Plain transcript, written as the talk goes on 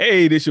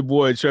Hey, this your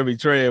boy Trevi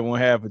Trey on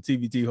behalf of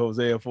TBT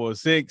Hosea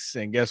 46.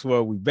 And guess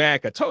what? We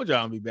back. I told y'all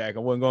I'll be back. I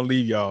wasn't going to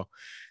leave y'all.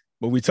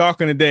 But we're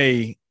talking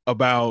today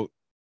about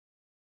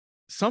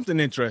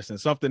something interesting,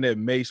 something that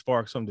may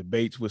spark some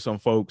debates with some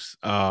folks.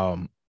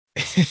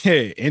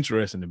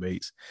 Interesting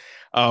debates.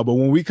 But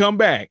when we come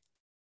back,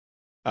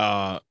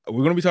 we're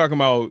going to be talking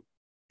about,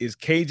 is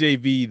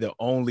KJV the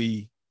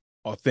only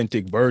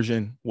authentic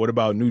version? What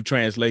about new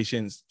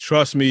translations?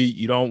 Trust me,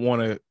 you don't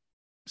want to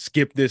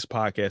skip this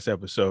podcast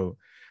episode.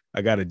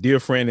 I got a dear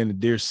friend and a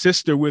dear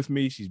sister with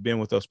me. She's been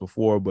with us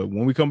before, but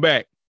when we come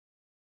back,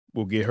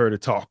 we'll get her to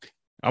talk.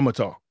 I'm going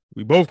to talk.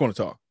 We both going to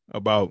talk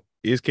about,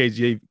 is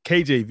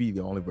KJV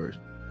the only version?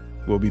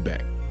 We'll be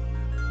back.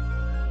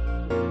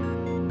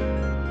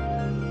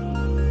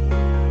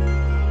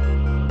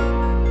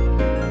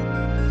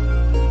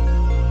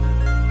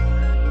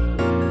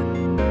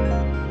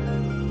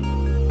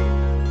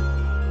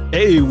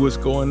 Hey, what's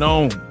going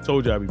on?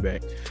 Told you I'd be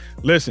back.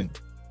 Listen.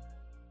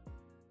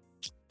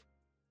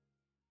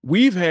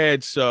 We've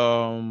had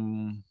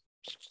some,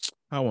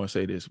 I want to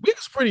say this. We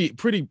had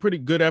pretty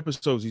good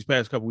episodes these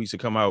past couple weeks to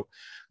come out.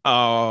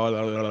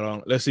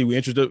 Let's see. We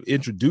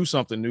introduced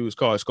something new. It's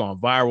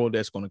gone viral.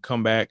 That's going to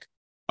come back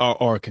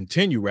or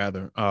continue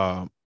rather.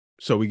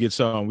 So we just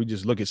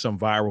look at some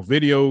viral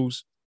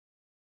videos,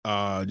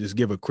 just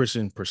give a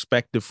Christian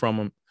perspective from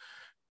them.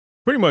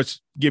 Pretty much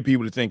get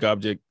people to think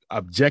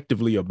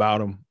objectively about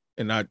them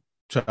and not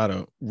try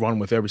to run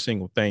with every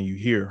single thing you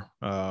hear.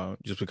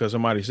 Just because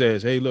somebody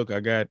says, hey, look, I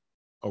got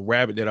a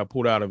rabbit that I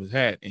pulled out of his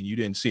hat and you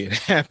didn't see it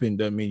happen,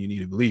 doesn't mean you need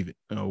to believe it.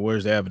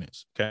 Where's the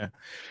evidence? Okay.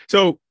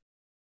 So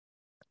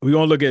we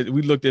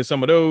looked at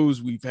some of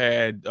those. We've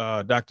had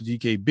Dr.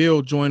 G.K.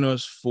 Bill join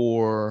us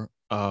for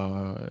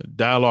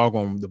dialogue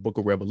on the book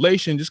of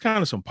Revelation, just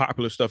kind of some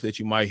popular stuff that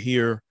you might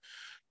hear.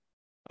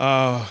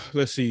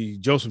 Let's see.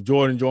 Joseph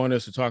Jordan joined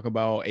us to talk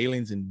about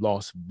aliens in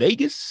Las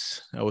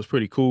Vegas. That was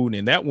pretty cool.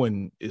 And that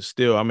one is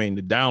still,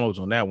 the downloads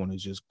on that one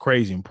is just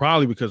crazy, and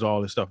probably because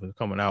all this stuff is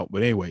coming out.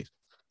 But anyways,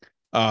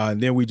 and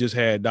then we just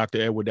had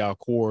Dr. Edward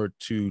Dalcourt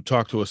to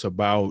talk to us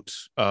about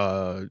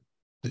the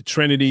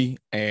Trinity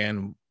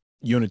and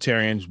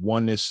Unitarians,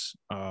 oneness,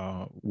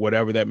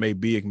 whatever that may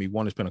be. It can be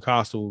oneness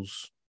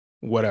Pentecostals,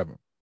 whatever.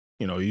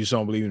 You just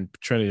don't believe in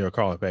Trinity or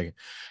call it pagan.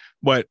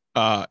 But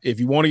if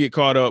you want to get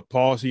caught up,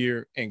 pause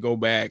here and go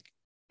back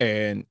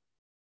and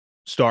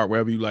start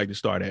wherever you like to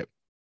start at.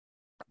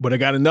 But I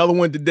got another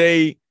one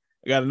today.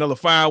 I got another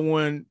fire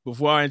one.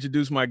 Before I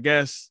introduce my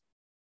guests,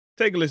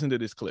 take a listen to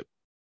this clip.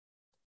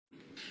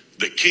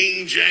 The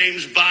King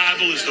James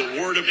Bible is the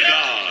Word of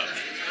God.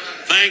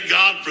 Thank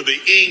God for the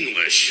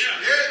English.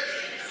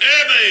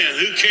 Amen.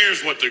 Who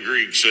cares what the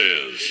Greek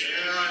says?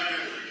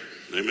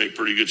 They make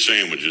pretty good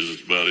sandwiches.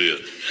 That's about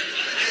it.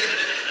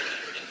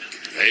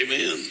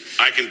 Amen.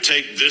 I can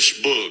take this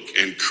book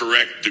and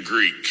correct the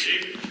Greek.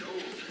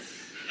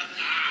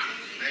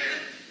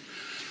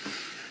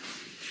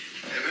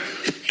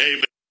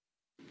 Amen.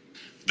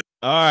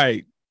 All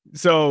right.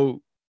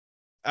 So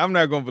I'm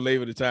not going to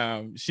belabor the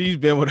time. She's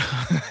been with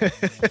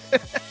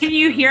us. Can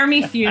you hear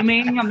me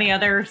fuming on the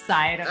other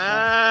side of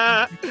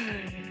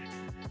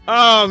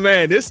oh,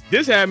 man.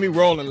 This had me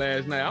rolling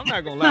last night. I'm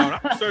not going to lie.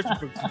 I was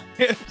searching for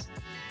tips.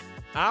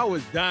 I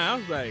was dying. I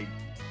was like,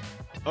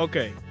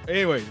 okay.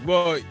 Anyways,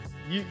 well,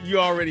 you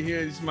already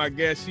hear this is my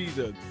guest. She's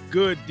a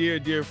good,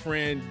 dear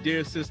friend,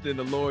 dear sister in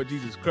the Lord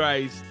Jesus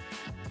Christ.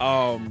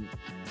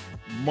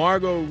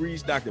 Margot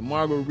Reese, Dr.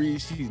 Margot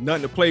Reese. She's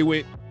nothing to play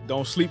with.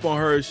 Don't sleep on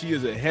her. She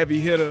is a heavy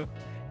hitter.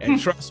 And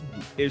trust me,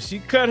 if she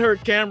cut her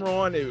camera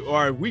on,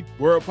 or we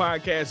were a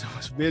podcast, it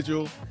was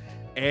visual,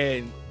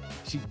 and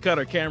she cut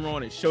her camera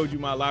on and showed you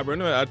my library.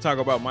 I know I talk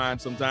about mine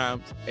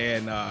sometimes,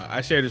 and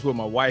I shared this with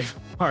my wife,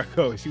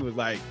 Margot. She was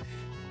like,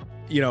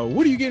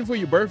 what are you getting for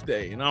your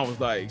birthday? And I was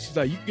like, she's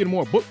like, you can get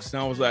more books.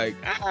 And I was like,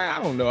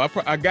 I don't know.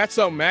 I got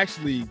something,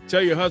 actually.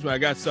 Tell your husband I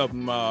got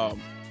something,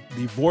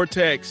 the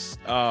Vortex.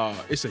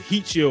 It's a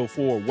heat shield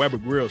for Weber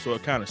grill, so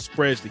it kind of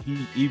spreads the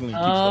heat evenly.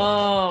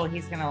 Oh,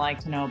 he's going to like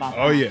to know about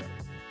that. Oh, yeah.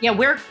 Yeah,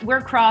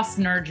 we're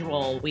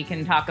cross-nerdual. We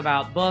can talk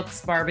about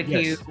books, barbecue,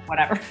 yes.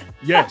 Whatever.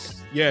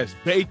 Yes.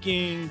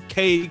 Baking,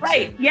 cakes.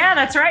 Right. Yeah,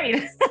 that's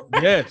right.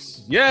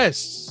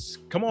 Yes.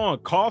 Come on,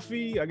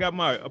 coffee. I got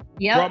brought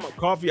my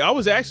coffee. I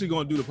was actually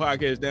going to do the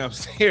podcast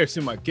downstairs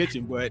in my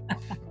kitchen, but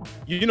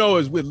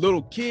it's with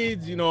little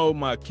kids.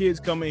 My kids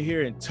come in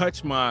here and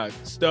touch my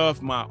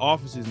stuff. My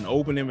office is an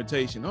open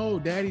invitation. Oh,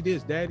 daddy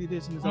this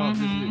in his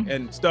office,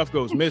 and stuff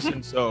goes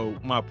missing. So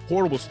my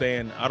portable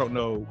stand, I don't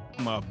know,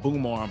 my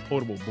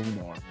portable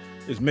boom arm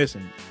is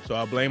missing. So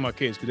I blame my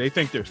kids because they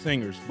think they're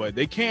singers, but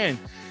they can.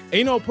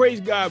 And praise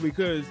God,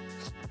 because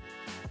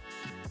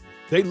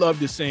they love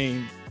to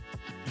sing.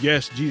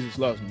 Yes, Jesus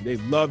loves me. They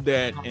love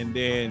that. And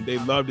then they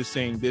love to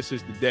sing, this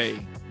is the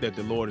day that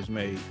the Lord has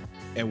made.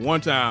 And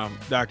one time,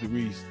 Dr.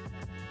 Reese,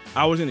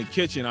 I was in the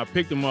kitchen. I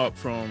picked him up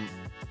from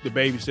the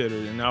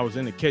babysitter, and I was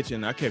in the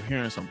kitchen. I kept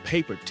hearing some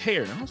paper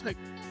tear. And I was like,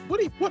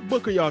 what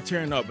book are y'all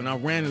tearing up? And I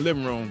ran in the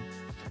living room,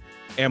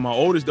 and my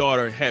oldest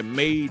daughter had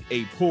made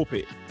a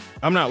pulpit.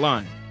 I'm not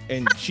lying.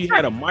 and she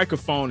had a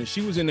microphone and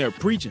she was in there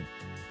preaching.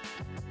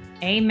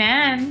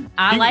 Amen.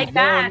 I like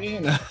that.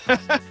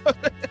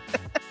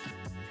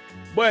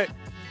 But,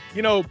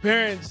 you know,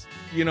 parents,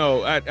 you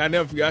know, I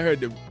never forget, I heard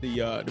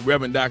the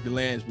Reverend Dr.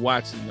 Lance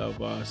Watson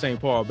of St.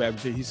 Paul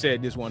Baptist. He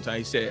said this one time.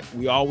 He said,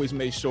 we always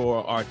make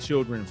sure our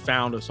children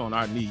found us on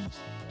our knees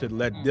to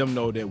let them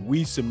know that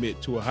we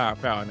submit to a higher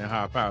power, and that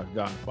higher power is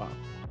God the Father.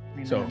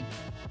 Amen. So,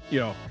 you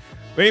know,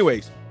 but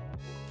anyways,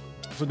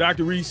 so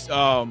Dr. Reese,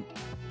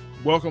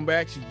 welcome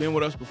back. She's been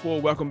with us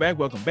before. Welcome back.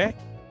 Welcome back.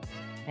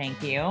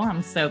 Thank you.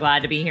 I'm so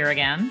glad to be here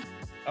again.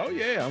 Oh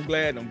yeah, I'm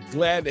glad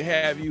to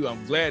have you.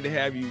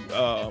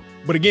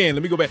 But again,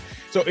 let me go back.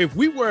 So if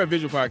we were a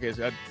visual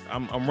podcast,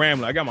 I'm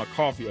rambling. I got my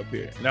coffee up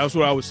here, and that's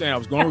what I was saying. I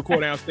was going to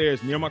record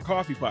downstairs near my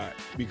coffee pot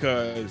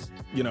because,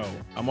 you know,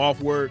 I'm off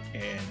work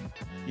and,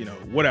 you know,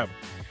 whatever.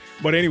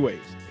 But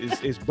anyways,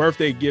 it's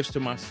birthday gifts to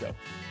myself.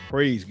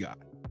 Praise God.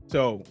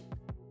 So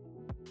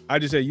I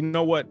just said, you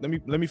know what?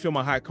 Let me fill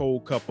my hot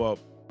cold cup up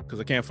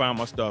because I can't find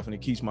my stuff, and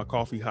it keeps my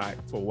coffee hot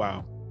for a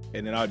while.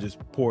 And then I'll just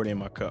pour it in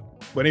my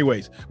cup. But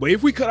anyways,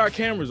 if we cut our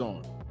cameras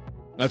on,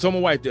 I told my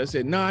wife that, I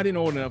said, I didn't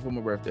order enough for my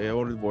birthday. I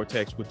ordered the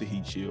Vortex with the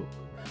heat shield.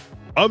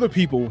 Other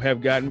people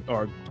have gotten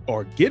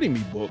are getting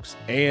me books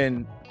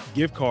and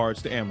gift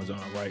cards to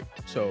Amazon, right?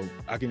 So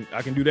I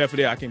can do that for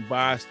that. I can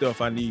buy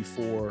stuff I need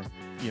for,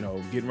 you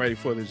know, getting ready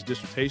for this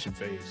dissertation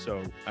phase.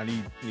 So I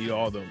need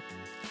all the,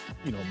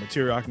 you know,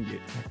 material I can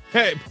get.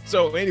 Hey,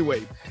 so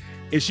anyway,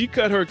 if she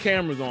cut her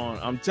cameras on,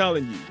 I'm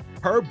telling you,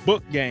 her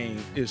book game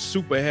is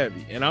super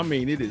heavy. And I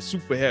mean, it is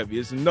super heavy.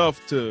 It's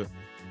enough to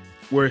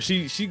where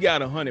she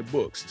got 100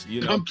 books,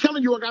 you know. I'm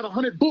telling you, I got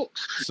 100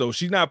 books. So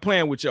she's not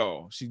playing with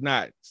y'all. She's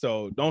not.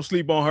 So don't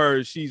sleep on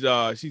her. She's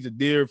a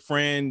dear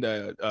friend,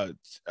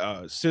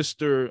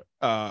 sister.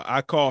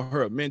 I call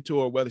her a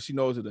mentor, whether she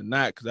knows it or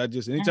not,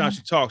 because anytime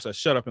she talks, I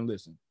shut up and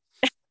listen.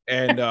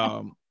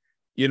 And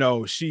you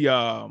know, she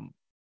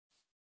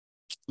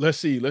let's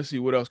see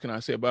what else can I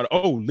say about it.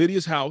 Oh,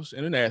 Lydia's House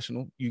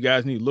International. You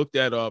guys need to look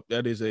that up.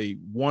 That is a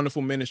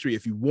wonderful ministry.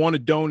 If you want to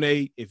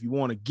donate, if you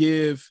want to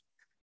give,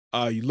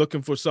 you're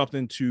looking for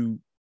something to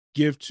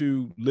give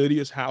to,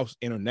 Lydia's House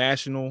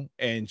International,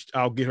 and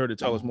I'll get her to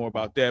tell us more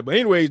about that. But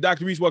anyways,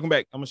 Dr. Reese, welcome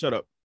back. I'm gonna shut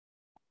up.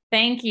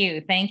 Thank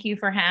you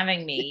for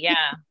having me. Yeah.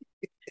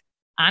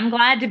 I'm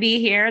glad to be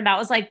here. That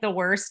was like the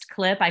worst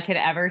clip I could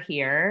ever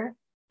hear.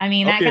 I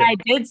mean, that guy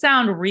did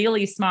sound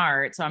really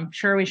smart, so I'm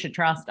sure we should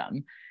trust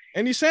him.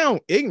 And he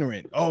sound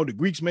ignorant. Oh, the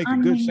Greeks make a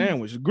good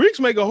sandwich. The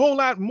Greeks make a whole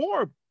lot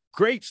more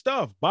great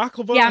stuff.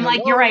 Baklava. Yeah, I'm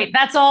like, you're right.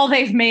 That's all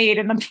they've made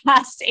in the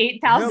past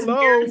 8,000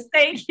 years.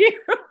 Thank you.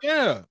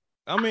 Yeah.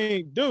 I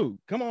mean, dude,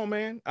 come on,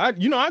 man. I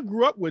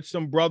grew up with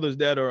some brothers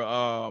that are,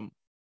 I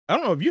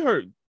don't know if you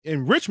heard,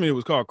 in Richmond, it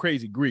was called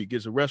Crazy Greek.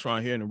 It's a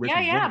restaurant here in the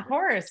Richmond. Yeah, of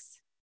course.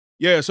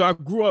 Yeah, so I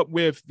grew up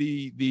with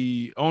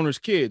the owner's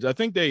kids. I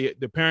think the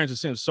parents have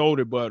since sold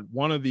it, but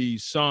one of the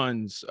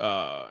sons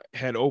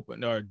had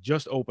opened or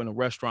just opened a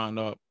restaurant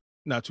up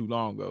not too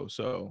long ago.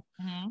 So,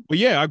 but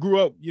yeah, I grew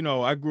up,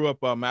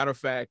 matter of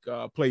fact,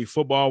 played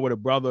football with a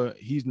brother.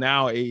 He's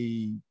now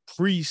a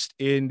priest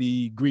in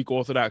the Greek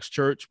Orthodox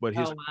Church, but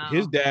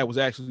his dad was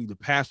actually the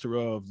pastor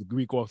of the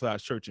Greek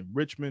Orthodox Church in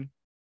Richmond.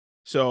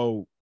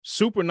 So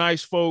super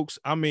nice folks.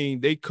 I mean,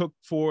 they cooked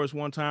for us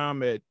one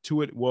time at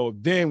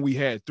then we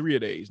had 3 a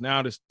days.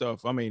 Now this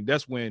stuff, I mean,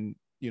 that's when,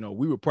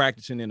 we were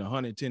practicing in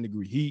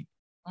 110-degree heat.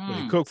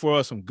 They cooked for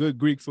us some good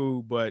Greek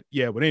food, but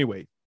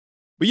anyway.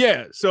 But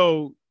yeah,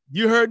 so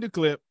you heard the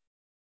clip,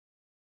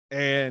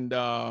 and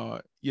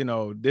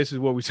this is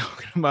what we're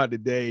talking about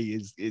today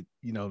is this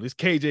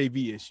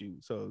KJV issue.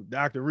 So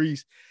Dr.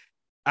 Reese,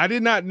 I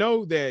did not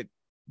know that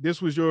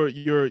this was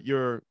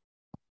your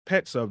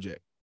pet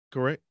subject,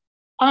 correct?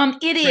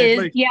 It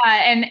is. Yeah.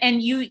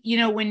 And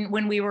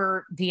when we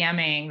were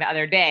DMing the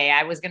other day,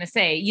 I was going to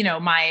say,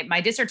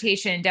 my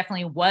dissertation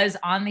definitely was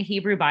on the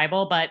Hebrew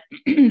Bible, but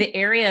the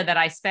area that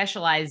I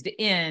specialized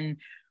in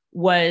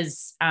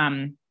was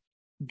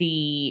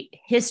the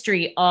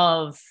history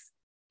of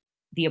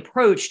the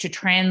approach to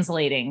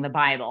translating the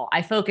Bible.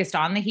 I focused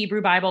on the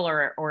Hebrew Bible,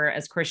 or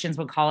as Christians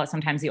would call it,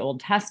 sometimes the Old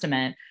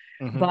Testament.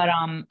 But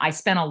I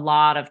spent a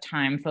lot of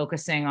time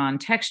focusing on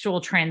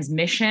textual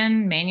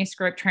transmission,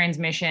 manuscript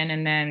transmission,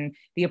 and then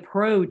the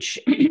approach,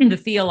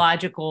 the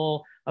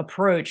theological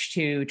approach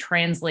to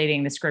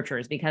translating the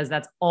scriptures, because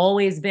that's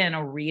always been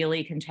a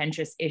really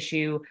contentious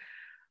issue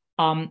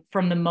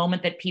from the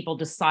moment that people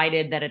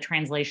decided that a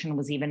translation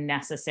was even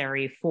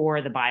necessary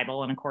for the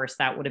Bible. And of course,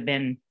 that would have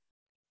been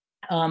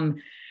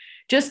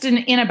just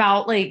in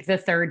about like the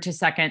 3rd to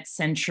 2nd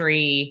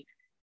century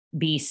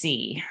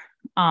BC.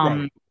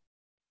 Right.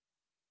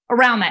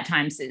 Around that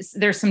time,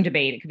 there's some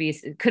debate.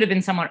 It could have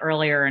been somewhat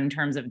earlier in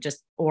terms of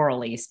just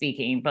orally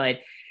speaking, but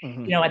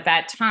at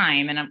that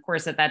time, and of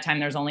course at that time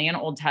there's only an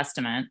Old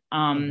Testament.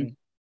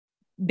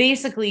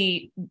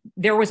 Basically,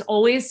 there was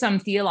always some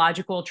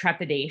theological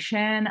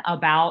trepidation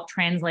about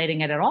translating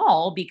it at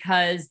all,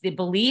 because the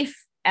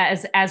belief,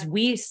 as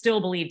we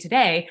still believe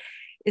today,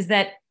 is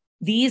that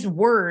these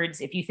words,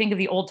 if you think of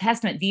the Old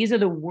Testament, these are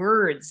the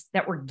words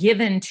that were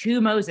given to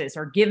Moses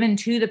or given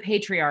to the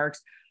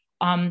patriarchs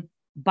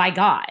by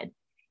God.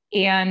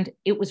 And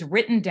it was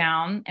written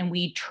down, and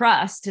we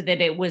trust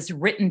that it was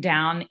written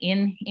down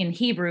in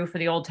Hebrew for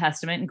the Old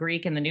Testament and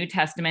Greek in the New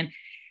Testament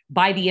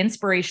by the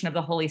inspiration of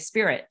the Holy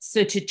Spirit.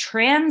 So to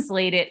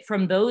translate it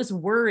from those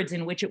words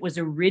in which it was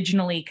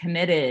originally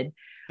committed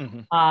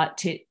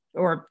to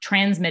or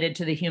transmitted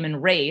to the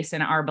human race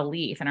and our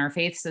belief and our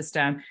faith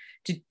system,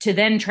 to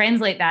then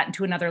translate that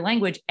into another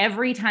language,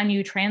 every time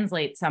you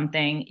translate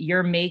something,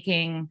 you're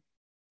making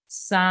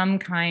some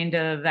kind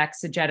of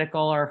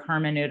exegetical or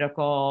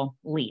hermeneutical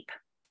leap,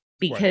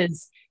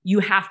 because you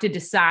have to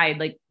decide,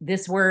 like,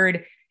 this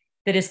word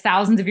that is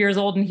thousands of years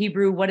old in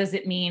Hebrew, what does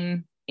it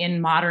mean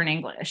in modern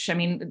English? I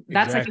mean,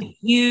 that's like a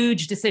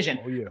huge decision.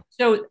 Oh, yeah.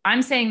 So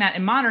I'm saying that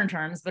in modern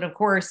terms, but of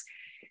course,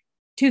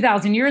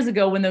 2000 years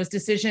ago, when those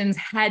decisions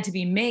had to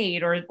be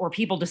made, or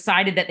people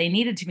decided that they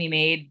needed to be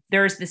made,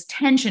 there's this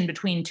tension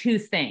between two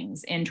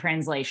things in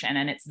translation.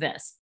 And it's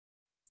this.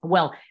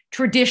 Well,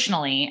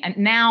 traditionally, and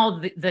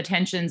now the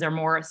tensions are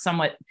more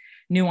somewhat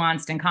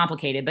nuanced and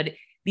complicated, but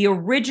the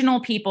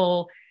original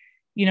people,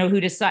 who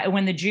decide,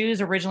 when the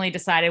Jews originally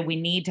decided we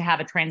need to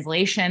have a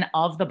translation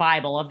of the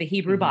Bible, of the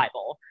Hebrew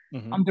Bible,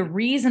 the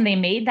reason they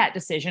made that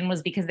decision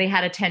was because they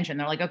had a tension.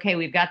 They're like, okay,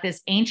 we've got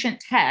this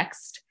ancient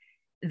text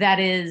that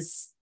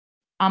is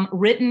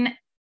written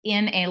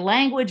in a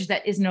language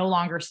that is no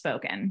longer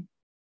spoken.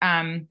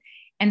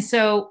 And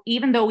so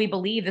even though we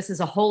believe this is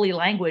a holy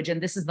language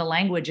and this is the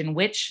language in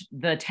which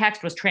the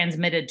text was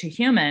transmitted to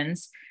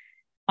humans,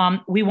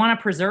 we want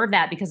to preserve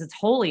that because it's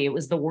holy. It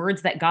was the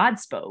words that God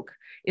spoke.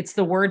 It's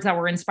the words that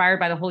were inspired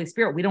by the Holy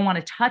Spirit. We don't want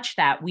to touch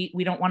that. We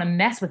don't want to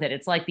mess with it.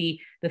 It's like the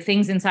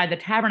things inside the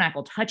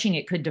tabernacle. Touching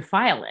it could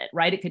defile it,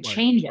 right? It could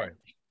change it.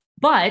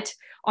 But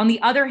on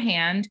the other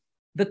hand,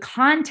 the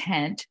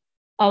content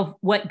of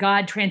what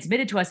God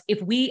transmitted to us, if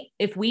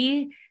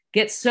we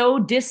get so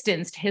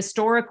distanced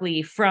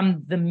historically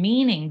from the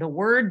meaning, the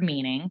word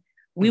meaning,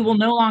 we will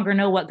no longer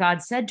know what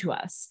God said to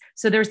us.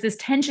 So there's this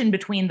tension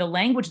between the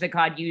language that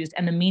God used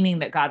and the meaning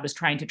that God was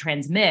trying to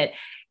transmit.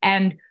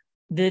 And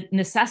the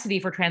necessity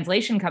for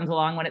translation comes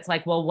along when it's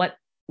like, well,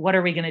 what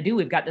are we going to do?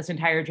 We've got this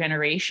entire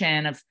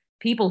generation of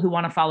people who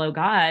want to follow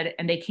God,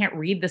 and they can't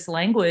read this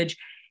language.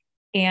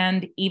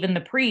 And even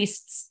the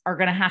priests are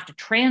going to have to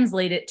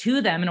translate it to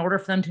them in order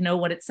for them to know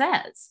what it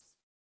says.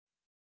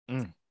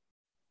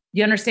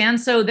 You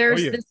understand? So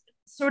there's this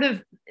sort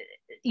of,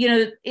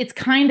 it's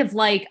kind of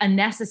like a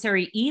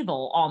necessary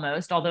evil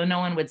almost, although no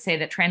one would say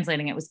that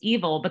translating it was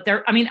evil. But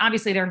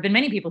obviously there have been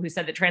many people who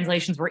said that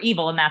translations were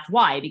evil, and that's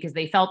why, because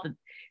they felt that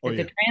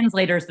the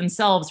translators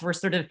themselves were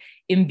sort of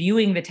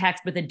imbuing the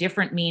text with a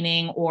different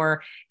meaning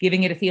or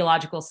giving it a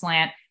theological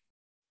slant.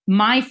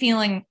 My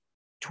feeling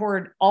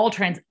toward all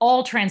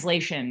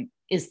translation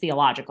is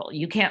theological.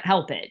 You can't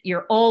help it.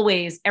 You're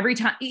always, every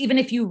time, even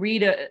if you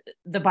read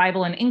the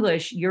Bible in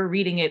English, you're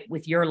reading it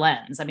with your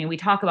lens. I mean, we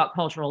talk about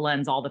cultural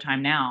lens all the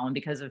time now, and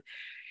because of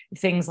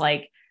things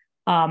like,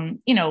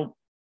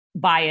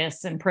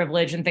 bias and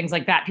privilege and things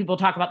like that, people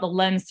talk about the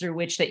lens through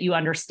which that you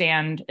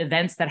understand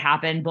events that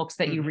happen, books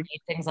that you read,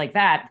 things like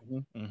that.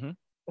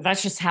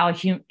 That's just how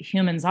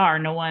humans are.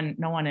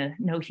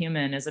 No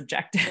human is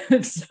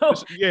objective. So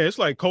it's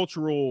like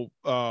cultural.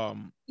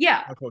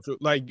 Cultural.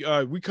 Like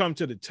we come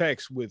to the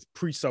text with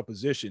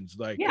presuppositions.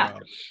 Like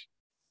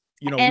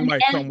we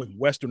might come with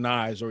Western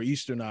eyes or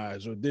Eastern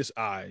eyes or this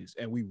eyes,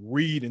 and we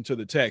read into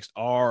the text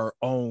our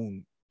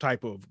own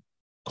type of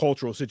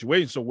cultural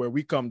situation. So where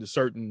we come to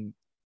certain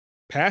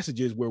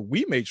passages where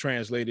we may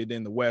translate it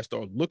in the West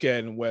or look at it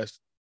in the West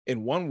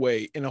in one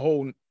way, in a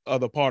whole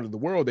other part of the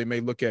world, they may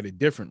look at it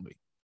differently.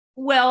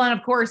 Well, and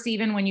of course,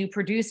 even when you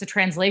produce a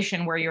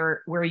translation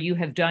where you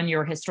have done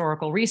your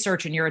historical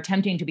research and you're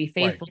attempting to be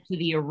faithful to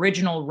the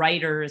original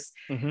writer's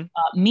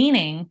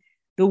meaning,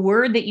 the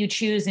word that you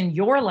choose in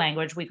your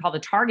language, we call the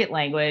target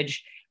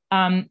language,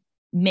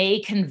 may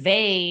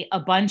convey a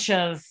bunch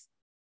of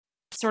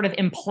sort of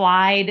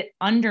implied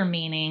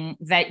undermeaning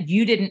that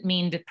you didn't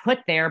mean to put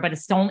there, but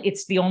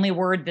it's the only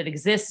word that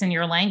exists in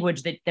your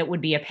language that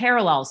would be a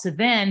parallel. So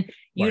then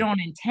you don't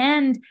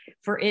intend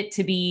for it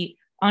to be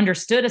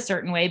understood a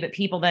certain way, but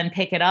people then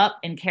pick it up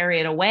and carry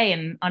it away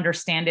and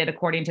understand it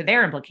according to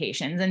their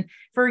implications. And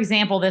for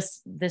example,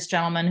 this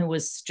gentleman who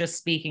was just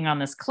speaking on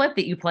this clip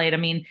that you played, I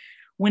mean,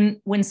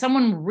 when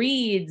someone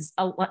reads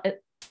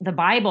the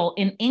Bible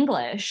in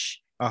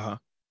English,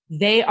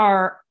 they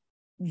are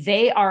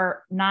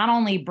not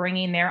only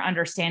bringing their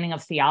understanding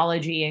of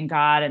theology and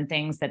God and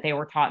things that they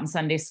were taught in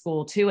Sunday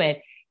school to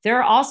it,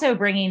 they're also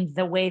bringing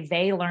the way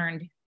they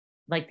learned,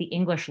 like the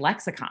English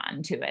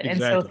lexicon, to it. Exactly. And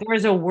so if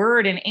there's a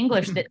word in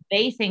English that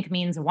they think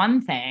means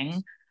one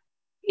thing,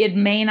 it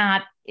may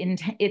not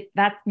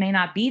that may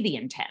not be the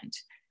intent.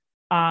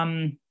 I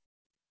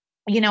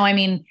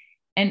mean,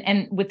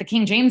 and with the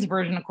King James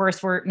Version, of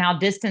course, we're now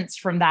distanced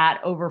from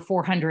that over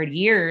 400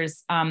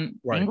 years.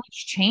 English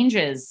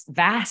changes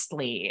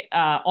vastly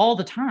all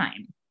the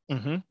time.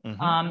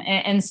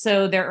 And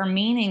so there are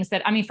meanings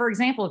that, I mean, for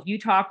example,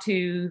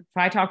 if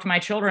I talk to my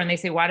children, they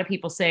say, why do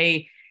people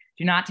say,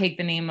 do not take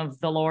the name of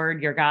the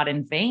Lord your God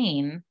in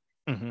vain?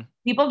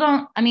 People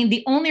don't, I mean,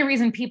 the only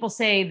reason people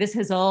say this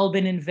has all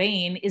been in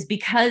vain is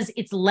because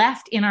it's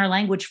left in our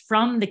language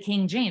from the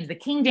King James. The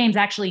King James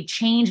actually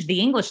changed the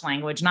English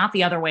language, not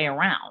the other way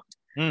around.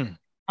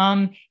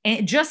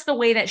 And just the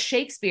way that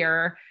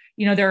Shakespeare,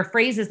 you know, there are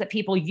phrases that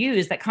people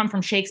use that come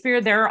from Shakespeare.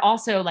 There are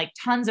also like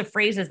tons of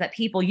phrases that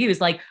people use,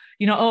 like,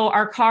 you know, oh,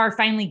 our car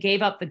finally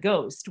gave up the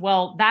ghost.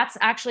 Well, that's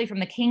actually from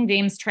the King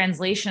James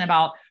translation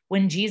about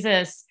when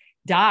Jesus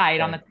died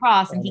on the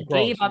cross and he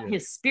gave up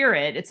his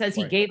spirit. It says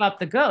he gave up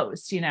the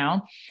ghost, you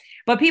know,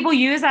 but people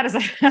use that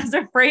as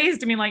a phrase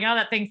to mean like, oh,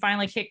 that thing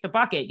finally kicked the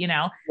bucket, you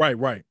know?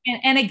 Right.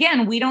 And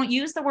again, we don't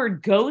use the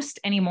word ghost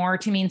anymore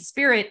to mean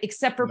spirit,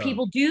 except for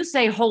people do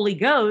say Holy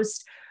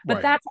Ghost,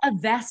 but that's a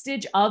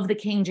vestige of the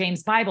King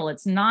James Bible.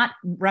 It's not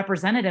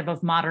representative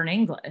of modern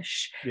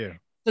English. Yeah.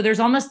 So there's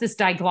almost this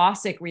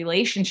diglossic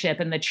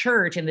relationship in the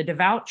church, in the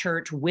devout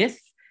church, with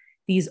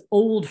these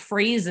old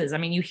phrases. I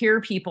mean, you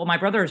hear people, my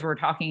brothers were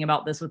talking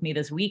about this with me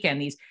this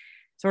weekend, these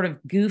sort of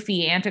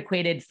goofy,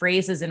 antiquated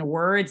phrases and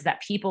words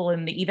that people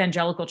in the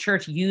evangelical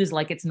church use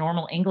like it's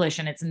normal English,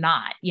 and it's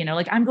not, you know,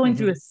 like I'm going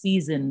through a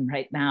season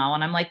right now.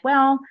 And I'm like,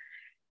 well,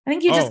 I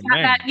think you just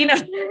got that, you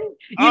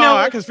know,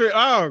 I can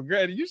spend,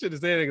 great. You should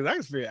have said it, because I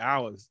can spend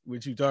hours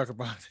with you talk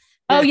about it.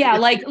 Oh yeah,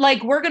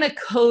 like we're gonna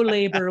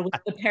co-labor with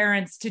the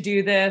parents to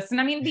do this.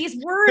 And I mean, these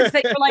words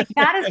that you're like,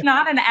 that is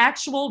not an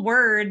actual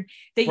word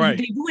that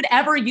you would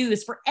ever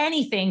use for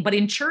anything, but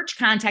in church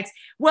context,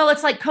 well,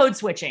 it's like code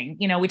switching.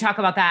 You know, we talk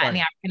about that in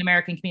the African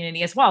American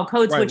community as well.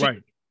 Code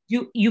switching.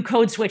 You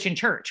code switch in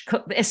church,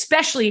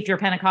 especially if you're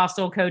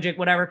Pentecostal, Kojic,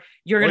 whatever.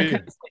 You're gonna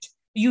code switch.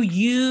 You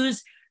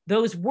use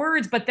those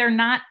words, but they're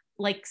not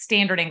like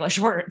standard English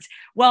words.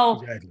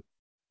 Well. Exactly.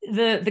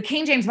 The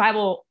King James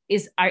Bible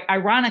is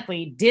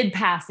ironically did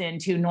pass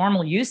into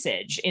normal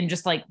usage in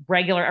just like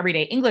regular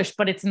everyday English,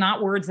 but it's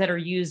not words that are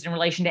used in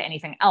relation to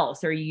anything else.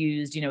 They're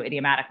used, you know,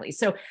 idiomatically.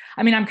 So,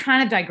 I mean, I'm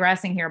kind of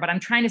digressing here, but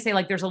I'm trying to say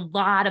like there's a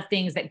lot of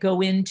things that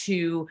go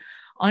into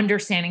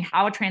understanding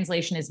how a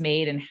translation is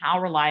made and how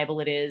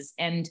reliable it is.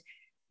 And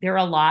they're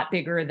a lot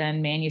bigger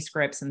than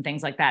manuscripts and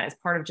things like that. It's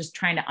part of just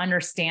trying to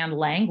understand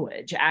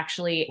language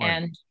actually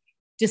and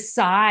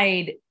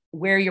decide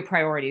where your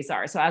priorities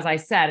are. So as I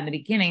said in the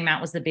beginning, that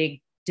was the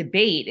big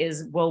debate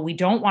is, well, we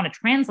don't want to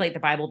translate the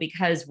Bible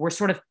because we're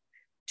sort of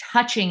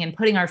touching and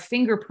putting our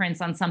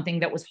fingerprints on something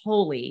that was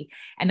holy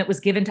and that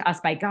was given to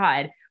us by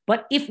God.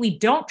 But if we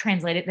don't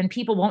translate it, then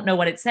people won't know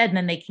what it said and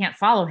then they can't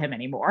follow him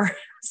anymore.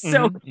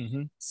 So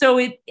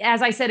it,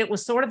 as I said, it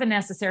was sort of a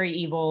necessary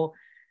evil.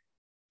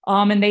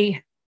 And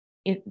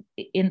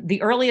in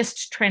the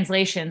earliest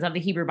translations of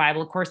the Hebrew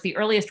Bible, of course, the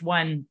earliest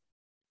one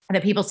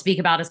that people speak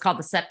about is called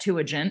the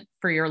Septuagint.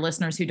 For your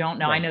listeners who don't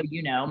know, I know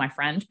you know, my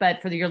friend, but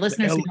for your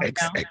listeners who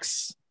don't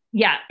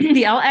know,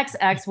 the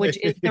LXX, which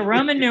is the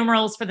Roman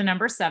numerals for the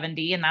number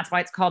 70, and that's why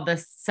it's called the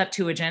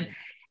Septuagint.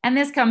 And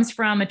this comes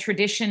from a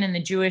tradition in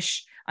the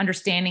Jewish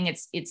understanding.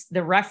 It's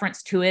the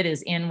reference to it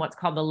is in what's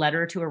called the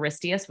Letter to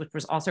Aristeas, which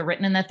was also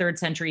written in the 3rd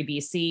century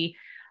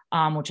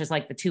BC, which is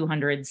like the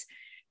 200s,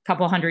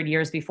 couple hundred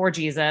years before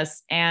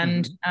Jesus,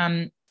 and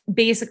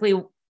basically.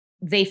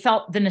 They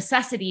felt the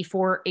necessity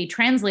for a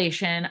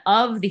translation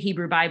of the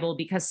Hebrew Bible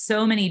because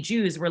so many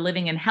Jews were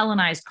living in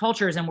Hellenized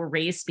cultures and were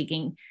raised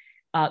speaking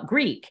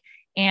Greek.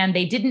 And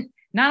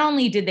not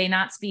only did they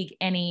not speak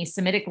any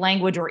Semitic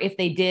language, or if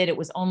they did, it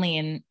was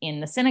only in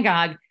the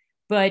synagogue,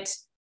 but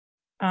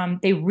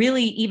they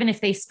really, even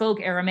if they spoke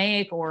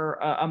Aramaic or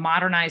a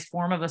modernized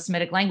form of a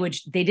Semitic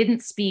language, they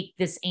didn't speak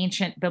this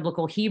ancient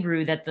biblical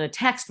Hebrew that the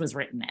text was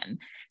written in.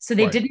 So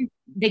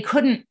they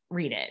couldn't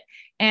read it.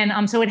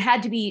 And so it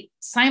had to be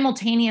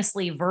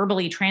simultaneously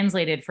verbally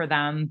translated for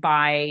them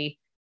by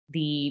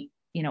the,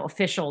 you know,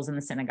 officials in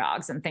the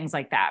synagogues and things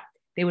like that.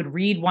 They would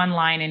read one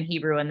line in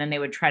Hebrew and then they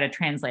would try to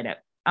translate it.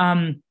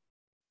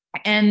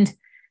 And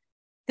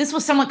this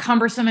was somewhat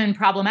cumbersome and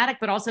problematic,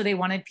 but also they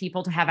wanted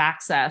people to have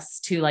access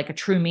to like a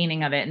true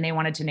meaning of it. And they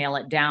wanted to nail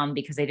it down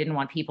because they didn't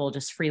want people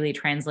just freely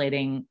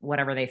translating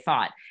whatever they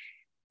thought.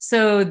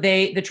 So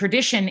the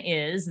tradition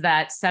is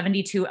that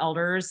 72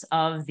 elders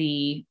of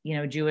the, you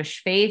know,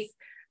 Jewish faith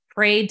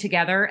prayed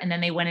together, and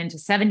then they went into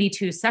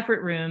 72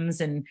 separate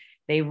rooms and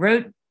they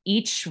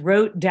each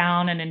wrote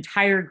down an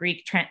entire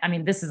Greek. I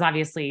mean, this is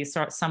obviously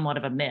somewhat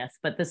of a myth,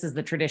 but this is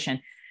the tradition.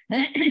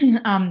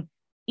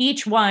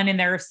 Each one in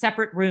their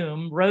separate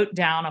room wrote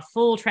down a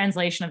full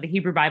translation of the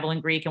Hebrew Bible in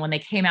Greek. And when they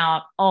came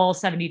out, all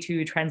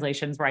 72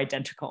 translations were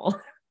identical.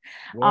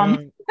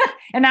 And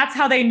that's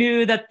how they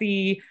knew that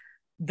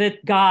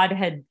that God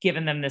had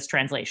given them this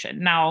translation.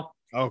 Now,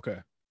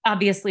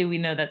 obviously we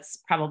know that's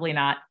probably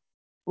not,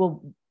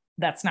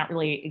 that's not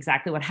really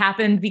exactly what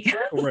happened because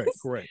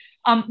correct.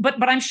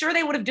 But I'm sure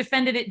they would have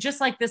defended it just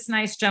like this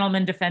nice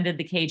gentleman defended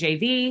the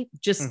KJV,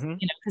 just, you know,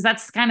 because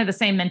that's kind of the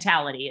same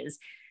mentality is,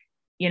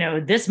 you know,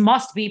 this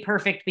must be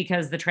perfect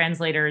because the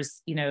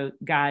translators, you know,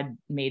 God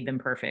made them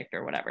perfect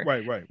or whatever.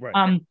 Right.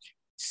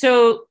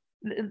 So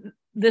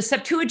the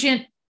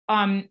Septuagint,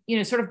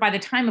 sort of by the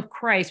time of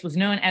Christ was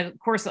known as, of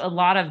course, a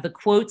lot of the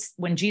quotes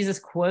when Jesus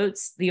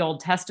quotes the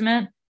Old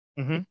Testament,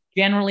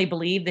 generally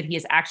believe that he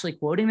is actually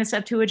quoting the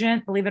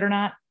Septuagint, believe it or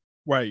not.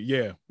 Right.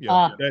 Yeah.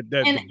 Yeah.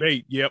 That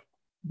debate. Yep.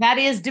 That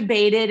is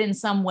debated in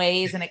some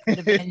ways, and it could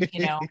have been,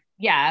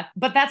 yeah,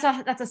 but that's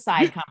a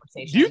side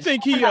conversation. Do you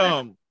think he,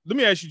 let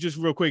me ask you just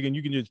real quick, and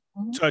you can just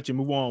touch and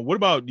move on. What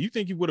about, do you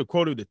think he would have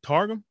quoted the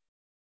Targum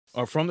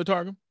or from the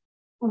Targum?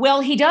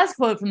 Well, he does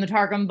quote from the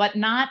Targum, but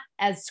not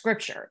as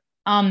scripture.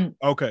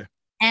 Okay.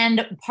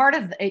 And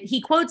he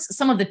quotes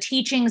some of the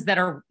teachings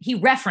he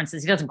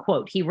references, he doesn't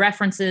quote, he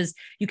references,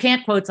 you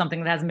can't quote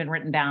something that hasn't been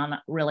written down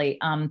really.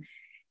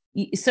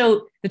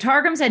 So the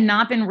Targums had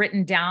not been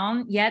written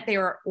down yet. They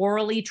were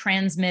orally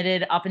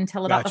transmitted up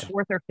until about the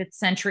 4th or 5th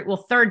century.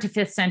 Well, 3rd to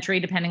 5th century,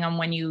 depending on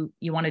when you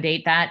want to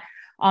date that.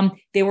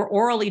 They were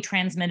orally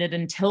transmitted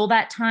until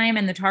that time.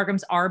 And the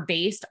Targums are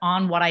based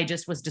on what I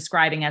just was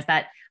describing as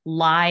that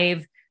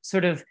live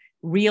sort of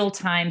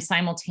real-time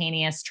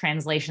simultaneous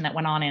translation that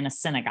went on in a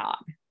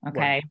synagogue.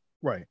 Okay.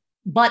 Right.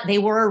 But they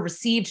were a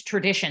received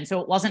tradition.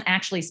 So it wasn't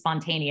actually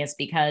spontaneous,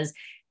 because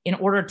in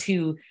order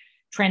to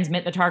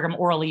transmit the Targum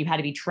orally, you had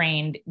to be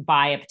trained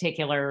by a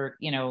particular,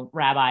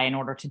 rabbi in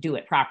order to do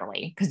it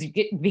properly,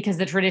 because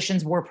the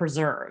traditions were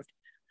preserved.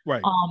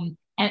 Right.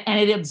 And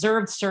it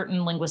observed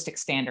certain linguistic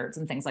standards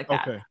and things like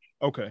that.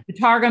 Okay. The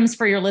Targums,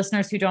 for your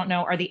listeners who don't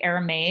know, are the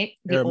Aramaic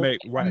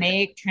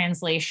Aramaic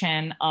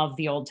translation of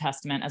the Old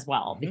Testament as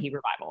well, the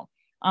Hebrew Bible.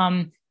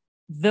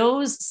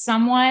 Those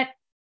somewhat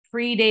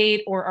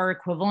predate or are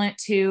equivalent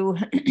to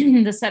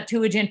the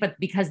Septuagint, but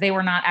because they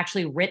were not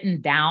actually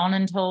written down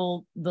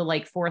until the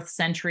 4th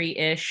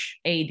century-ish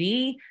AD,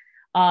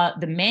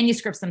 the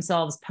manuscripts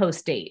themselves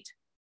post-date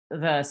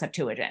the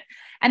Septuagint.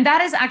 And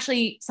that is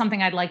actually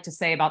something I'd like to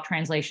say about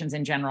translations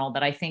in general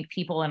that I think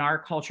people in our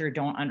culture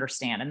don't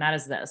understand. And that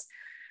is this: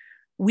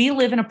 we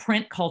live in a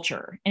print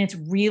culture, and it's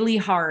really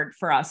hard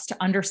for us to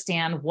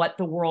understand what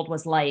the world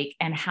was like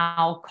and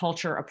how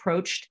culture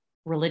approached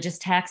religious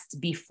texts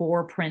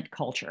before print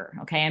culture.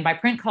 Okay. And by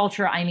print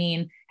culture, I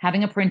mean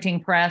having a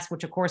printing press,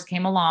 which of course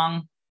came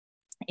along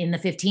in the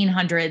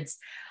 1500s,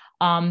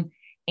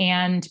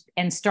 and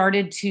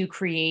started to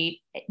create,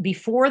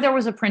 before there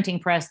was a printing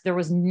press, there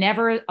was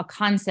never a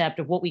concept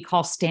of what we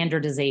call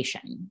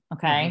standardization.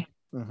 Okay.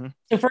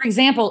 So for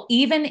example,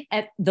 even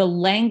at the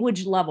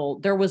language level,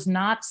 there was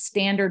not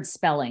standard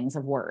spellings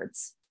of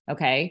words.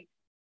 Okay.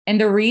 And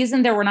the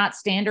reason there were not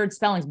standard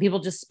spellings, people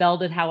just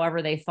spelled it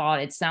however they thought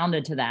it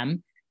sounded to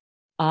them.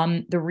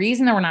 The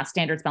reason there were not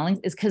standard spellings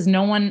is because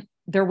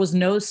there was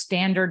no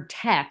standard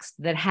text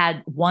that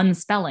had one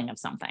spelling of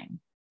something.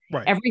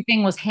 Right.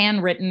 Everything was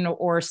handwritten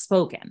or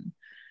spoken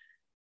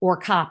or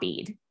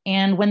copied.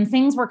 And when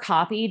things were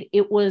copied,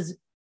 it was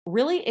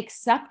really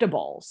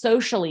acceptable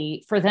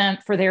socially for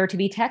there to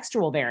be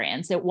textual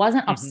variants. It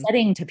wasn't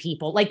upsetting to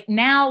people. Like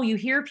now you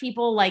hear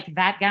people like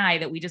that guy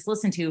that we just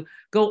listened to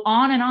go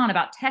on and on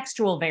about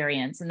textual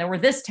variants. And there were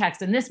this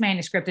text and this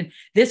manuscript, and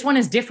this one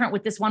is different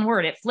with this one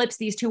word. It flips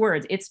these two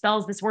words. It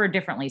spells this word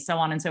differently, so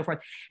on and so forth.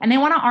 And they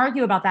want to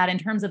argue about that in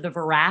terms of the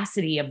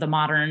veracity of the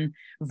modern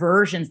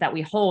versions that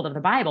we hold of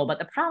the Bible. But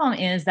the problem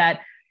is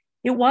that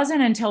it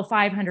wasn't until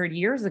 500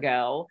 years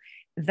ago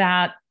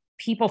that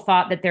people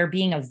thought that there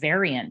being a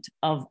variant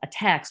of a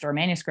text or a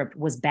manuscript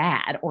was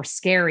bad or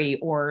scary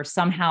or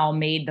somehow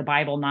made the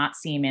Bible not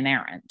seem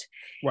inerrant.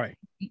 Right.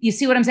 You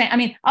see what I'm saying? I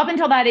mean, up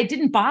until that, it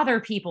didn't bother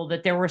people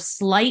that there were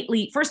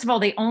first of all,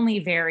 they only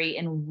vary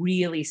in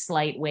really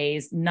slight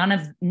ways.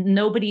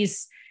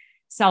 Nobody's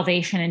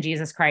salvation in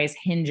Jesus Christ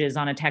hinges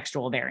on a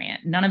textual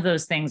variant. None of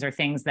those things are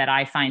things that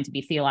I find to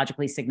be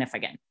theologically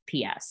significant.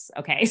 P.S.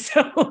 Okay.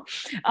 So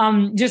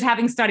just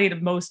having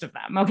studied most of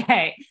them.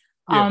 Okay.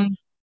 Yeah.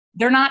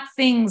 They're not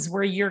things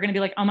where you're going to be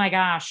like, oh my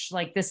gosh,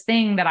 like this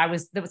thing that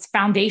was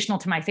foundational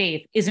to my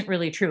faith isn't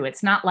really true.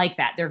 It's not like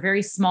that. They're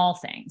very small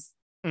things.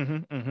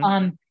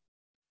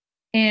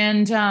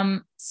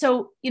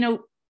 So,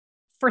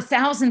 for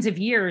thousands of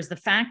years, the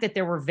fact that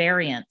there were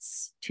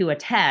variants to a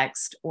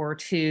text or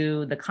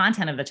to the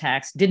content of the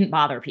text didn't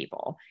bother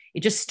people.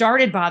 It just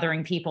started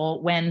bothering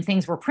people when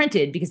things were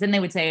printed, because then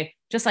they would say,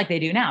 just like they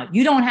do now,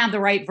 you don't have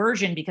the right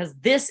version because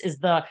this is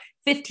the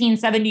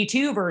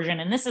 1572 version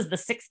and this is the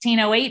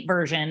 1608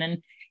 version.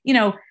 And,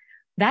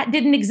 that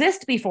didn't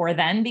exist before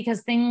then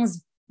because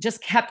things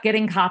just kept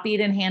getting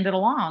copied and handed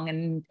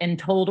along and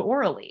told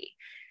orally.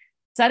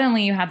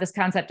 Suddenly you have this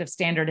concept of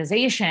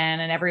standardization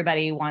and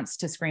everybody wants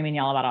to scream and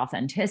yell about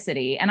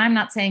authenticity. And I'm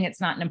not saying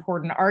it's not an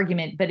important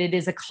argument, but it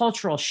is a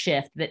cultural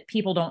shift that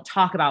people don't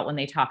talk about when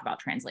they talk about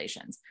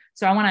translations.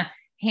 So I want to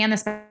hand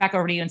this back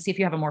over to you and see if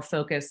you have a more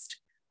focused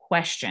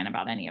question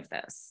about any of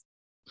this.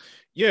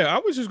 Yeah, I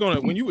was just going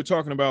to, when you were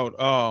talking about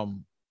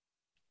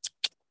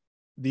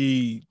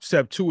the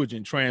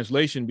Septuagint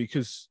translation,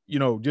 because,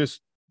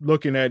 just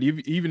looking at,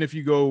 even if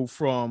you go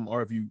from,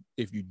 or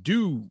if you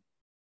do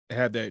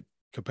have that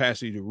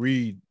capacity to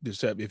read the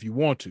Sept, if you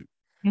want to,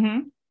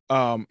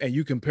 and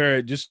you compare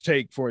it, just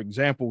take, for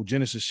example,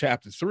 Genesis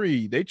chapter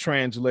 3, they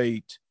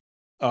translate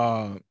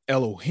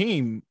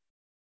Elohim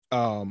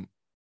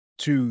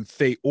to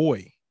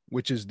theoi,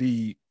 which is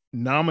the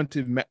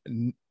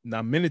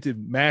nominative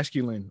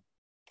masculine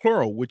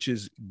plural, which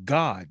is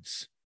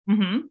gods.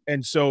 Mm-hmm.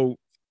 And so,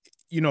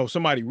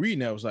 somebody reading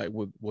that was like,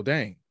 well,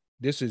 dang,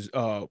 this is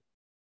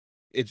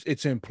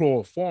it's in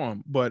plural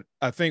form. But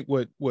I think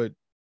what I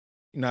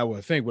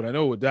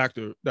know what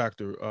Dr.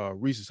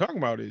 Reese is talking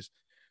about is,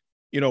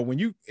 when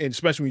you, and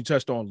especially when you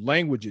touched on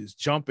languages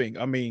jumping,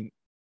 I mean,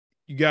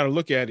 you got to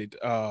look at it.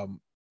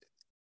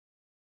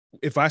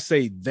 If I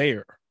say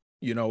there,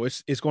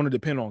 it's going to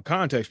depend on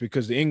context,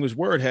 because the English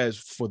word has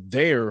for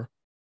there,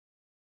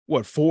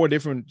 4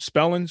 different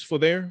spellings for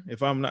there,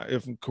 if I'm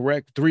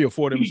correct, 3 or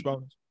 4 different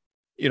spellings,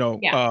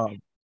 Yeah.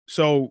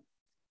 So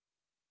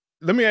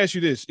let me ask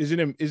you this. Is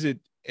it,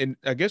 and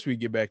I guess we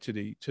get back to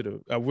the,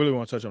 I really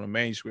want to touch on the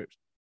manuscripts.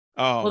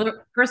 Well,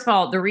 first of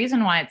all, the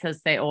reason why it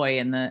says theoi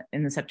in the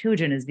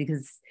Septuagint is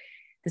because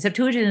the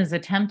Septuagint is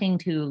attempting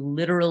to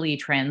literally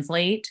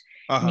translate,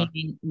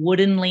 meaning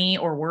woodenly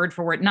or word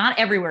for word. Not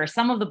everywhere.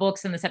 Some of the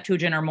books in the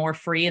Septuagint are more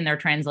free in their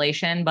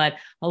translation, but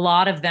a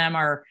lot of them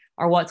are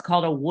what's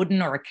called a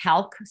wooden or a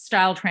calque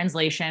style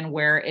translation,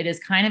 where it is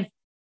kind of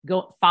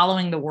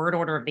following the word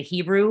order of the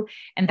Hebrew.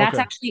 And that's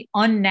actually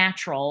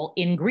unnatural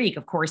in Greek,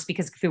 of course,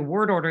 because the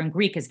word order in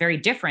Greek is very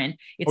different.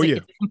 It's a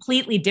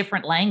completely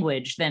different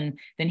language than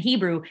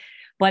Hebrew.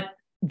 But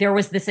there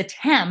was this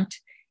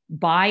attempt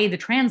by the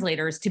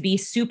translators to be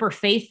super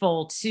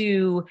faithful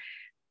to,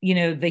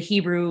 the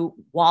Hebrew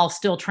while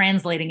still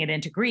translating it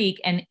into Greek.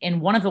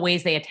 And one of the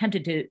ways they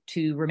attempted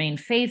to remain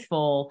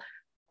faithful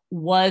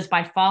was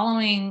by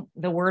following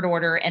the word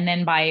order, and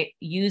then by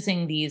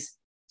using these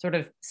sort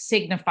of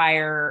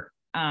signifier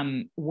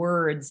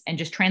words and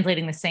just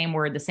translating the same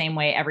word the same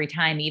way every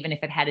time, even if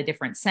it had a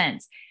different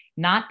sense.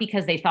 Not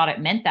because they thought it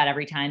meant that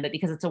every time, but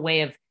because it's a way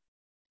of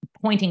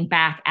pointing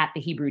back at the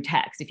Hebrew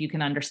text, if you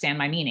can understand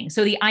my meaning.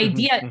 So the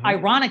idea,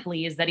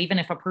 ironically, is that even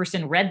if a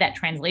person read that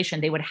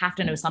translation, they would have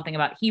to know something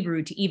about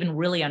Hebrew to even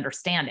really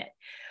understand it.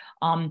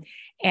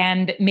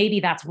 And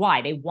maybe that's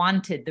why they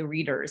wanted the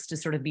readers to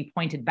sort of be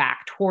pointed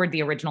back toward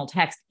the original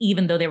text,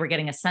 even though they were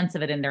getting a sense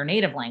of it in their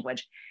native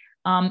language.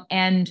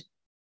 And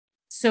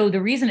so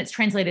the reason it's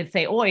translated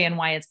theoi and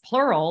why it's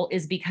plural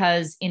is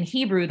because in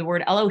Hebrew, the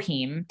word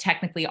Elohim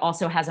technically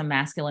also has a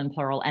masculine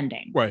plural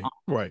ending. Right.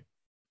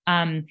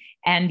 And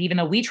even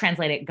though we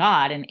translate it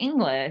God in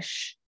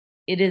English,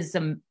 it's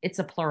a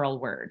plural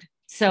word.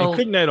 So and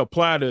couldn't that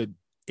apply to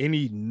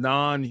any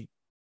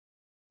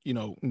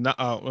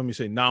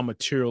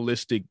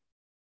non-materialistic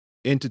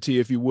entity,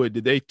 if you would?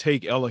 Did they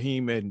take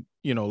Elohim and,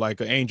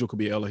 like an angel could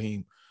be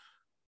Elohim?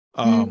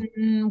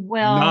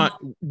 Well,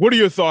 what are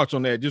your thoughts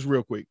on that? Just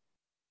real quick.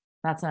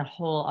 That's a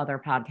whole other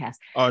podcast.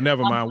 Oh,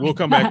 never mind. We'll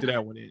come back to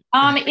that one. It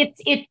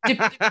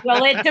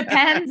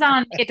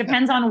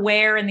depends on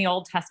where in the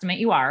Old Testament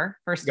you are,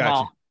 first of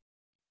all.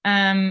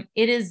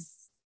 It is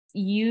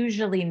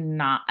usually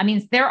not. I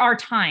mean, there are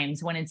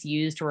times when it's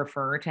used to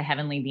refer to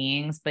heavenly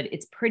beings, but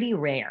it's pretty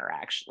rare,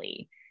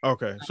 actually.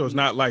 Okay. So it's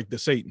not like the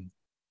Satan.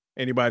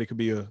 Anybody could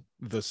be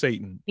the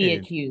Satan. The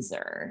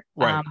accuser.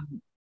 Right.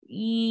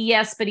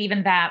 Yes, but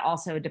even that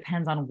also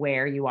depends on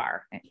where you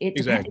are.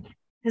 Exactly.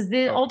 Because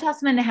the Old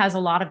Testament has a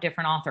lot of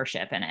different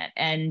authorship in it.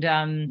 And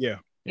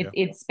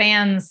it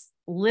spans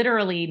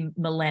literally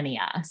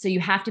millennia. So you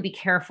have to be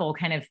careful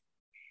kind of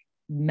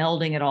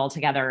melding it all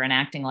together and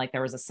acting like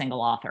there was a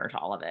single author to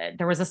all of it.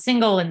 There was a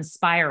single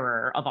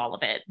inspirer of all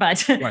of it.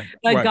 But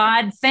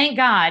God, thank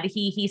God,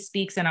 he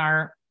speaks in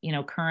our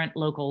current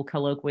local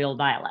colloquial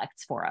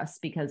dialects for us,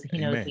 because he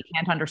knows we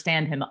can't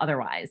understand him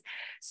otherwise.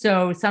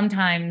 So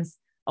sometimes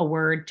a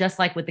word, just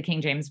like with the King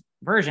James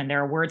Version,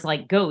 there are words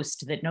like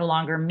ghost that no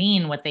longer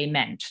mean what they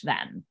meant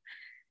then.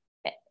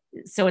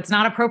 So it's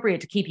not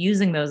appropriate to keep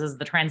using those as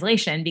the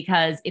translation,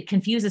 because it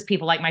confuses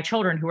people like my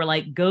children, who are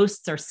like,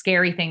 ghosts are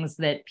scary things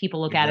that people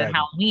look at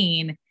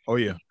Halloween. Oh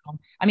yeah.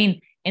 I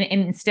mean,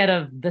 instead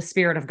of the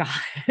Spirit of God.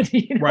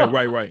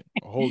 Right.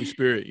 Holy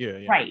Spirit. Yeah.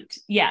 Right.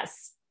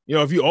 Yes.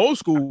 If you old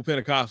school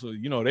Pentecostal,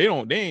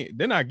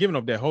 they're not giving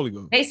up that Holy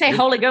Ghost. They say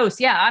Holy Ghost.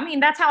 Yeah. I mean,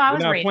 that's how I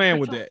was raised.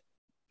 Playing with that.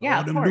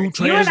 Yeah, them new you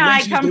and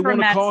I come they from want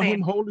to that call same...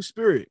 him Holy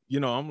Spirit.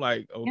 I'm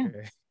like,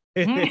 okay.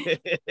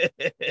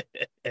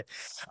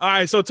 All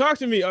right. So talk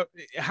to me.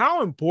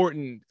 How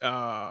important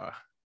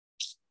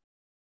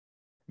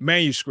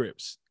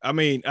manuscripts? I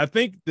mean, I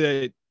think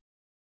that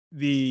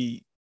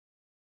the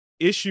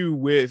issue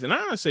with, and I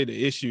don't say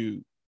the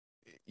issue,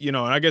 and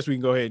I guess we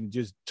can go ahead and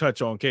just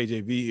touch on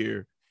KJV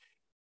here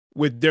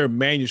with their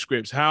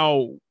manuscripts.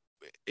 How,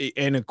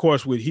 and of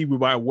course with Hebrew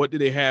Bible, what do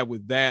they have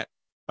with that?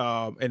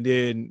 And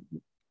then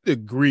the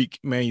Greek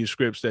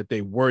manuscripts that they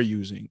were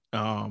using.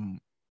 Talk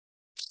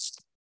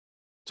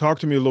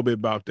to me a little bit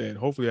about that.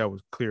 Hopefully that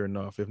was clear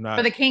enough. If not,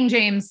 for the King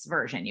James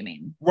Version, you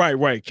mean? Right.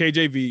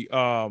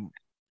 KJV.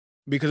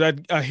 Because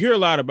I hear a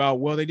lot about,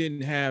 well, they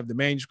didn't have the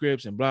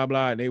manuscripts and blah,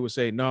 blah. And they would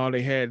say, no,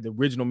 they had the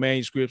original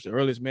manuscripts, the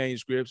earliest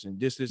manuscripts, and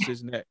this,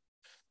 and that.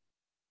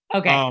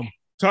 Okay.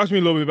 Talk to me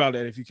a little bit about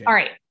that if you can. All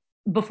right.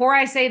 before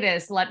I say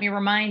this, let me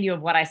remind you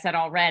of what I said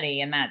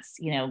already. And that's,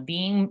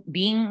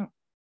 being,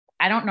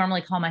 I don't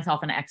normally call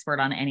myself an expert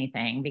on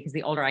anything, because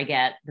the older I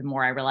get, the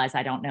more I realize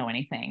I don't know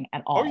anything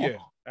at all. Oh yeah,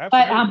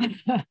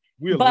 absolutely.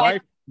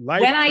 But, we're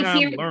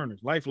lifelong learners.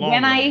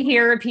 When I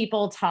hear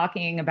people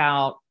talking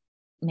about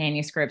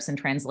manuscripts and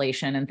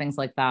translation and things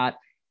like that,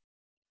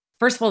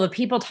 first of all, the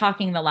people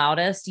talking the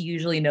loudest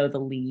usually know the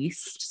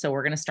least. So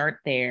we're going to start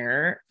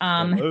there.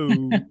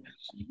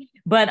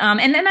 But,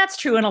 and then that's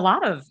true in a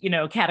lot of,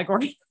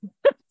 categories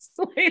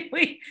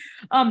lately.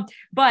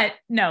 But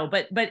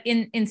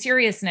in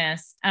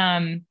seriousness,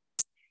 I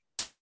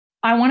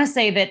want to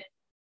say that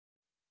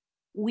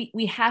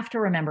we have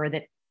to remember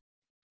that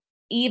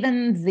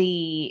even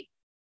the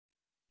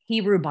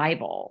Hebrew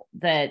Bible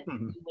that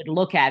you would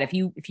look at,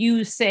 if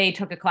you say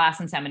took a class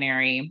in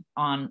seminary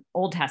on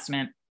Old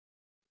Testament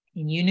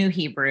and you knew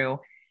Hebrew,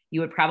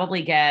 you would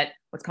probably get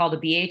what's called a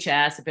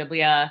BHS, a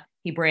Biblia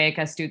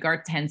Hebraica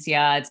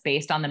Stuttgartensia. It's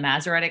based on the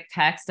Masoretic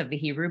text of the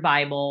Hebrew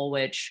Bible,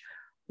 which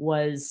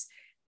was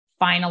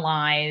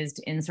finalized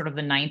in sort of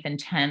the 9th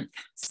and 10th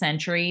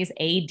centuries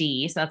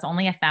AD. So that's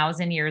only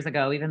 1,000 years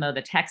ago, even though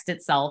the text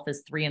itself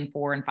is 3,000 and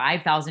 4,000 and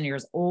 5,000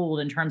 years old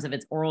in terms of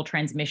its oral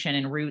transmission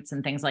and roots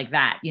and things like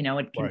that.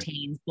 It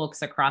contains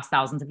books across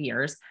thousands of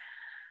years.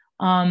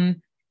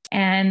 And,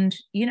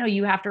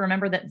 you have to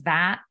remember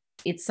that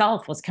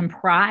itself was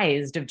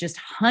comprised of just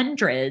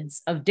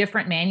hundreds of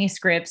different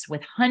manuscripts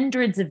with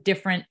hundreds of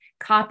different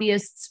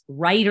copyists,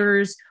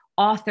 writers,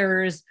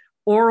 authors,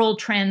 oral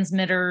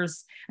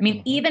transmitters. I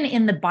mean, even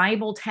in the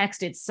Bible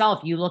text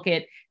itself, you look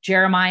at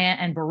Jeremiah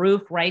and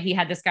Baruch, right? He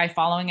had this guy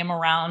following him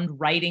around,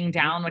 writing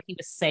down what he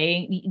was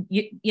saying.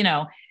 You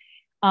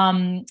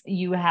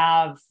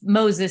have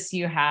Moses,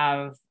 you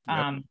have,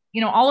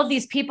 all of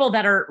these people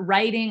that are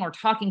writing or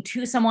talking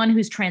to someone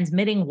who's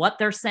transmitting what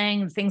they're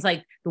saying, things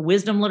like the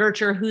wisdom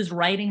literature, who's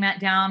writing that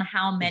down,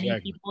 how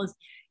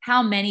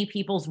many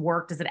people's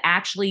work does it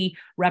actually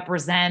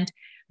represent?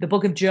 The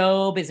book of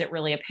Job, is it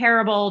really a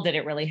parable? Did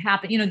it really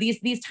happen?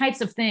 These types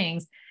of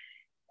things,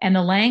 and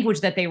the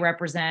language that they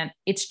represent,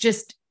 it's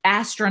just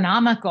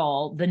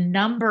astronomical, the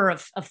number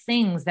of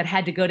things that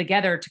had to go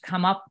together to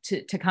come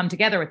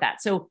together with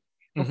that. So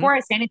before I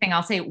say anything,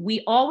 I'll say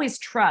we always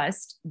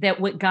trust that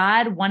what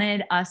God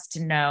wanted us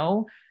to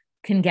know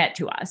can get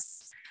to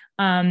us.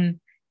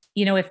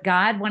 If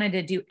God wanted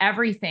to do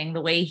everything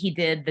the way he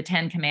did the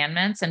 10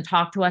 commandments and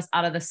talk to us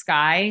out of the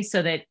sky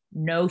so that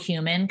no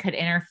human could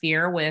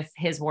interfere with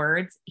his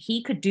words,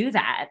 he could do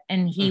that.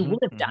 And he would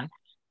have done that,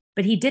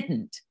 but he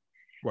didn't.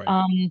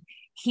 Right.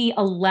 He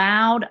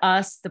allowed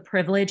us the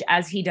privilege,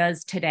 as he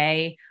does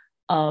today,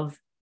 of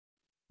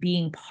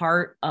being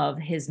part of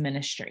his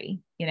ministry,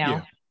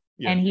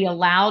 and he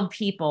allowed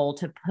people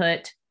to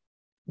put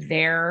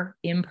their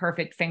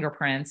imperfect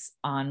fingerprints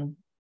on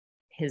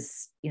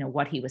his,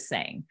 what he was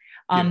saying.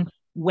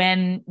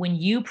 When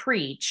you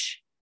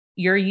preach,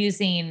 you're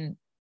using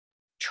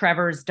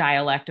Trevor's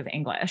dialect of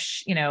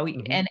English,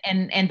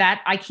 and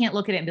that I can't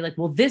look at it and be like,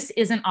 well, this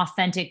isn't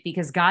authentic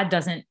because God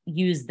doesn't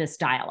use this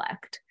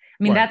dialect.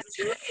 I mean, that's,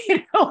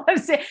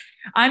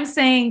 I'm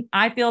saying,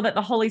 I feel that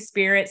the Holy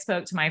Spirit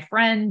spoke to my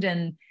friend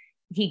and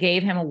he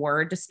gave him a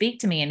word to speak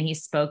to me, and he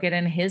spoke it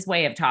in his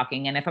way of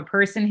talking. And if a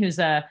person who's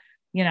a,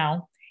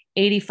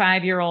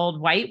 85-year-old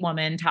white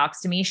woman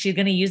talks to me, she's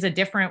going to use a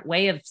different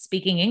way of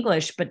speaking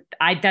English, but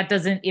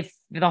if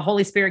the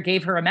Holy Spirit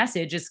gave her a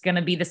message, it's going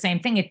to be the same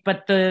thing.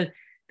 But the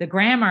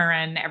grammar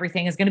and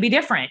everything is going to be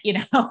different,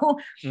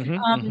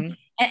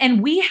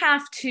 and we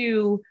have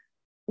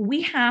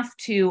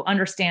to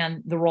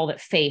understand the role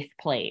that faith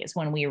plays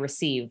when we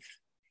receive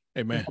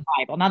the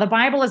Bible. Now, the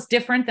Bible is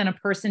different than a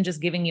person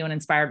just giving you an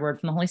inspired word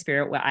from the Holy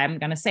Spirit. Well, I'm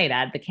going to say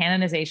that the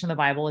canonization of the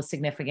Bible is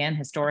significant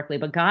historically,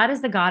 but God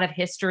is the God of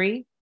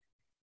history,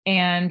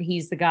 and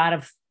he's the God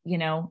of,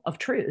 of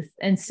truth.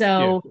 And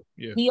so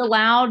he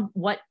allowed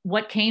what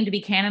came to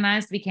be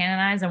canonized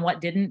and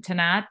what didn't to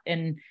not,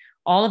 and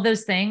all of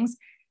those things.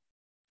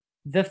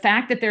 The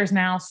fact that there's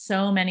now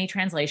so many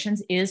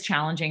translations is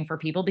challenging for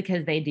people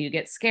because they do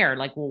get scared.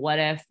 Like, well, what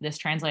if this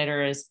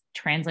translator is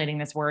translating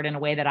this word in a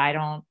way that I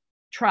don't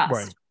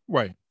trust?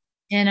 Right.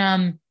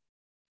 And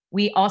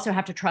we also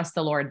have to trust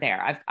the Lord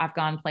there. I've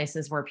gone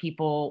places where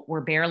people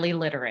were barely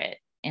literate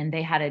and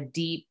they had a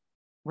deep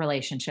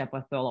relationship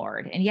with the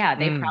Lord. And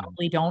they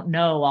probably don't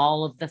know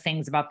all of the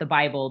things about the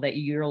Bible that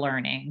you're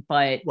learning,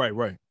 but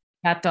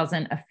that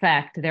doesn't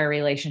affect their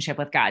relationship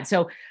with God.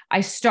 So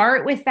I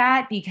start with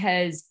that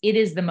because it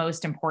is the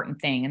most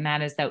important thing. And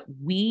that is that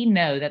we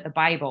know that the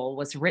Bible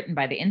was written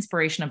by the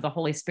inspiration of the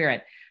Holy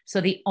Spirit. So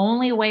the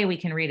only way we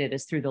can read it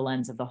is through the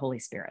lens of the Holy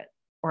Spirit,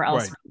 or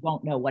else we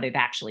won't know what it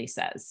actually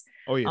says.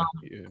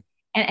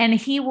 And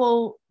he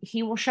will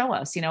show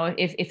us,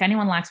 if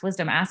anyone lacks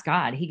wisdom, ask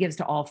God. He gives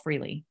to all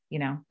freely,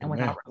 and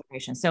without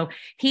reservation. So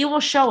he will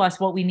show us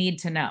what we need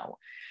to know.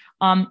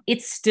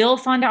 It's still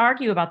fun to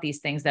argue about these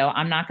things, though.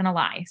 I'm not going to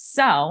lie.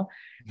 So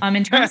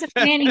in terms of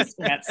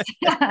manuscripts,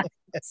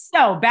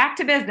 so back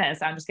to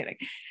business. I'm just kidding.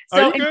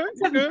 So in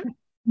terms of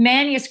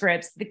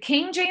manuscripts, the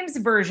King James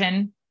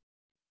Version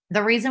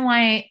the reason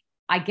why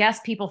I guess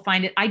people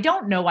find it, I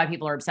don't know why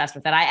people are obsessed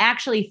with it. I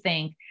actually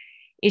think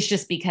it's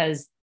just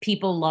because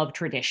people love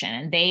tradition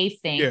and they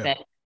think that,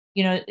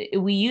 you know,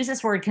 we use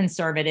this word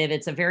conservative.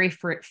 It's a very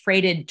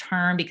freighted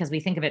term because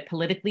we think of it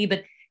politically,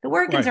 but the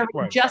word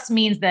conservative just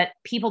means that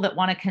people that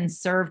want to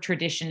conserve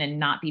tradition and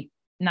not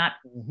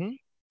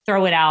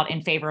throw it out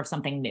in favor of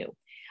something new.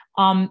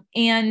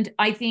 And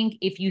I think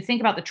if you think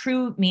about the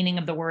true meaning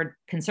of the word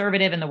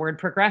conservative and the word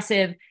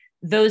progressive,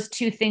 those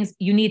two things,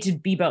 you need to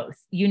be both.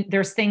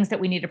 There's things that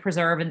we need to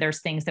preserve and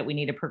there's things that we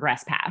need to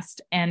progress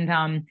past.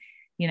 And,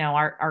 you know,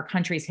 our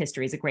country's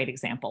history is a great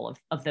example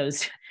of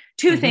those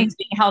two things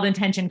being held in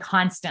tension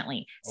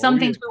constantly. Some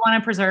things we want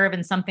to preserve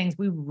and some things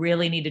we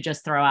really need to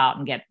just throw out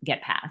and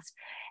get past.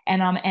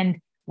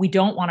 And we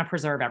don't want to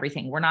preserve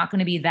everything. We're not going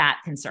to be that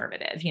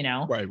conservative, you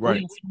know, right.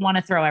 We want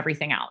to throw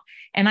everything out.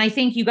 And I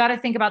think you got to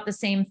think about the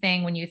same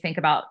thing when you think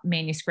about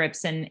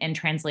manuscripts and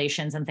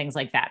translations and things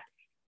like that.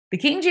 The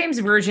King James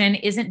Version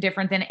isn't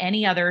different than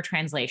any other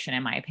translation,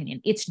 in my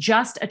opinion. It's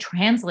just a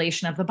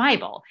translation of the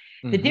Bible.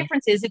 The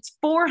difference is it's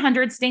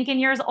 400 stinking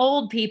years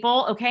old,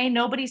 people. Okay.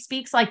 Nobody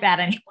speaks like that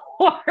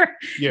anymore.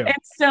 Yeah. And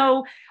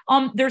so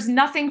there's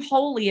nothing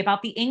holy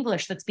about the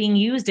English that's being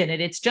used in it.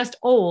 It's just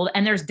old.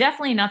 And there's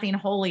definitely nothing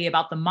holy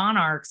about the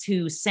monarchs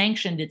who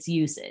sanctioned its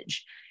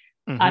usage.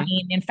 I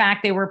mean, in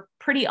fact, they were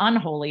pretty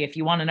unholy, if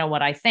you want to know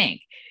what I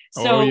think.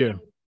 So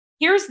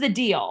here's the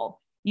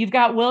deal. You've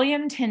got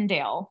William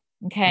Tyndale,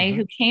 okay,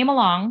 who came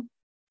along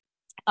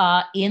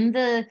in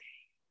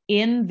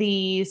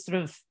the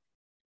sort of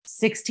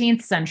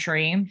 16th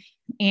century,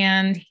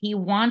 and he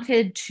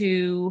wanted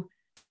to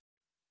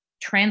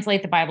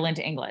translate the Bible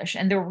into English.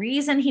 And the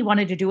reason he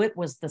wanted to do it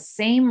was the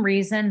same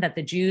reason that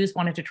the Jews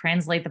wanted to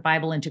translate the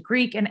Bible into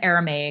Greek and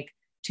Aramaic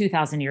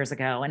 2,000 years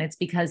ago. And it's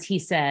because he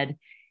said,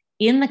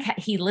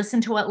 he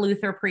listened to what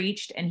Luther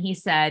preached, and he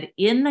said,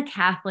 in the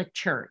Catholic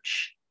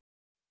Church,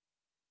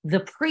 the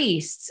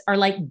priests are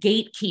like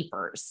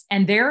gatekeepers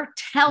and they're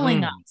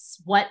telling us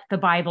what the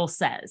Bible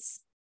says.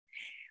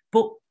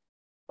 But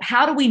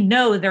how do we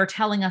know they're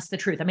telling us the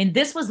truth? I mean,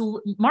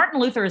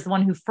 Martin Luther is the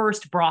one who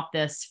first brought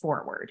this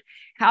forward.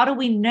 How do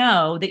we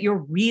know that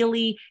you're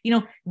really, you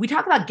know, we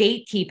talk about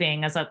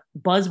gatekeeping as a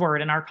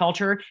buzzword in our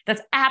culture.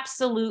 That's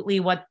absolutely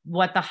what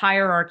the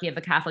hierarchy of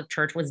the Catholic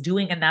Church was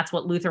doing. And that's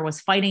what Luther was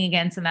fighting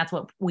against. And that's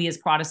what we as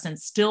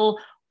Protestants still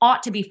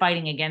ought to be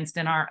fighting against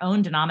in our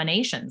own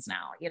denominations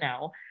now, you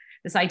know,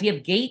 this idea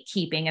of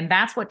gatekeeping. And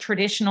that's what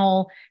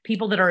traditional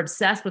people that are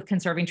obsessed with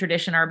conserving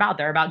tradition are about.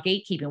 They're about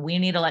gatekeeping. We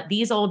need to let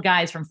these old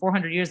guys from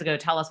 400 years ago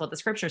tell us what the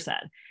scripture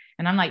said.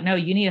 And I'm like, no,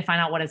 you need to find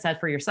out what it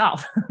said for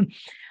yourself.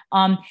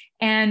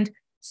 And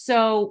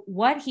so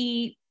what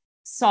he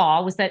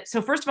saw was that,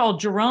 so first of all,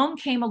 Jerome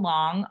came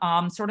along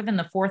sort of in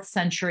the 4th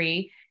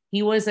century.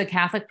 He was a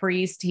Catholic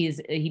priest.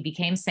 He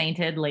became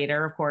sainted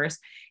later, of course.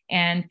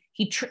 And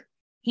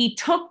he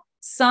took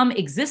some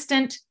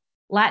existent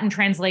Latin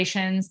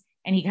translations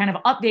and he kind of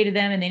updated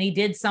them. And then he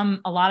did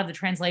a lot of the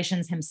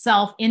translations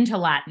himself into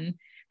Latin,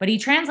 but he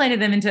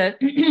translated them into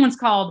what's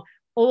called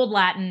Old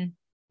Latin.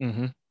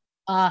 And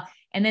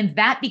then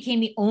that became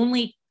the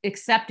only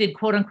accepted,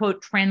 quote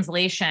unquote,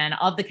 translation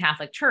of the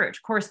Catholic Church.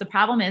 Of course, the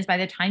problem is by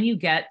the time you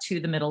get to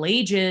the Middle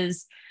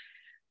Ages,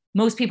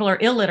 most people are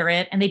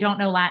illiterate and they don't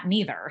know Latin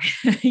either.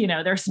 You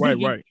know, they're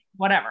speaking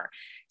whatever.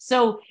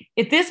 So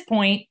at this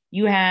point,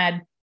 you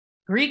had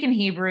Greek and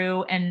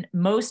Hebrew, and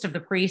most of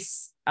the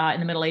priests in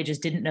the Middle Ages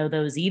didn't know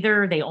those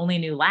either. They only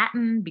knew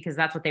Latin because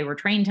that's what they were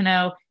trained to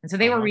know. And so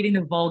they were reading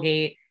the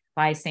Vulgate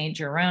by St.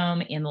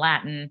 Jerome in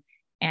Latin,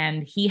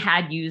 and he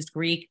had used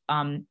Greek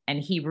and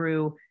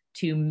Hebrew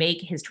to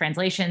make his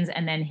translations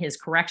and then his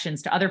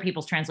corrections to other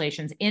people's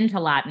translations into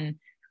Latin.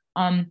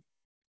 Halil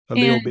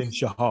bin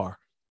Shahar.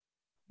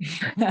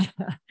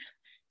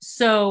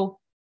 So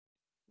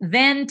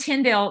then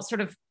Tyndale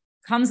sort of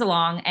comes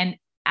along, and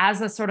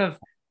as a sort of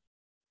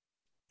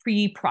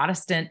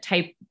pre-Protestant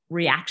type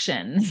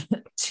reaction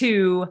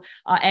to,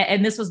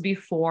 and this was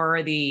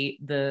before the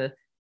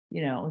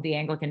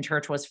Anglican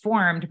Church was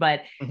formed,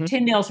 but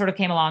Tyndale sort of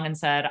came along and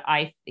said,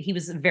 he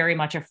was very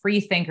much a free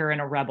thinker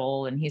and a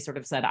rebel. And he sort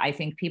of said, I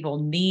think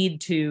people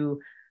need to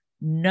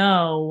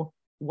know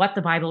what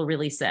the Bible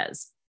really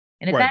says.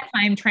 And at that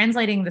time,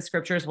 translating the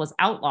scriptures was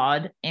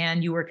outlawed,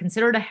 and you were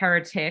considered a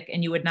heretic,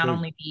 and you would not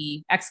only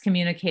be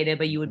excommunicated,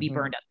 but you would be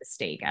burned at the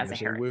stake as a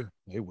heretic.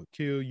 They would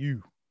kill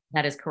you.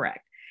 That is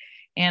correct.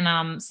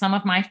 And some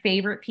of my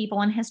favorite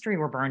people in history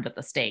were burned at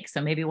the stake. So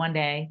maybe one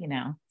day, you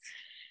know,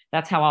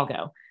 that's how I'll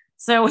go.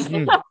 So,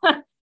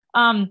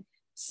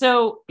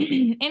 so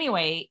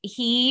anyway,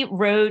 he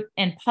wrote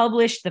and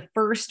published the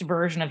first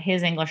version of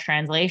his English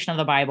translation of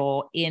the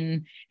Bible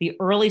in the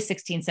early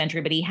 16th century,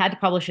 but he had to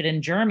publish it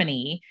in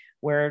Germany,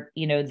 where,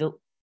 you know,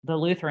 the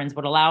Lutherans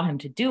would allow him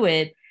to do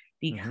it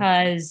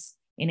because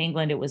in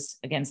England it was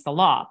against the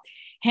law.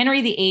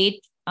 Henry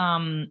VIII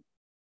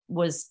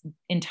was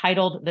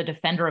entitled the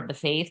Defender of the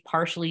Faith,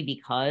 partially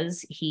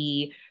because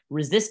he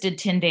resisted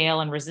Tyndale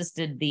and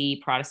resisted the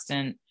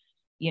Protestant,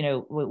 you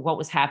know, what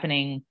was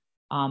happening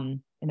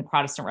in the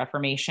Protestant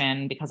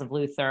Reformation because of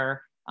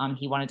Luther.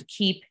 He wanted to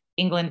keep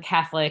England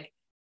Catholic,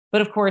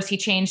 but of course he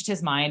changed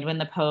his mind when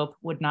the Pope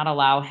would not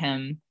allow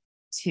him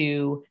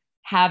to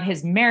have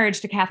his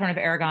marriage to Catherine of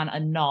Aragon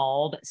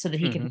annulled so that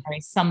he could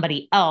marry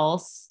somebody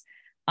else.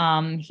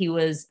 He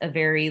was a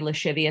very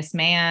lascivious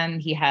man.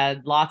 He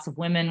had lots of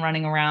women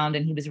running around,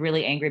 and he was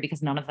really angry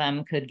because none of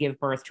them could give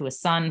birth to a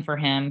son for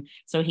him.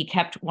 So he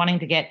kept wanting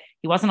to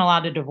he wasn't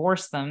allowed to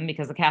divorce them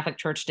because the Catholic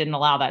Church didn't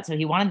allow that. So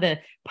he wanted the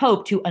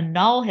Pope to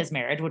annul his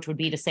marriage, which would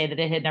be to say that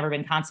it had never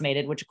been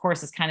consummated, which of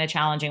course is kind of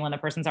challenging when the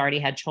person's already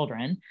had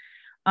children.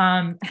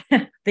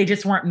 They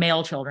just weren't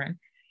male children.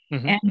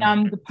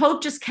 And the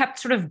Pope just kept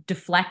sort of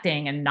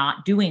deflecting and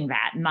not doing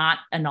that, not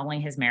annulling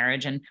his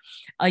marriage. And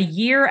a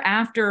year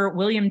after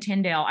William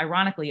Tyndale,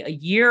 ironically, a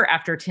year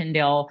after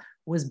Tyndale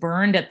was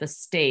burned at the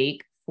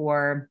stake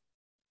for,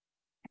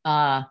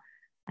 I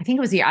think it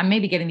was I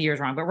may be getting the years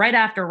wrong, but right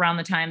after, around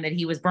the time that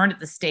he was burned at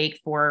the stake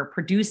for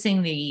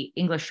producing the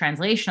English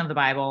translation of the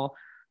Bible,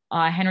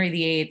 Henry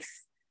VIII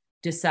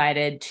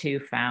decided to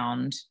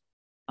found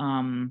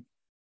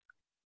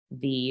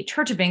the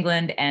Church of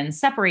England and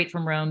separate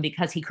from Rome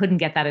because he couldn't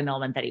get that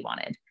annulment that he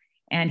wanted.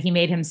 And he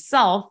made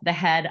himself the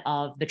head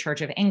of the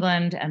Church of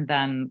England, and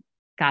then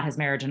got his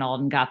marriage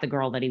annulled and got the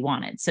girl that he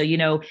wanted. So,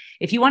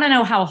 if you want to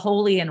know how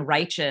holy and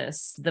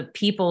righteous the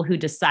people who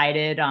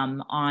decided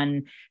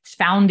on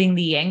founding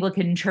the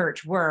Anglican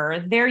Church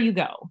were, there you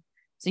go.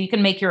 So you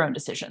can make your own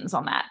decisions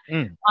on that.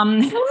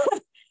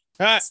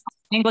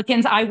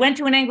 Anglicans. I went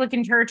to an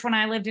Anglican church when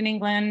I lived in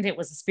England. It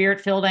was a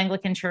spirit-filled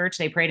Anglican church.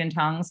 They prayed in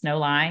tongues, no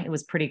lie. It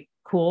was pretty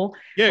cool.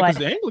 Yeah, because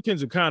the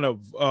Anglicans are kind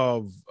of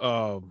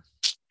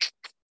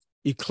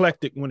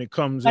eclectic when it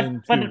comes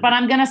in. But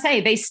I'm going to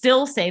say, they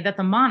still say that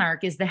the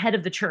monarch is the head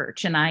of the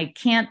church, and I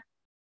can't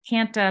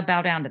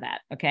bow down to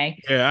that.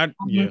 Okay. Yeah.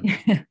 You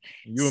and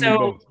me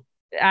both.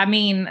 I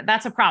mean,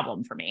 that's a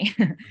problem for me.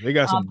 They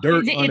got some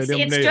dirt under them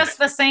nails. It's just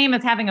the same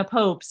as having a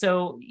pope.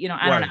 So,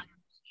 I don't know.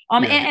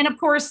 And of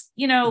course,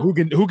 who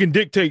can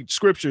dictate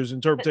scripture's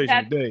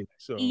interpretation today.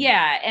 So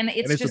and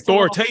it's just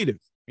authoritative,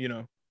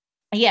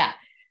 Yeah.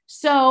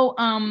 So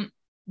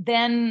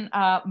then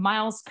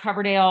Miles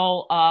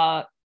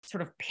Coverdale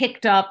sort of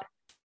picked up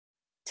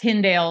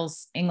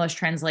Tyndale's English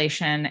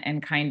translation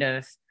and kind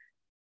of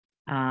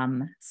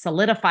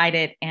solidified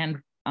it, and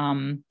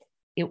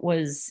it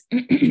was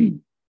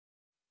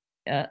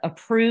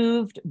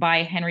approved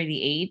by Henry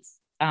VIII.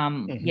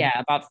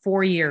 About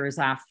 4 years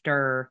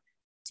after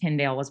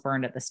Tyndale was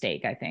burned at the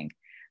stake, I think.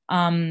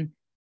 And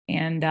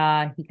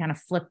he kind of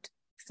flipped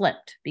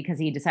because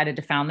he decided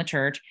to found the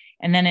church.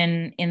 And then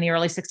in the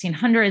early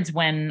 1600s,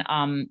 when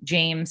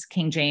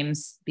King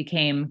James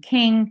became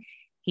king,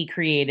 he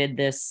created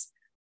this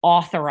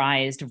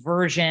authorized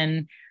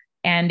version.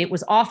 And it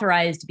was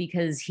authorized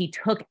because he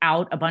took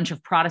out a bunch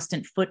of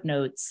Protestant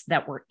footnotes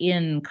that were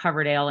in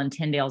Coverdale and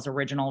Tyndale's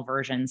original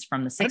versions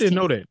from the 1600s. I didn't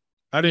know that.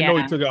 I didn't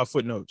know he took out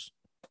footnotes.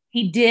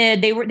 He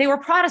did. They were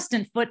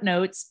Protestant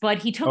footnotes, but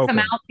he took them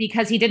out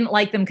because he didn't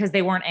like them because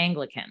they weren't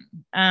Anglican.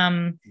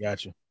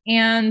 Gotcha.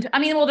 And I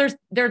mean, well,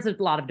 there's a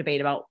lot of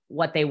debate about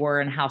what they were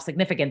and how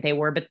significant they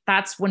were, but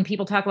that's when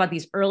people talk about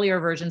these earlier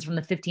versions from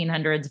the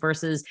 1500s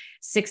versus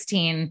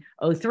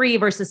 1603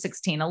 versus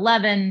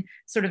 1611.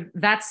 Sort of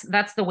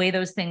that's the way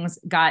those things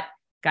got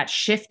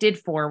shifted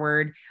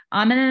forward.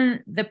 And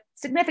then the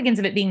significance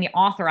of it being the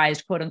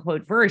authorized quote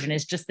unquote version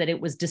is just that it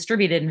was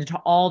distributed into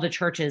all the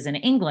churches in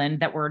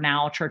England that were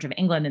now Church of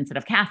England instead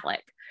of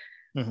Catholic.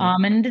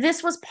 And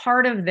this was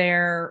part of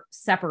their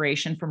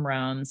separation from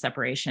Rome,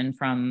 separation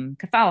from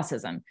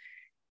Catholicism.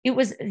 It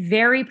was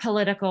very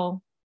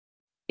political.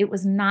 It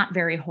was not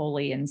very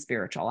holy and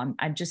spiritual.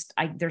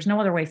 There's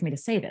no other way for me to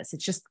say this. It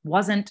just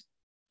wasn't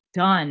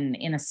done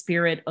in a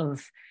spirit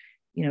of,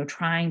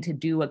 trying to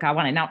do what God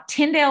wanted. Now,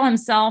 Tyndale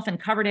himself and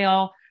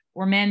Coverdale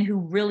were men who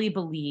really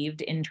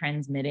believed in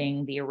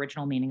transmitting the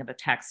original meaning of the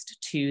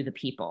text to the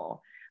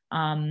people.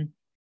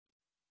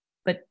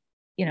 But,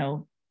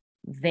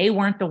 they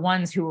weren't the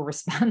ones who were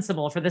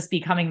responsible for this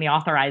becoming the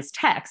authorized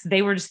text.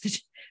 They were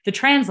just the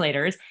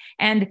translators,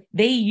 and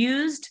they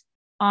used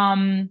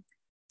some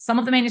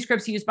of the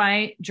manuscripts used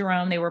by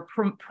Jerome. They were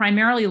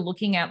primarily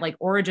looking at like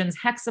Origen's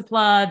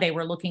Hexapla. They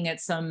were looking at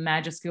some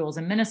majuscules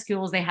and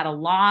minuscules. They had a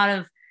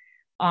lot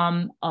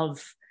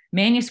of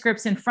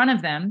manuscripts in front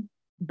of them.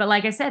 But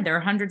like I said, there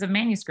are hundreds of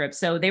manuscripts.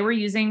 So they were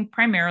using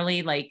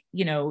primarily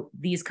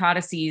these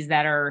codices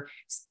that are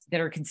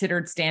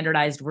considered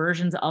standardized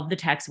versions of the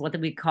text, what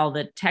we call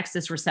the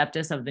Textus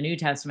Receptus of the New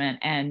Testament,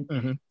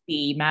 and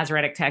the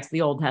Masoretic text, the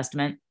Old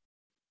Testament.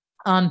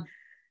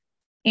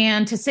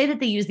 And to say that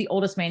they use the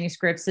oldest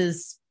manuscripts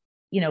is,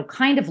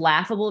 kind of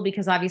laughable,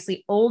 because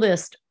obviously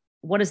oldest,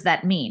 what does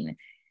that mean?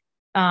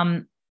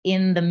 In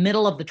the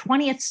middle of the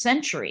 20th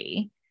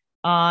century,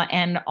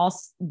 and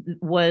also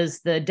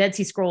was the Dead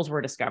Sea Scrolls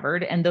were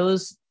discovered, and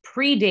those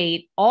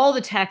predate all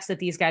the texts that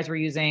these guys were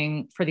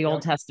using for the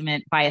Old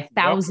Testament by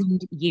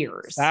 1,000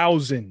 years.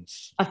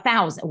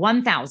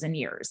 1,000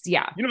 years.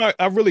 Yeah.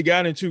 I really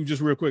got into,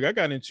 just real quick, I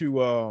got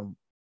into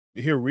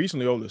here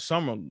recently over the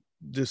summer,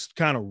 just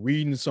kind of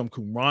reading some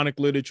Quranic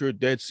literature,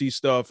 Dead Sea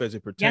stuff as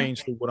it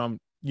pertains to what I'm,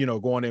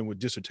 going in with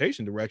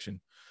dissertation direction.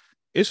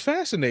 It's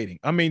fascinating.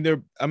 I mean,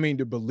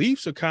 the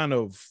beliefs are kind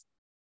of,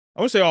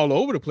 I would say all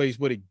over the place,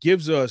 but it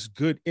gives us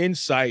good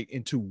insight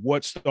into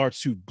what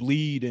starts to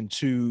bleed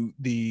into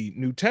the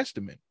New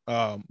Testament.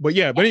 But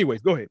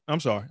anyways, go ahead. I'm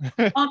sorry.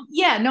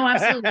 Yeah, no,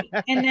 absolutely.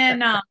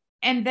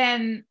 And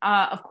then,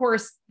 of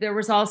course, there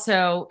was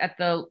also at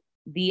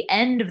the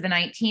end of the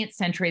 19th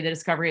century, the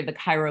discovery of the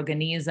Cairo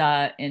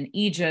Geniza in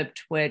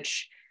Egypt,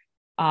 which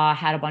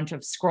had a bunch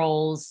of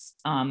scrolls,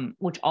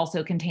 which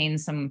also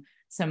contains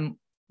some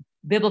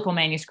biblical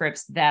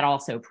manuscripts that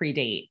also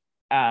predate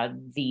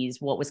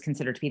what was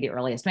considered to be the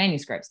earliest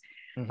manuscripts.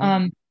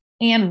 Mm-hmm.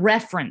 And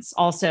reference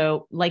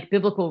also, like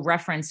biblical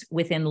reference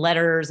within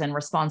letters and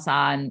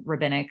responsa and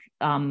rabbinic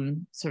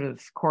sort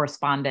of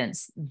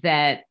correspondence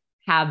that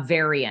have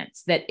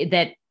variants that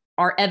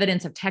are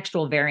evidence of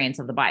textual variants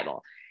of the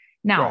Bible.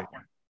 Now,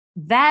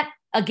 that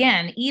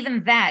again,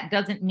 even that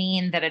doesn't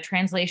mean that a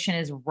translation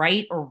is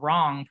right or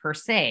wrong per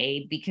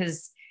se,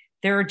 because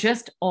there are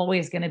just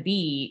always going to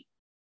be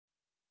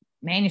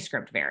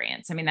manuscript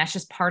variants. I mean, that's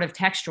just part of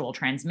textual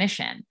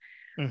transmission.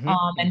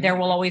 And there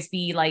will always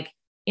be like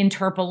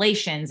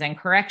interpolations and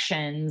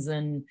corrections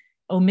and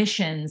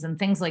omissions and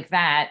things like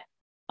that.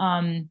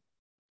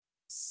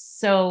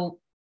 So,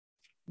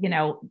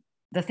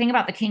 the thing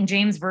about the King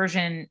James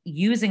Version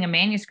using a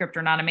manuscript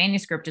or not a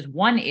manuscript is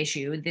one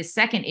issue. The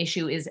second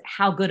issue is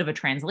how good of a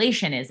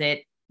translation is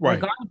it,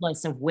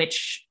 regardless of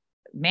which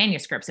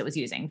manuscripts it was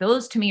using.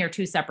 Those to me are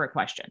two separate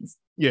questions.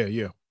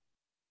 Yeah.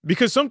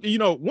 Because one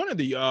of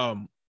the,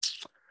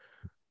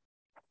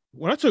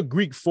 when I took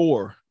Greek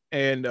 4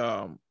 and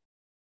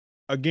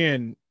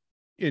again,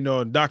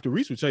 Dr.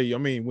 Reese would tell you, I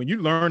mean, when you're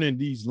learning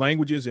these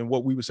languages and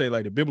what we would say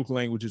like the biblical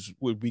languages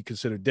would be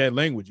considered dead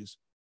languages,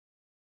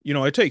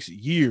 it takes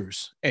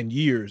years and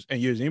years and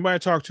years. Anybody I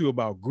talk to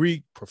about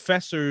Greek,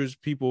 professors,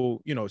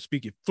 people,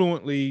 speak it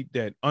fluently,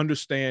 that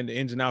understand the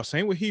ins and outs.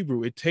 Same with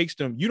Hebrew. It takes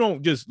them, you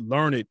don't just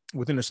learn it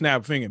within a snap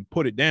of a finger and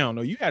put it down.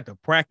 No, you have to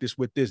practice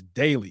with this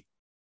daily.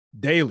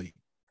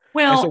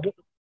 Well,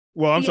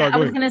 I'm sorry. I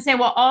was going to say,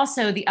 well,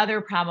 also the other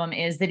problem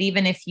is that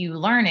even if you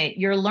learn it,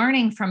 you're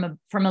learning from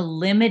a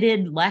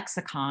limited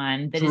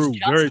lexicon that is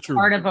just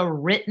part of a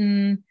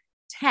written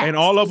text. And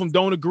all of them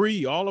don't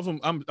agree. All of them.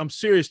 I'm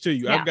serious to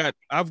you. Yeah.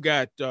 I've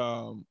got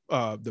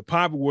the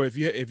Bible where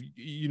if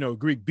you know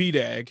Greek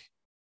BDAG,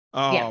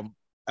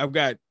 I've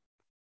got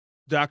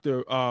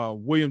Dr.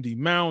 William D.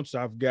 Mounts.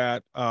 I've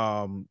got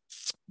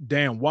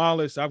Dan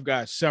Wallace. I've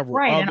got several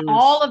others. And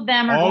all of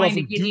them are going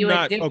to give you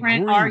a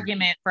different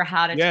argument for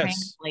how to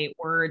translate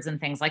words and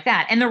things like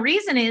that. And the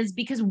reason is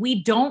because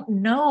we don't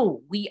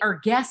know. We are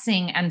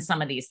guessing on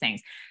some of these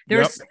things.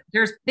 There's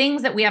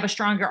things that we have a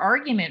stronger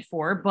argument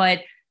for,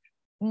 but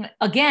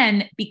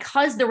again,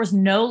 because there was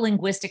no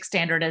linguistic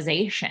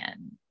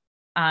standardization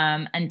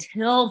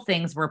until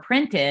things were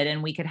printed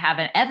and we could have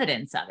an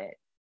evidence of it.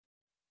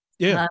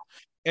 Yeah.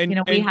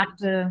 We have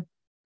to,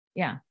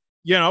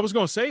 Yeah, I was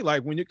going to say,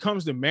 like, when it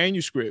comes to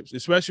manuscripts,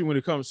 especially when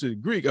it comes to the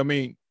Greek, I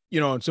mean,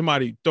 and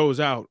somebody throws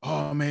out,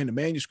 oh man, the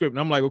manuscript. And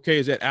I'm like, okay,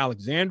 is that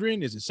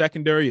Alexandrian? Is it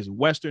secondary? Is it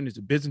Western? Is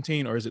it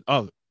Byzantine? Or is it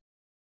other?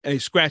 And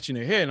he's scratching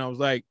their head. And I was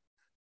like,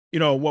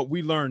 what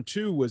we learned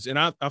too was, and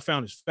I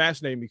found this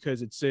fascinating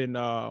because it's in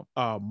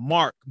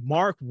Mark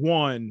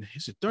 1,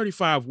 is it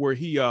 35, where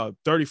he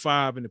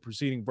 35 in the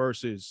preceding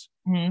verses,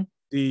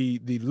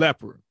 the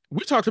leper.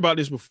 We talked about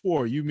this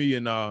before, you, me,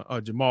 and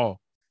Jamal.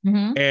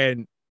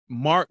 And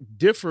Mark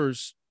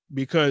differs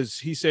because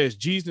he says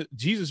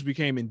Jesus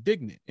became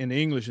indignant, in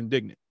the English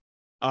indignant.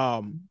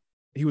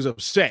 He was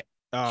upset.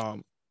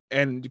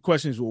 And the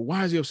question is, well,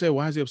 why is he upset?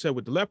 Why is he upset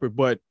with the leper?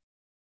 But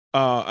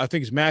I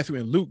think it's Matthew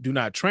and Luke do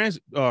not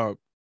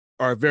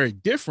are very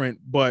different,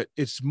 but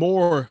it's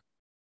more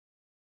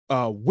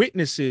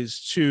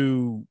witnesses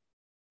to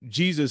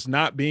Jesus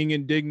not being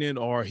indignant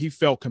or he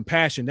felt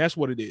compassion. That's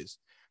what it is.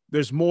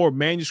 There's more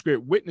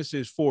manuscript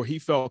witnesses for he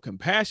felt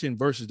compassion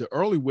versus the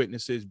early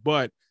witnesses.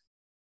 But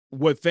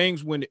what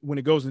things when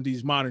it goes into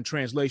these modern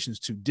translations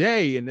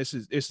today, and this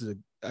is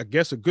I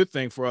guess a good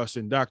thing for us,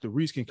 and Dr.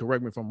 Reese can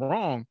correct me if I'm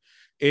wrong,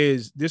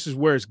 is this is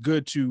where it's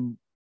good to,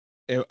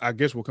 I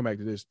guess we'll come back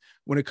to this.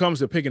 When it comes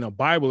to picking a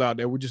Bible out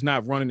there, we're just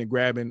not running and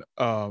grabbing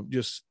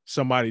just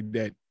somebody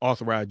that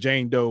authorized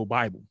Jane Doe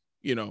Bible,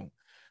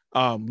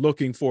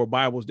 looking for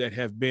Bibles that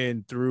have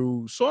been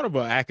through sort of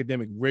an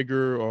academic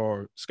rigor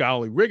or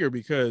scholarly rigor,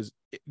 because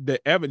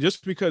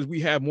just because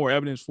we have more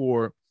evidence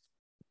for,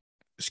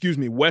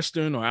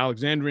 Western or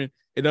Alexandrian,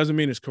 it doesn't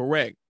mean it's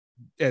correct.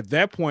 At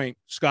that point,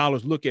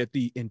 scholars look at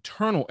the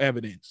internal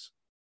evidence.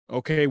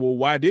 Okay, well,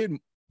 why did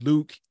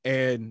Luke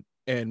and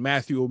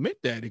Matthew omit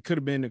that? It could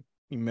have been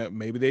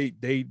maybe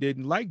they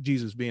didn't like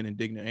Jesus being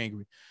indignant,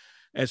 angry.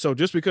 And so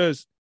just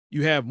because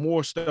you have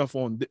more stuff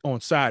on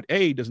side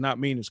A does not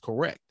mean it's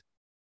correct.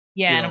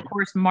 Yeah. And of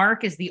course,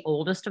 Mark is the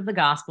oldest of the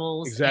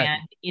Gospels. Exactly.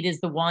 And it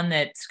is the one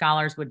that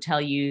scholars would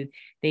tell you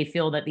they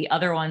feel that the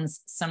other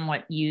ones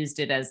somewhat used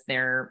it as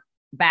their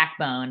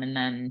backbone. And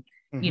then,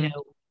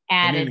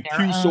 added the their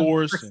Q own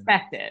source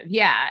perspective.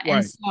 Yeah.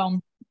 Right.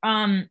 And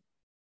so,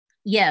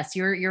 yes,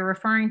 you're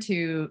referring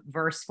to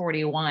verse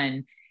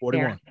 41.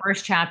 41.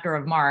 First chapter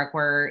of Mark,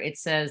 where it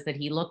says that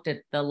he looked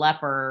at the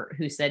leper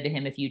who said to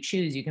him, if you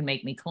choose, you can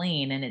make me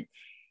clean. And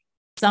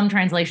some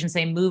translations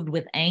say moved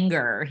with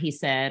anger. He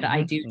said,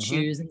 I do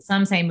choose. And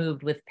some say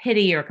moved with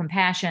pity or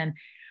compassion.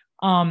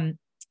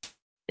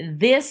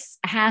 This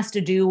has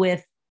to do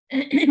with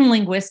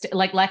linguistic,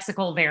 like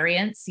lexical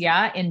variants.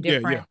 Yeah. In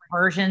different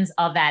versions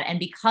of that. And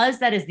because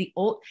that is the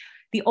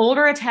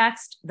older a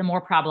text, the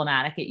more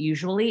problematic it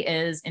usually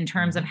is in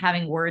terms of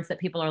having words that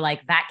people are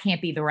like, that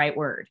can't be the right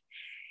word.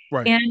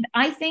 Right. And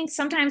I think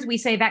sometimes we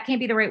say that can't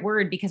be the right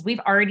word because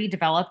we've already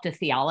developed a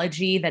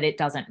theology that it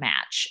doesn't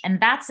match. And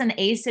that's an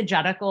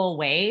asegetical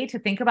way to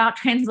think about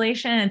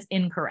translation. It's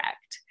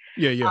incorrect.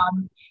 Yeah.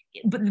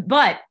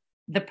 But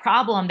the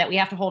problem that we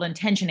have to hold in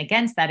tension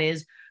against that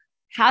is,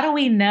 how do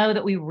we know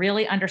that we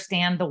really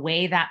understand the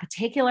way that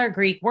particular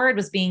Greek word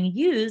was being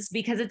used?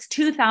 Because it's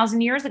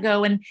 2,000 years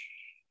ago. And,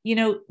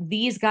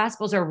 these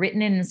gospels are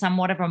written in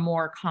somewhat of a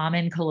more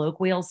common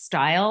colloquial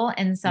style.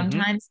 And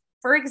sometimes,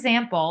 for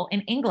example,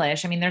 in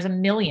English, I mean, there's a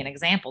million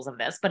examples of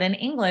this, but in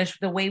English,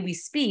 the way we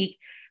speak,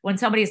 when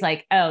somebody's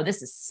like, oh,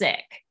 this is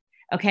sick.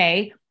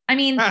 Okay. I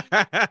mean,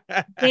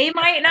 they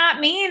might not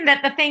mean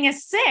that the thing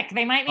is sick.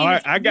 They might mean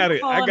it's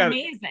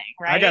amazing,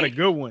 right? I got a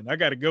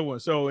good one.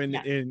 So,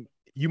 and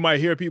you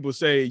might hear people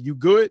say, you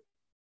good?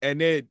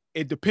 And it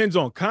depends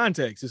on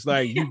context. It's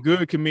like, you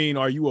good can mean,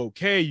 are you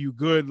okay? You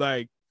good?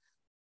 Like,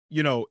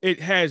 it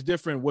has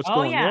different what's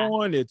going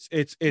on. It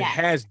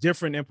has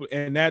different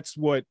and that's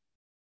what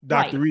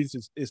Dr.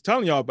 Reese is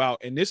telling y'all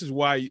about. And this is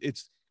why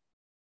it's,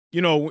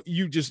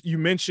 you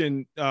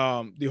mentioned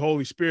the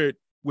Holy Spirit,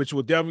 which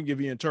will definitely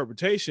give you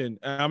interpretation.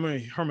 I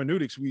mean,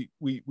 hermeneutics, we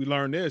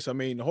learn this. I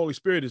mean, the Holy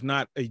Spirit is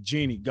not a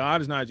genie.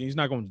 God is not a genie. He's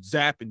not going to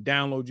zap and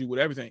download you with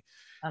everything.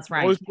 That's right.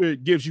 The Holy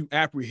Spirit gives you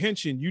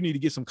apprehension. You need to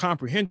get some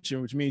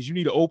comprehension, which means you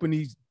need to open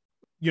these,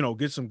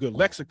 get some good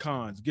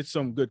lexicons, get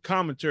some good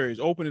commentaries,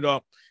 open it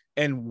up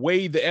and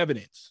weigh the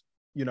evidence,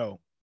 and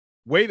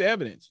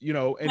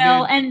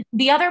and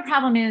the other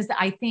problem is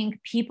that I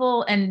think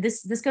people, and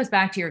this goes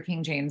back to your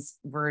King James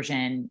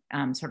version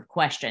sort of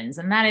questions,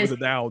 and that is,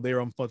 thou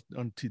there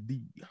unto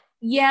thee.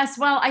 Yes.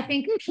 Well, I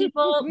think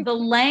people, the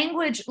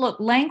language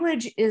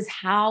is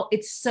how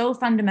it's so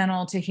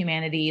fundamental to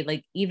humanity.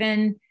 Like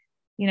even,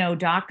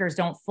 doctors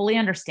don't fully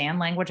understand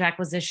language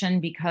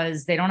acquisition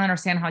because they don't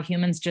understand how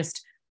humans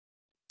just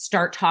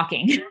start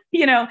talking,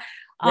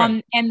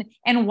 Right.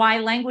 And why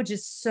language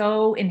is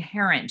so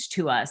inherent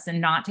to us and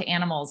not to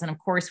animals. And of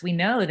course, we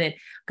know that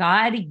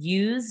God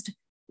used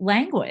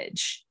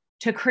language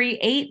to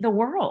create the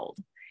world.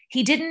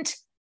 He didn't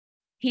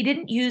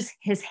use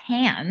his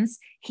hands.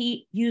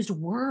 He used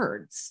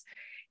words.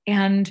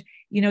 And,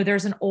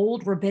 there's an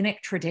old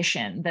rabbinic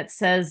tradition that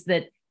says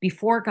that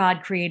before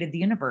God created the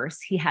universe,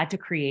 he had to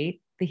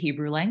create the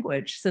Hebrew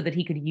language so that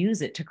he could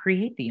use it to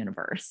create the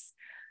universe.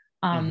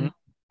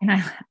 And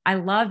I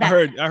love that.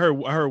 I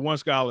heard one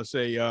scholar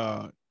say,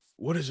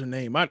 what is her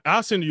name?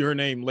 I'll send you her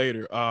name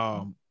later.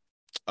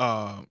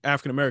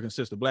 African-American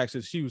sister, black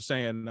sister. She was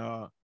saying,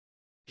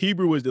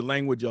 Hebrew is the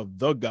language of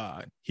the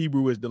God.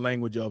 Hebrew is the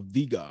language of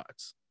the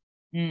gods.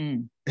 Yeah.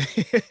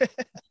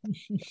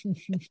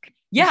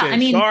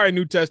 Said, sorry,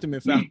 New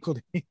Testament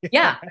faculty.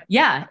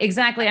 Yeah,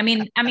 exactly. I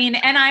mean,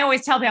 and I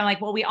always tell people, I'm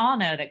like, well, we all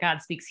know that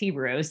God speaks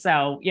Hebrew.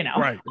 So,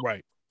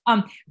 Right.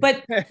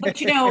 But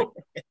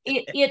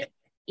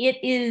it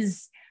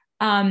is,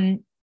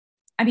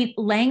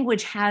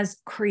 language has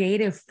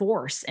creative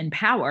force and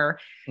power.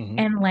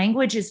 And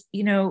language is,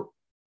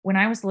 when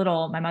I was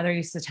little, my mother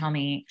used to tell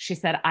me, she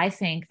said, I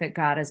think that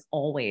God is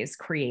always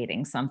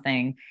creating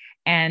something.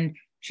 And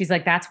she's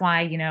like, that's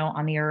why,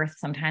 on the earth,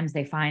 sometimes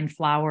they find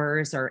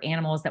flowers or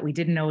animals that we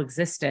didn't know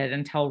existed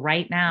until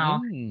right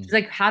now. She's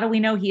like, how do we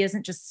know he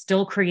isn't just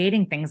still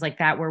creating things like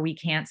that where we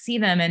can't see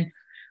them? And,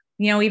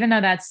 even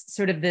though that's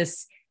sort of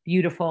this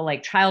beautiful,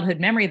 like childhood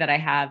memory that I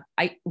have,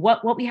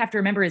 what we have to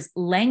remember is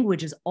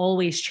language is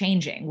always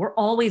changing. We're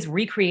always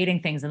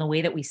recreating things in the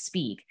way that we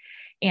speak.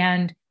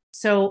 And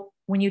so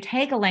when you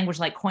take a language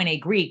like Koine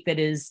Greek that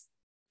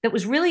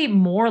was really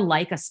more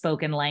like a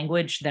spoken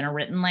language than a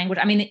written language.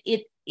 I mean,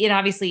 it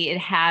obviously it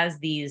has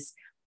these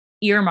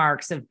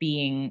earmarks of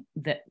being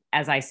that,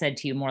 as I said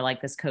to you, more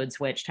like this code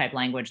switch type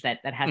language that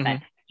has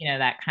that,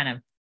 that kind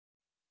of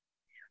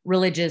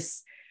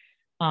religious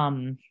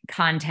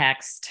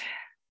context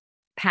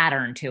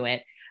pattern to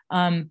it.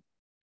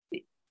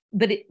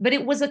 But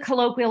it was a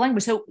colloquial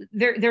language. So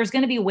there's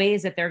going to be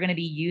ways that they're going to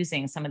be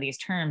using some of these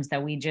terms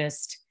that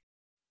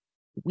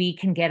we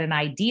can get an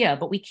idea,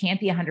 but we can't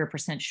be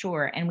 100%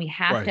 sure. And we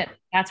have to,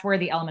 that's where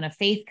the element of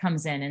faith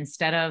comes in.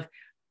 Instead of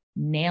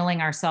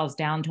nailing ourselves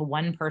down to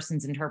one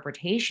person's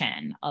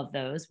interpretation of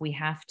those, we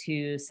have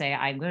to say,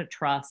 I'm going to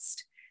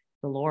trust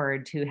the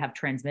Lord to have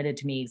transmitted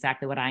to me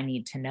exactly what I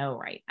need to know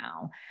right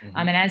now.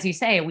 And as you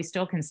say, we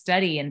still can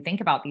study and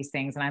think about these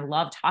things. And I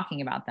love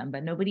talking about them,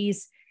 but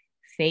nobody's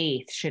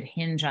faith should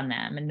hinge on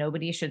them. And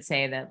nobody should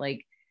say that,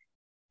 like,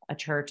 a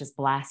church is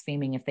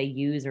blaspheming if they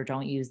use or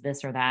don't use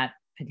this or that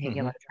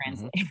particular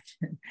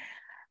translation.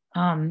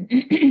 I'm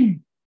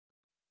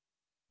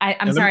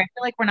sorry. I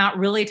feel like we're not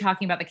really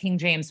talking about the King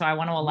James, so I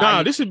want to allow.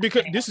 No, this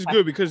is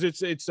good because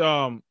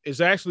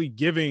it's actually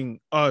giving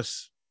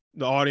us,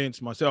 the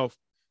audience, myself,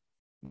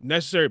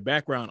 necessary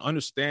background,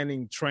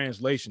 understanding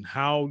translation.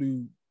 How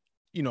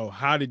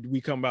did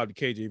we come about the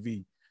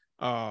KJV?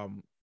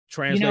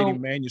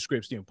 Translating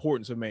manuscripts, the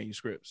importance of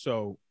manuscripts.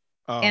 So,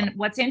 and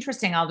what's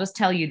interesting, I'll just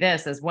tell you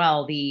this as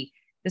well.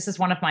 This is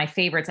one of my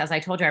favorites. As I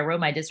told you, I wrote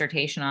my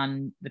dissertation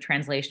on the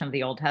translation of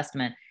the Old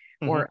Testament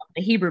or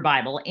the Hebrew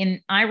Bible.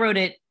 I wrote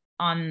it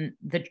on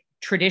the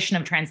tradition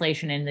of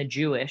translation in the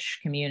Jewish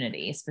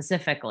community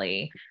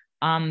specifically.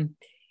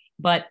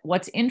 But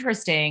what's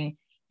interesting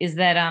is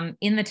that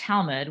in the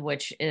Talmud,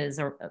 which is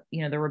the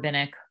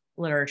rabbinic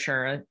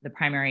literature, the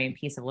primary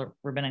piece of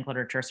rabbinic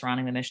literature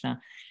surrounding the Mishnah,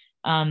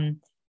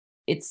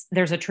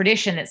 there's a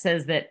tradition that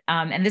says that,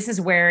 and this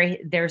is where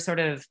they're sort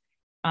of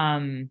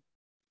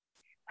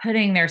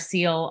putting their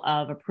seal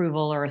of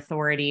approval or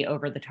authority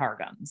over the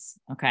Targums.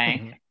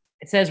 Okay.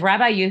 It says,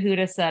 Rabbi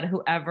Yehuda said,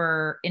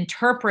 whoever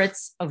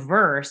interprets a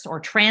verse or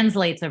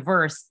translates a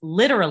verse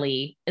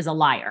literally is a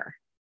liar.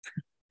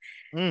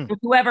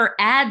 Whoever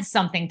adds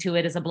something to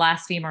it is a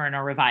blasphemer and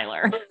a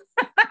reviler.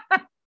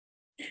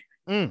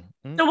 So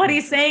what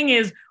he's saying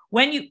is,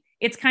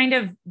 it's kind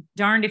of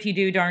darned if you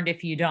do, darned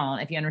if you don't,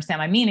 if you understand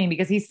my meaning,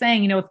 because he's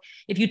saying,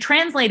 if you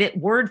translate it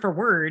word for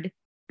word,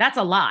 that's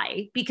a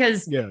lie,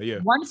 because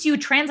once you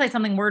translate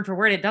something word for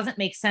word, it doesn't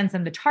make sense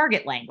in the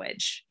target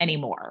language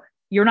anymore.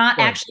 You're not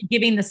actually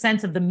giving the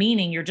sense of the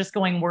meaning. You're just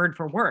going word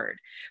for word.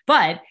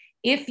 But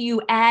if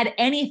you add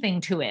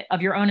anything to it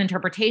of your own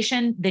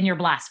interpretation, then you're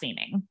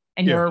blaspheming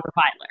and you're a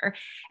reviler.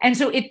 And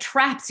so it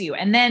traps you.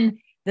 And then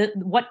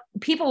what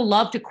people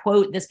love to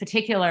quote this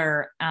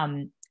particular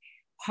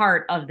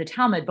part of the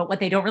Talmud, but what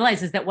they don't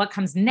realize is that what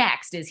comes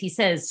next is he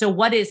says, so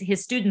what is,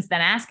 his students then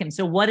ask him,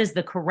 so what is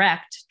the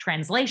correct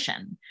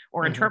translation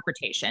or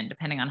interpretation,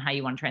 depending on how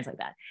you want to translate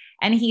that?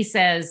 And he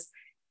says,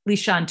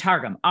 Lishan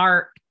Targum,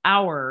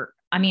 Targum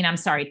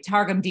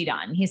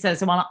Didan. He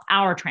says, well,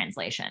 our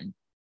translation.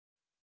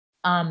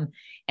 And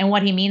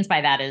what he means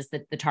by that is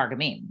that the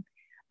Targumim,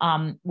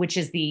 which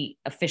is the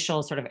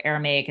official sort of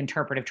Aramaic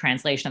interpretive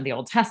translation of the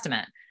Old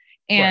Testament.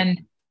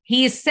 And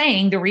he is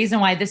saying the reason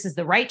why this is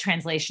the right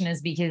translation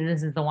is because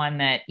this is the one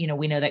that,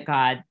 we know that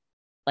God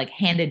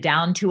handed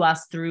down to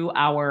us through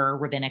our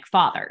rabbinic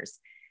fathers.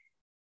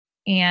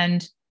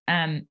 And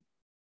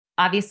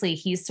obviously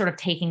he's sort of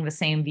taking the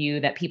same view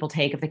that people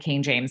take of the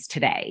King James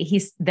today.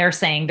 They're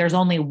saying there's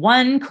only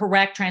one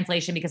correct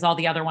translation because all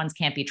the other ones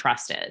can't be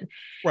trusted.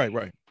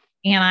 Right.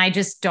 And I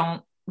just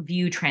don't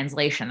view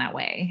translation that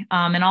way.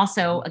 And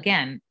also,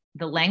 again,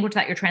 the language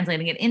that you're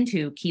translating it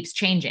into keeps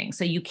changing.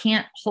 So you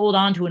can't hold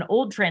on to an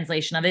old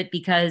translation of it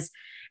because,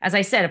 as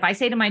I said, if I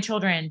say to my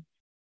children,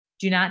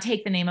 do not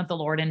take the name of the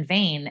Lord in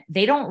vain,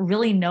 they don't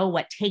really know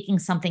what taking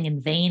something in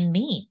vain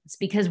means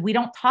because we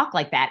don't talk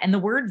like that. And the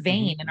word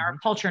vain in our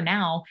culture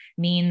now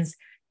means,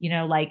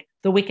 like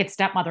the wicked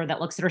stepmother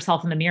that looks at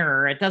herself in the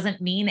mirror. It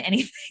doesn't mean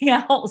anything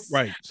else.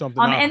 Right.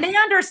 Something and they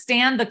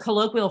understand the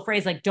colloquial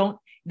phrase,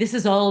 this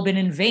has all been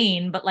in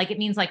vain, but it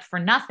means for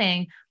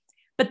nothing.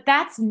 But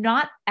that's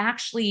not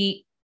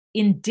actually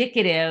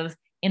indicative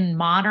in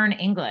modern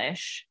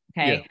English,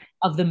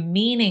 of the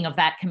meaning of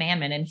that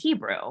commandment in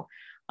Hebrew.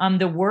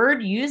 The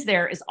word used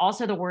there is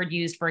also the word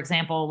used, for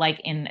example,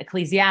 in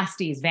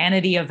Ecclesiastes,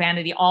 vanity of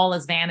vanity, all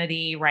is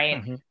vanity,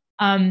 right?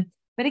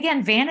 But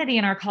again, vanity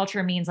in our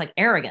culture means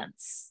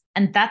arrogance,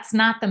 and that's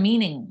not the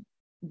meaning.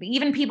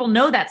 Even people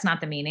know that's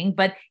not the meaning,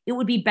 but it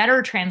would be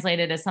better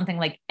translated as something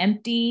like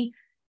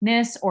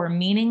emptiness or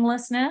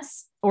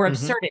meaninglessness or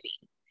absurdity.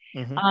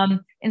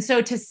 And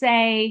so to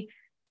say,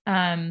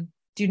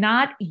 do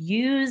not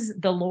use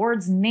the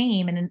Lord's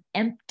name in an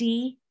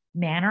empty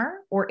manner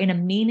or in a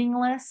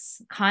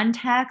meaningless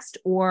context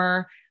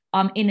or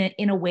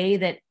in a way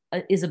that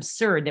is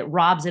absurd, that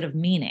robs it of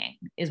meaning,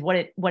 is what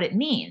it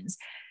means.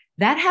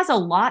 That has a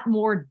lot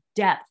more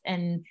depth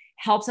and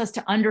helps us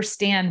to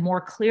understand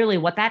more clearly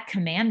what that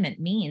commandment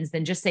means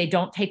than just say,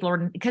 don't take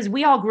Lord, because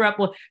we all grew up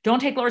with, don't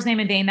take Lord's name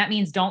in vain. That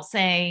means don't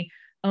say,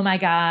 oh my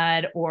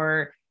God,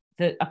 or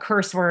a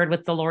curse word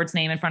with the Lord's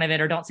name in front of it,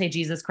 or don't say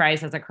Jesus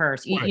Christ as a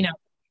curse, right.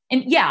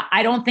 And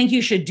I don't think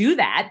you should do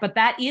that, but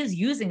that is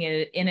using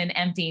it in an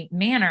empty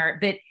manner.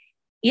 But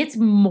it's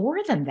more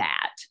than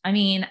that. I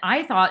mean,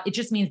 I thought it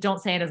just means don't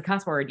say it as a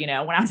cuss word, when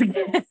I was a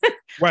kid.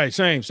 Right.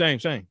 Same.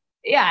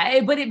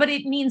 Yeah. But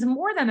it means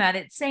more than that.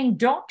 It's saying,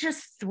 don't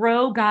just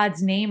throw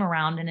God's name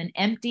around in an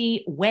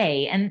empty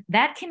way. And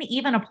that can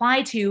even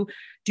apply to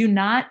do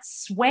not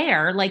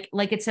swear, like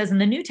it says in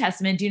the New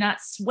Testament, do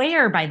not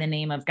swear by the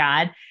name of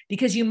God,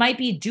 because you might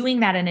be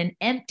doing that in an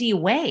empty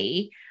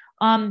way.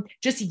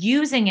 Just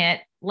using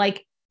it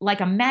like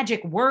a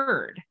magic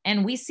word.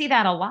 And we see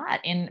that a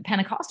lot in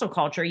Pentecostal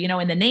culture,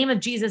 in the name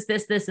of Jesus,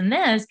 this, and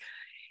this.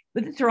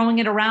 throwing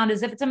it around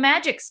as if it's a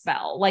magic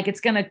spell, like it's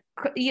going to,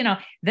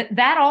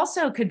 that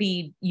also could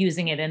be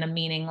using it in a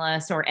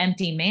meaningless or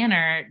empty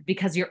manner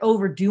because you're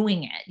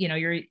overdoing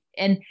it.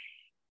 And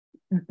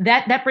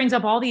that brings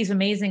up all these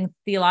amazing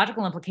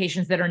theological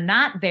implications that are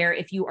not there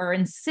if you are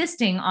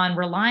insisting on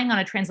relying on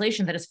a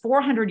translation that is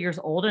 400 years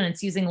old and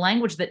it's using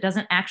language that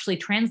doesn't actually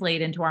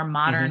translate into our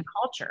modern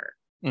culture.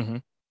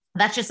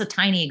 That's just a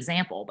tiny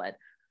example, but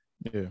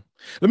yeah.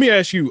 Let me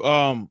ask you,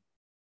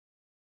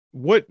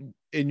 what,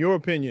 in your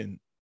opinion,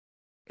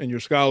 in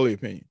your scholarly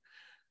opinion,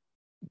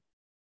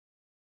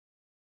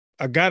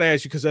 I got to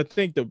ask you, because I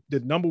think the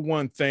number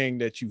one thing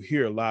that you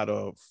hear a lot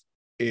of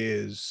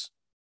is,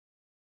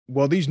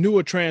 well, these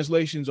newer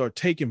translations are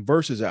taking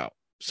verses out.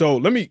 So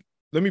let me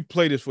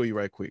play this for you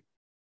right quick.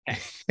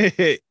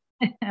 Okay.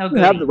 You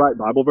have the right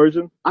Bible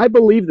version. I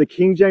believe the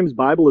King James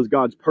Bible is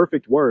God's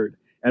perfect word.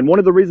 And one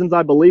of the reasons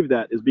I believe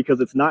that is because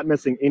it's not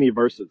missing any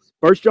verses.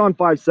 1 John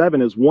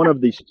 5:7 is one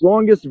of the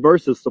strongest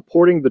verses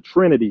supporting the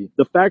Trinity,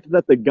 the fact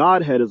that the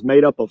Godhead is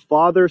made up of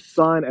Father,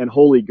 Son, and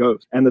Holy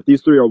Ghost, and that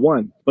these three are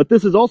one. But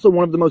this is also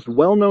one of the most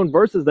well-known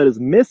verses that is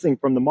missing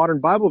from the modern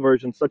Bible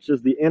versions, such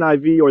as the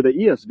NIV or the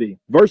ESV.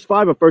 Verse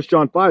 5 of 1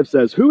 John 5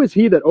 says, "Who is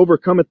he that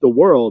overcometh the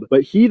world,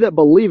 but he that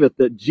believeth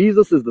that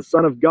Jesus is the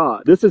Son of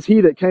God? This is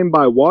he that came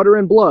by water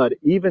and blood,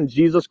 even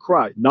Jesus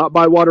Christ, not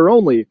by water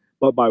only,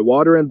 but by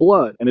water and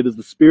blood. And it is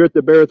the Spirit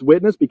that beareth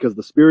witness, because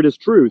the Spirit is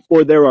truth.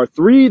 For there are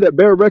three that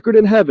bear record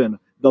in heaven,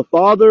 the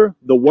Father,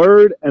 the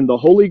Word, and the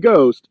Holy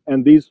Ghost,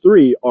 and these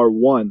three are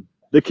one."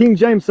 The King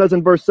James says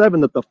in verse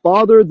 7 that the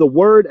Father, the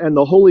Word, and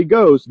the Holy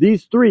Ghost,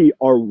 these three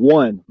are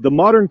one. The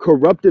modern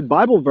corrupted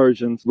Bible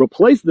versions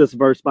replace this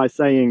verse by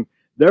saying,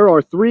 "There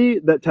are three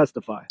that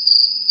testify."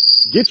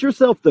 Get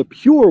yourself the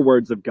pure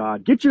words of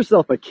God. Get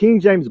yourself a King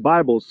James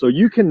Bible so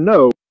you can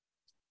know.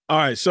 All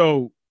right,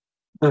 so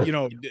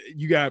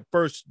you got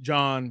 1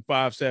 John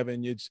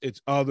 5:7.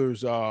 It's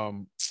others.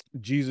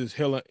 Jesus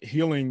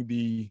healing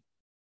the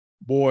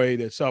boy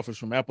that suffers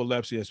from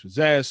epilepsy that's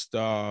possessed.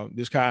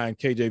 This kind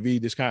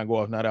KJV, this kind go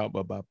off not out,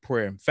 but by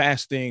prayer and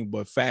fasting.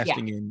 But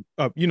fasting and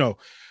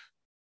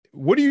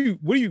what do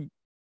you?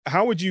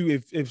 How would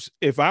you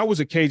if I was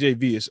a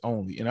KJVist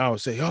only and I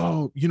would say,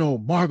 oh,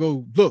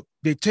 Margo, look,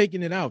 they're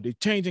taking it out, they're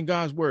changing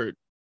God's word.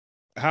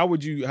 How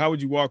would you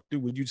walk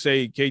through? Would you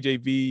say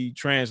KJV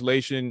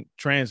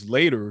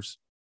translators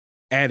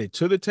added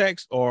to the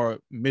text or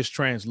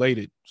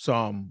mistranslated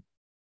some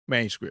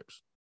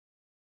manuscripts?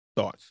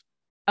 Thoughts?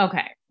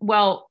 Okay.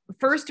 Well,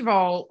 first of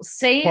all,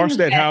 parse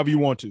that however you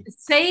want to.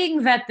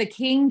 Saying that the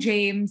King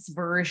James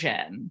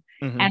version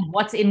and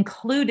what's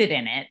included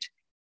in it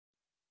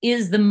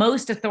is the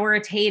most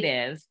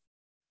authoritative.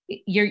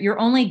 You're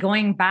only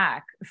going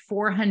back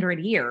 400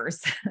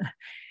 years.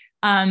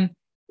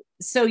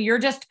 So you're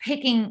just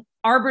picking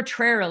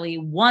arbitrarily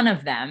one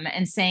of them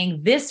and saying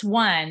this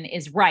one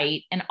is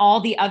right and all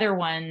the other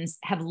ones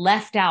have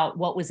left out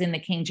what was in the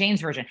King James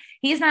version.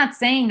 He's not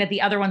saying that the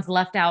other ones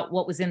left out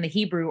what was in the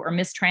Hebrew or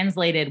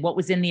mistranslated what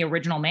was in the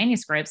original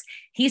manuscripts.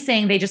 He's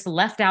saying they just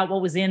left out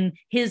what was in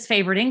his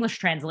favorite English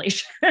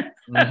translation.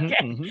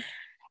 Okay.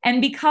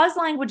 And because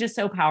language is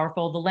so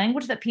powerful, the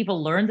language that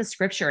people learn the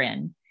scripture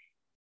in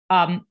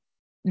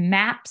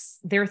maps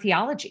their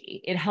theology.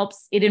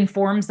 It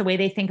informs the way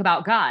they think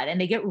about God.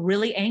 And they get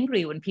really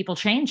angry when people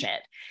change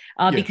it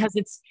because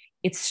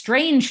it's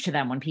strange to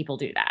them when people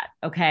do that.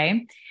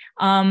 Okay.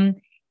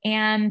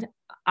 And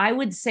I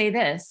would say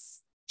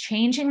this,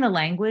 changing the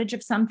language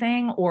of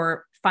something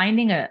or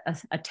finding a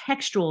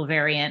textual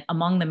variant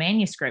among the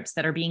manuscripts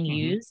that are being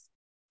used,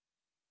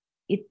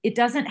 it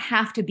doesn't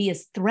have to be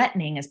as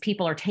threatening as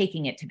people are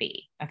taking it to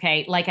be.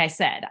 Okay. Like I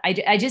said,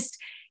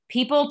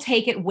 people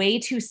take it way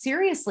too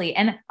seriously.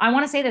 And I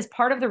want to say this,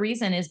 part of the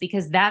reason is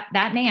because that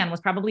man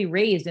was probably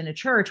raised in a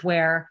church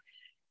where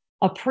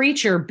a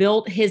preacher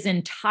built his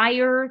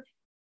entire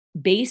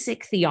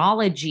basic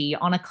theology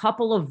on a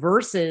couple of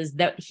verses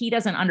that he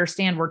doesn't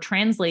understand were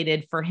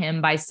translated for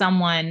him by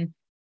someone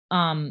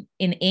in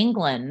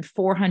England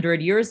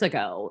 400 years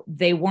ago.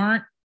 They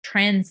weren't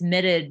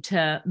transmitted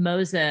to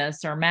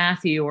Moses or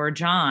Matthew or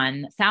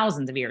John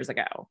thousands of years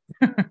ago.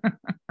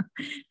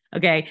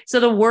 Okay. So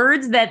the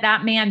words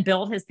that man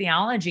built his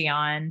theology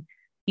on,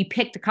 he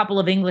picked a couple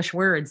of English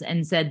words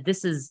and said,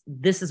 this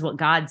is what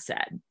God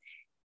said.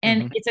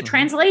 And it's a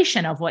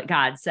translation of what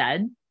God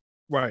said.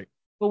 Right.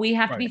 But we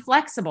have to be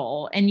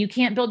flexible, and you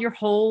can't build your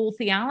whole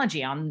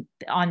theology on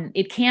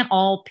it can't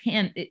all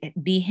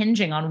be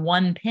hinging on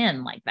one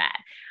pin like that.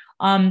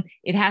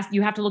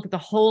 You have to look at the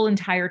whole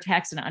entire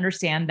text and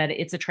understand that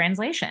it's a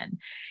translation.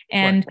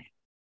 And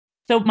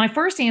so my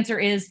first answer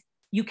is,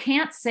 you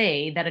can't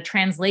say that a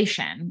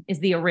translation is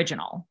the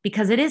original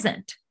because it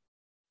isn't.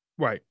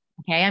 Right.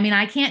 Okay. I mean,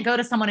 I can't go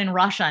to someone in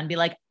Russia and be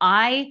like,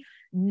 I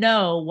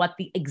know what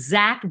the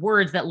exact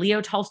words that Leo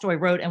Tolstoy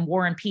wrote in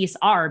War and Peace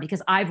are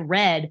because I've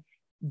read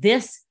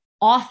this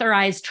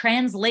authorized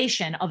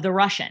translation of the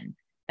Russian.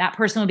 That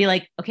person would be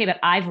like, okay, but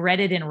I've read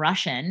it in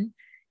Russian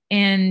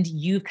and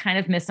you've kind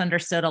of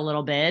misunderstood a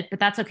little bit, but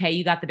that's okay.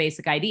 You got the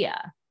basic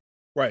idea.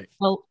 Right.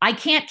 Well, I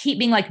can't keep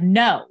being like,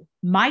 no,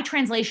 my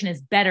translation is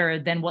better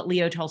than what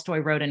Leo Tolstoy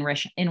wrote in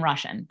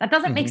Russian. That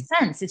doesn't make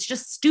sense. It's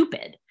just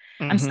stupid.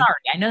 I'm sorry.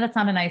 I know that's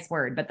not a nice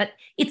word, but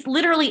it's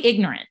literally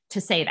ignorant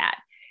to say that.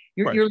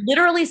 You're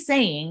literally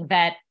saying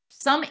that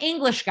some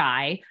English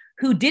guy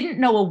who didn't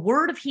know a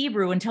word of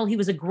Hebrew until he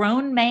was a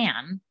grown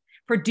man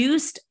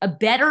produced a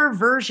better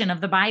version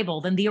of the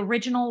Bible than the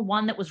original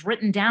one that was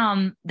written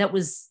down that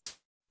was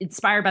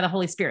inspired by the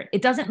Holy Spirit.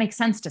 It doesn't make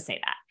sense to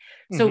say that.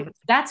 So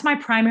that's my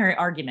primary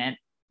argument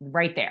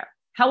right there.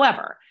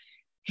 However,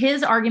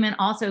 his argument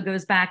also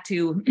goes back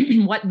to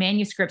what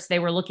manuscripts they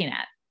were looking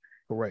at.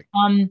 Correct.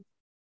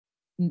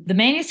 The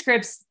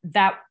manuscripts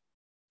that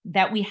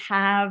we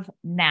have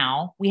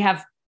now, we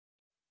have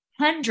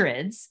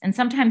hundreds and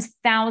sometimes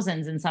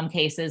thousands in some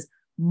cases,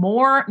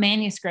 more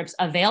manuscripts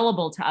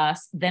available to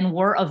us than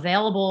were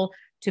available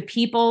to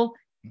people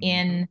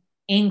in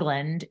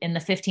England in the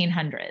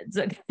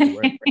 1500s.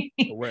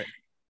 Correct.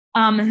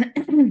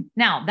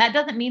 Now, that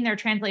doesn't mean their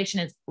translation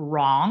is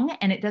wrong,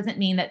 and it doesn't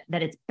mean that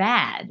it's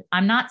bad.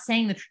 I'm not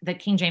saying that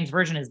King James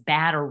Version is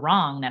bad or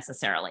wrong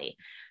necessarily.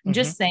 I'm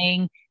just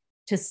saying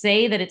to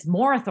say that it's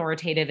more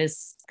authoritative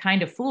is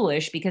kind of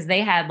foolish, because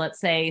they had,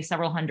 let's say,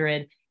 several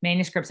hundred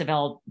manuscripts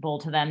available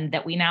to them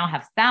that we now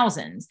have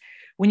thousands.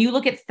 When you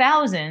look at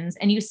thousands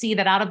and you see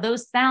that out of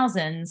those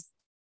thousands,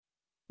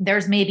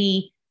 there's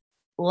maybe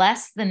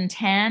less than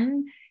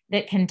 10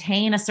 that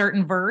contain a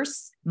certain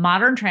verse,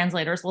 modern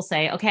translators will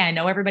say, okay, I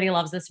know everybody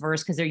loves this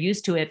verse because they're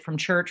used to it from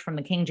church, from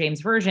the King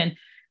James Version,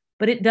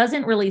 but it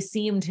doesn't really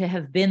seem to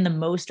have been the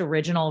most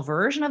original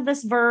version of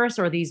this verse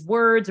or these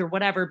words or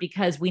whatever,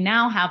 because we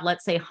now have,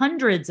 let's say,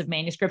 hundreds of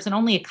manuscripts and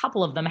only a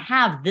couple of them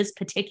have this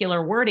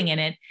particular wording in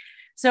it.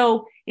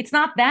 So it's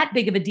not that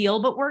big of a deal,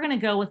 but we're going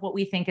to go with what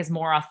we think is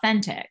more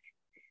authentic.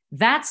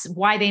 That's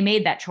why they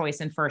made that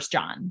choice in 1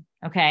 John,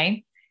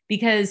 okay?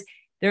 Because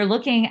they're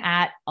looking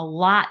at a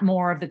lot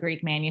more of the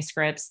Greek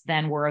manuscripts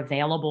than were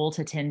available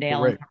to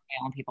Tyndale and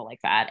Tyndale and people like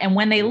that. And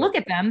when they look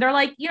at them, they're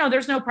like,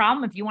 there's no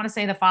problem. If you want to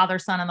say the Father,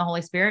 Son, and the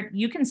Holy Spirit,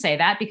 you can say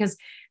that, because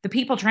the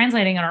people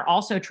translating it are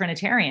also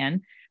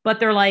Trinitarian. But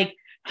they're like,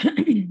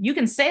 you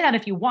can say that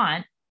if you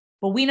want,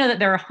 but we know that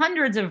there are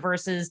hundreds of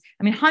verses,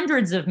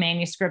 hundreds of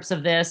manuscripts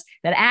of this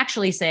that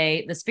actually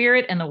say the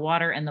Spirit and the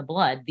water and the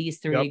blood, these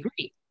three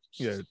agree.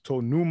 Yeah,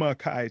 to pneuma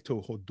kai,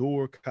 to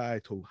hodor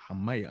kai, to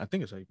hamaya. I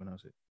think that's how you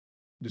pronounce it.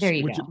 There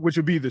you go. Which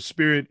would be the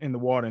Spirit and the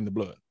water and the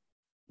blood.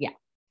 Yeah.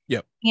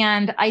 Yep.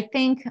 And I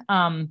think,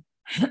 the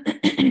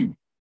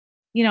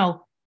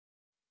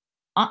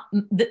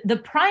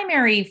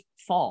primary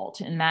fault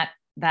in that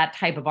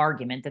type of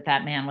argument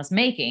that man was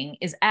making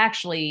is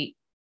actually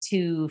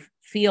to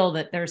feel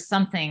that there's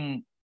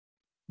something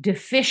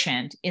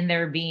deficient in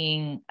there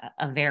being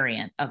a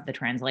variant of the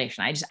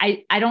translation.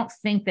 I don't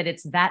think that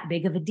it's that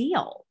big of a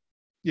deal.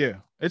 Yeah.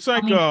 It's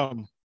like,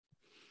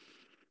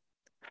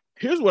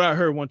 here's what I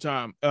heard one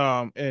time.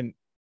 And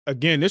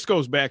again, this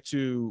goes back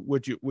to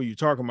what you're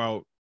talking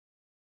about.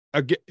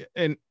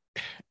 And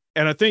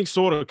I think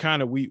sort of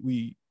kind of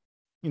we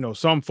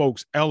some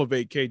folks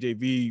elevate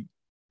KJV.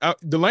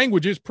 The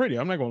language is pretty.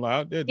 I'm not gonna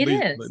lie. It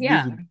is,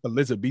 yeah.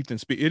 Elizabethan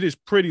speak. It is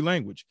pretty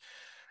language.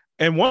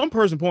 And one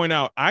person pointed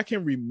out, I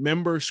can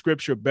remember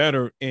scripture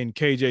better in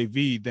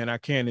KJV than I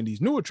can in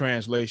these newer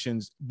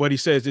translations. But he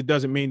says it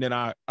doesn't mean that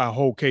I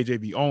hold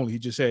KJV only. He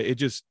just said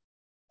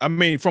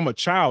from a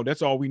child,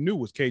 that's all we knew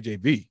was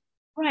KJV.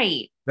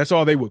 Right. That's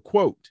all they would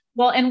quote.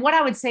 Well, and what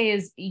I would say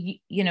is,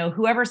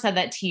 whoever said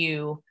that to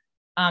you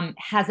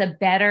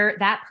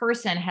that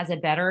person has a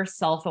better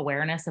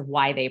self-awareness of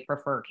why they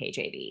prefer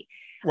KJV.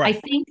 Right. I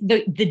think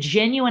the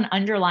genuine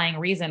underlying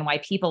reason why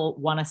people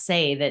want to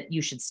say that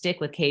you should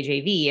stick with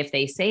KJV, if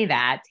they say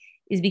that,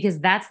 is because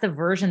that's the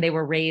version they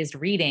were raised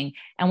reading.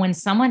 And when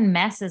someone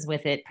messes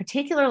with it,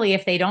 particularly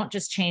if they don't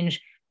just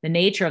change the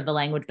nature of the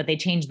language, but they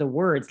change the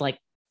words, like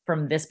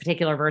from this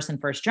particular verse in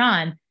 1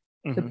 John,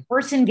 the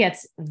person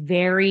gets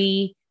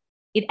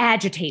it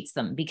agitates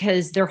them,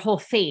 because their whole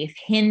faith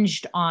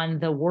hinged on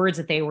the words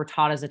that they were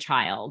taught as a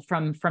child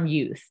from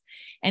youth,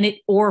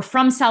 or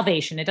from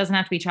salvation. It doesn't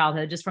have to be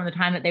childhood, just from the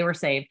time that they were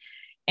saved.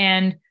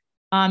 And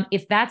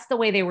if that's the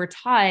way they were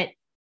taught,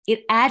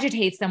 it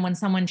agitates them when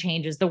someone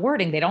changes the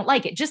wording. They don't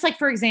like it. Just like,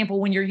 for example,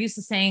 when you're used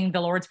to saying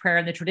the Lord's Prayer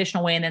in the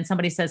traditional way, and then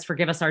somebody says,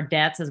 forgive us our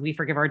debts as we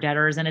forgive our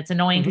debtors. And it's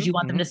annoying because you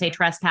want them to say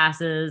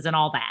trespasses and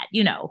all that,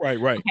 Right.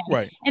 Okay?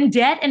 Right. And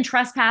debt and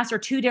trespass are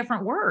two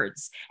different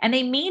words, and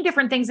they mean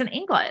different things in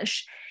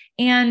English.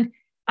 And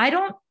I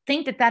don't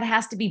think that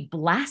has to be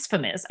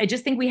blasphemous. I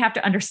just think we have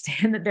to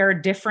understand that there are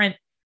different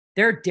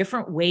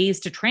ways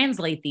to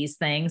translate these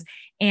things.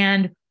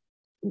 And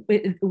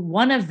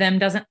one of them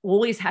doesn't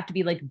always have to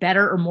be like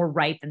better or more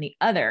right than the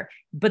other.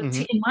 But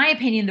in my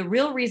opinion, the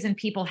real reason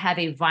people have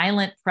a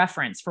violent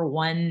preference for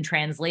one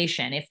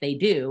translation, if they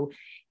do,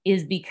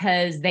 is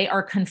because they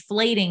are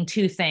conflating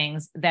two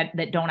things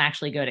that don't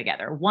actually go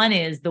together. One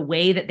is the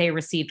way that they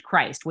received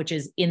Christ, which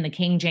is in the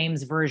King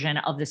James Version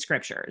of the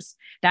scriptures.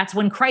 That's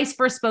when Christ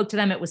first spoke to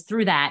them. It was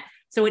through that.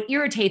 So it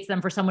irritates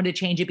them for someone to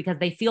change it because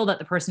they feel that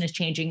the person is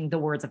changing the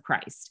words of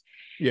Christ.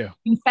 Yeah.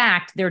 In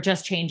fact, they're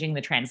just changing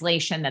the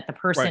translation that the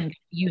person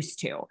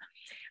used to.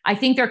 I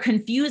think they're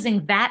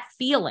confusing that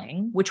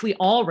feeling, which we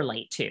all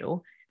relate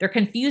to. They're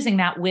confusing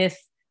that with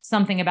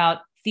something about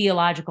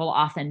theological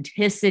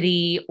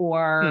authenticity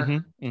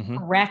or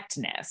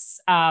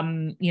correctness,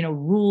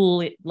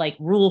 rule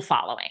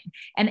following.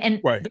 And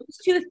those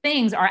two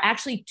things are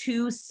actually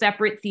two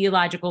separate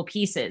theological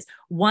pieces.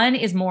 One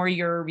is more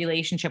your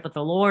relationship with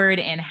the Lord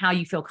and how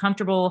you feel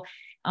comfortable,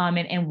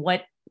 and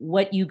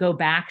what you go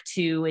back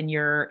to in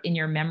your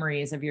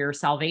memories of your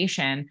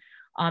salvation,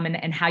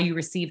 and how you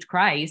received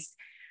Christ.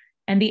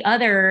 And the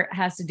other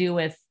has to do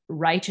with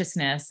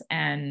righteousness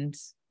and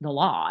the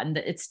law. And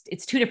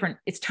it's two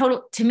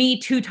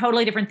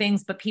totally different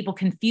things, but people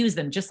confuse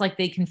them just like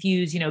they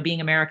confuse,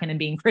 being American and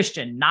being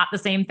Christian. Not the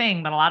same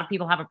thing, but a lot of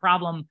people have a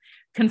problem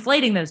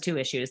conflating those two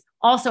issues.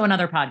 Also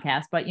another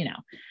podcast, but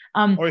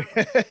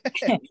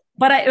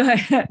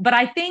but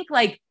I think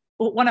like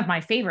one of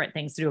my favorite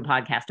things to do a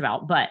podcast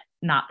about, but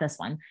not this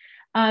one.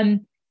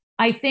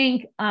 I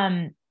think,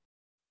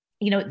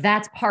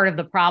 that's part of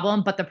the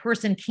problem, but the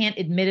person can't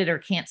admit it or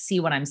can't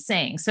see what I'm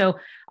saying. So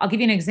I'll give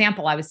you an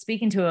example. I was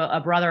speaking to a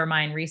brother of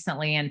mine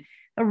recently, and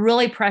a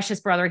really precious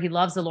brother. He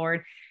loves the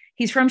Lord.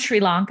 He's from Sri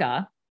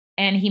Lanka,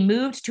 and he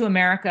moved to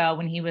America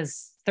when he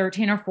was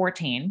 13 or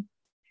 14.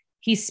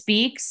 He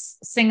speaks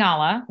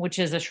Sinhala, which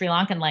is a Sri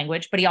Lankan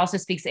language, but he also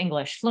speaks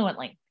English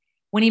fluently.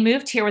 When he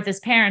moved here with his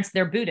parents,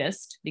 they're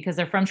Buddhist because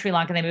they're from Sri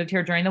Lanka. They moved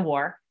here during the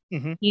war.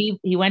 Mm-hmm.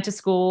 He went to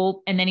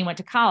school, and then he went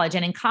to college.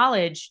 And in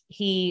college,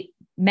 he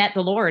met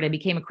the Lord and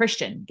became a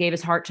Christian, gave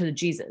his heart to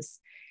Jesus.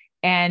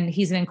 And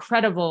he's an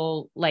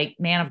incredible,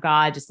 man of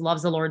God, just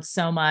loves the Lord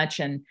so much.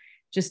 And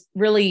just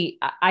really,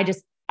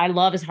 I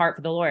love his heart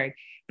for the Lord.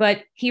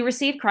 But he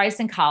received Christ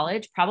in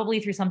college, probably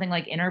through something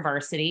like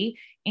InterVarsity.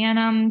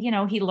 And,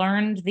 he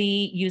learned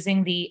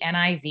using the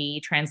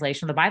NIV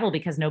translation of the Bible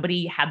because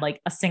nobody had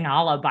a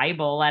Sinhala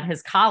Bible at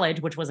his college,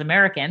 which was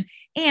American.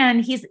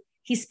 And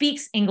he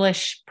speaks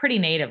English pretty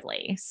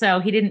natively, so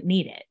he didn't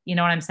need it. You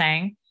know what I'm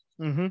saying?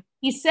 Mm-hmm.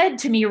 He said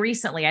to me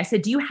recently, I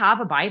said, do you have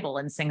a Bible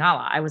in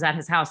Sinhala? I was at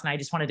his house and I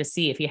just wanted to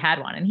see if he had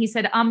one. And he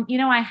said,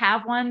 I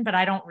have one, but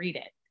I don't read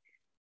it.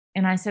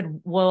 And I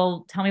said,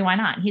 well, tell me why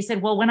not? And he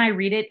said, well, when I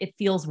read it, it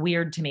feels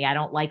weird to me. I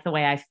don't like the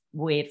way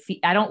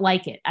I don't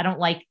like it. I don't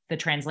like the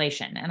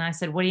translation. And I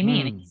said, what do you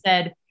mean? And he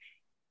said,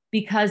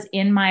 because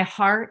in my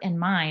heart and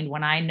mind,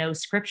 when I know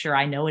scripture,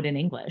 I know it in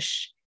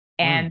English.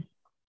 And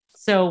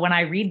so when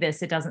I read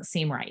this, it doesn't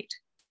seem right.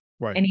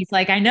 Right. And he's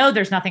like, I know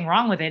there's nothing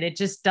wrong with it. It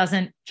just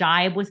doesn't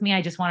jibe with me.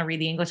 I just want to read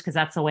the English because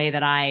that's the way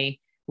that I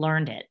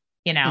learned it,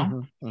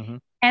 Mm-hmm, mm-hmm.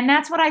 And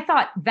that's what I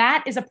thought.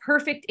 That is a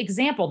perfect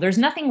example. There's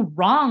nothing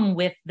wrong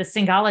with the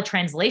Sinhala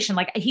translation.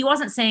 He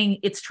wasn't saying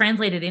it's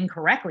translated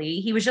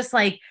incorrectly. He was just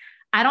like,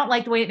 I don't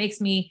like the way it makes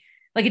me,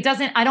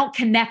 I don't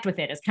connect with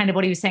it is kind of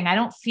what he was saying. I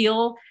don't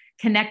feel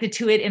connected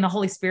to it in the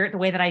Holy Spirit the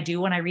way that I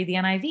do when I read the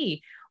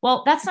NIV.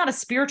 Well, that's not a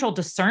spiritual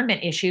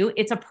discernment issue.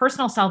 It's a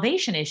personal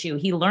salvation issue.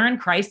 He learned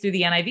Christ through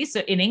the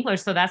NIV in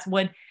English. So that's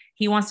what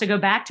he wants to go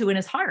back to in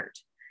his heart.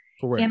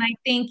 Correct. And I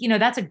think,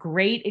 that's a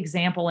great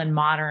example in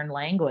modern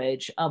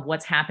language of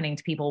what's happening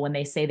to people when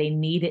they say they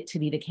need it to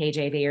be the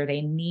KJV or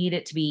they need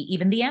it to be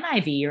even the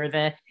NIV or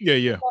the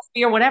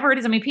or whatever it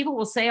is. I mean, people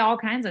will say all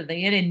kinds of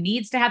things. It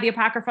needs to have the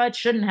Apocrypha. It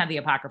shouldn't have the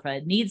Apocrypha.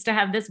 It needs to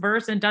have this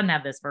verse and doesn't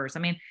have this verse. I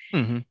mean,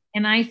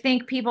 and I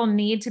think people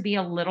need to be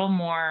a little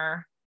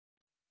more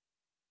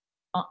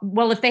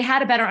if they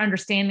had a better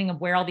understanding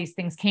of where all these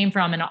things came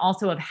from and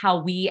also of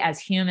how we as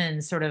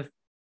humans sort of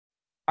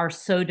are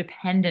so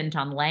dependent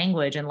on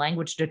language and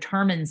language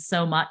determines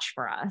so much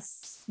for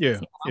us. Yeah.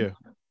 Yeah.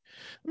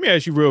 Let me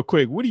ask you real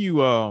quick. What do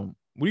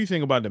you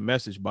think about the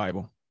Message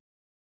Bible?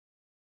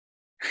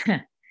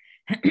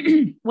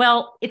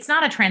 Well, it's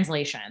not a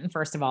translation.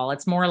 First of all,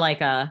 it's more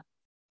like an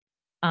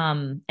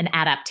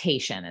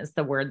adaptation is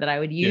the word that I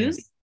would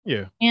use.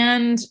 Yeah.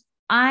 And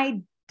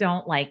I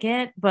don't like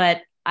it,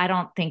 but I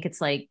don't think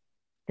it's like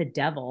the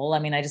devil. I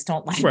mean, I just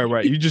don't like it.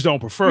 Right. You just don't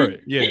prefer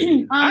it. Yeah.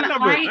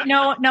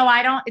 No,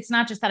 I don't. It's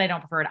not just that I don't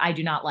prefer it. I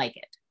do not like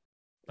it.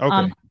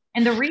 Okay.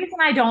 And the reason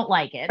I don't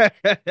like it,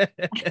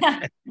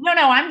 no,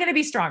 I'm going to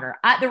be stronger.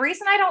 The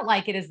reason I don't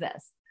like it is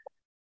this,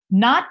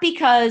 not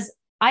because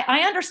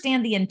I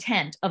understand the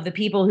intent of the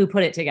people who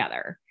put it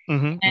together.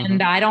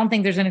 And I don't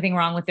think there's anything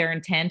wrong with their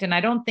intent. And I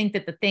don't think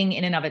that the thing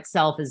in and of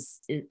itself there's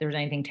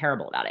anything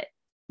terrible about it.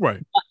 Right.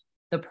 But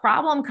the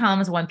problem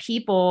comes when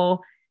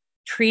people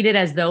treat it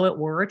as though it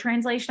were a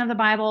translation of the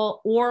Bible,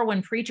 or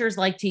when preachers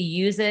like to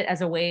use it as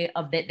a way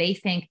of that they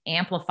think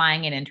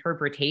amplifying an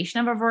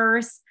interpretation of a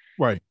verse.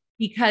 Right.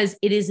 Because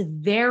it is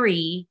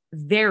very,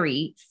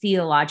 very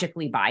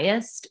theologically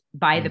biased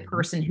by the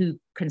person who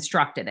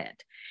constructed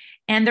it.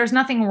 And there's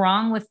nothing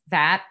wrong with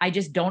that. I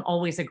just don't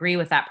always agree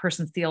with that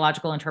person's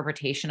theological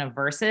interpretation of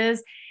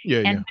verses.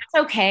 That's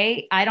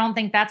okay. I don't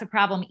think that's a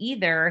problem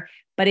either.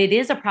 But it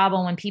is a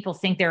problem when people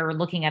think they're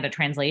looking at a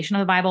translation of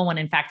the Bible when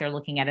in fact they're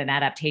looking at an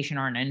adaptation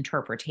or an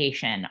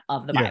interpretation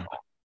of the Bible.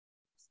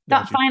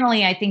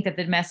 Finally, I think that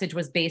the message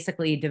was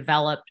basically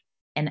developed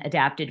and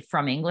adapted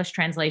from English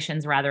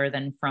translations rather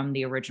than from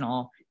the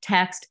original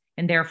text.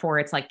 And therefore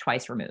it's like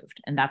twice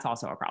removed. And that's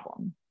also a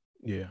problem.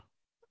 Yeah.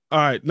 All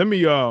right. Let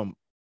me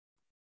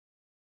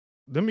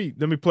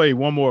play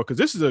one more, because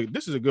this is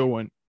a good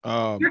one.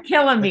 You're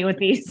killing me with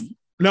these.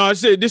 No, I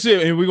said this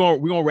is, and we're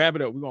gonna wrap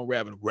it up. We're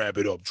gonna wrap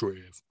it up, Trev.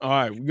 All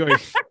right,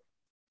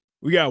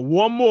 we got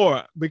one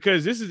more,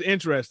 because this is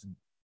interesting.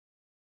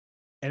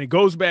 And it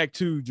goes back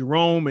to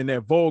Jerome and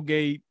that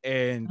Vulgate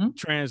and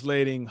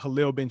translating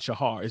Halil bin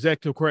Shahar. Is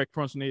that the correct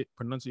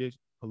pronunciation?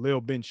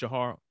 Halil bin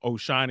Shahar, O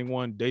Shining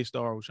One,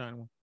 Daystar, O Shining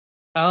One.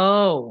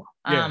 Oh,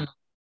 yeah.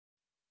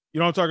 You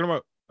know what I'm talking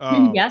about?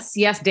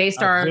 Yes,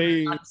 Daystar,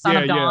 Son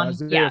of Dawn.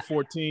 Isaiah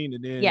 14,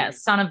 and then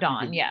yes, Son of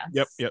Dawn. Yes.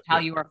 Yep. How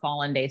you are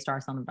fallen,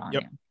 Daystar, Son of Dawn.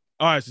 Yep. Yeah.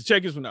 All right, so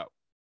check this one out.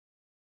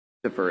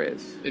 Lucifer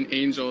is an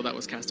angel that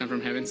was cast down from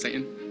heaven.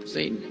 Satan.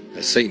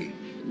 That's Satan.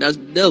 That's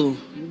the devil.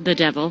 The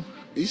devil.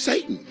 He's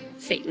Satan.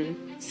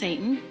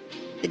 Satan.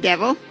 The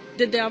devil.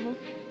 The devil.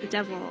 The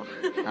devil.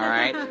 All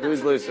right.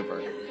 Who's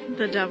Lucifer?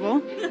 The devil. All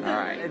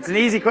right. It's an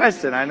easy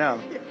question, I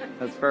know.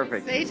 That's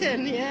perfect.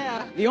 Satan,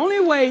 yeah. The only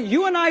way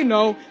you and I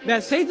know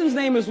that Satan's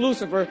name is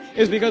Lucifer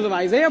is because of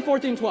Isaiah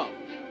 14:12.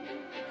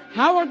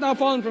 How art thou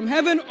fallen from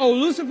heaven, O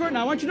Lucifer?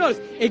 Now I want you to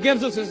notice, it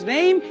gives us his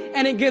name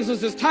and it gives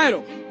us his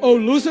title. O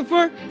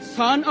Lucifer,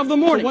 son of the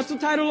morning. So what's the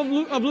title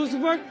of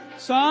Lucifer?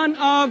 Son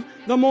of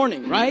the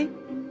morning, right?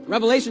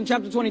 Revelation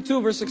chapter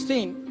 22, verse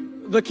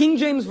 16. The King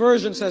James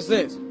Version says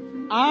this: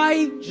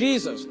 I,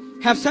 Jesus,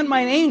 have sent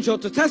mine angel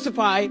to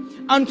testify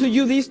unto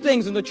you these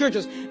things in the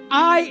churches.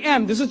 I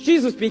am, this is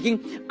Jesus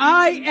speaking,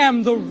 I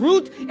am the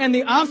root and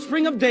the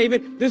offspring of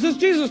David, this is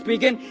Jesus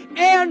speaking,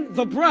 and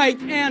the bright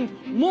and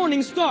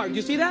morning star. Do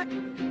you see that?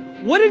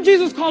 What did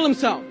Jesus call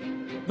himself?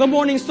 The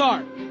morning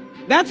star.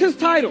 That's his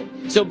title.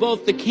 So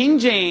both the King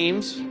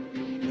James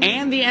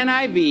and the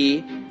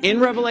NIV in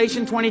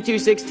Revelation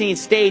 22:16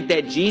 state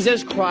that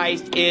Jesus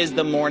Christ is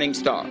the morning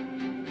star.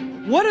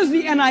 What does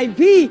the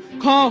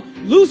NIV call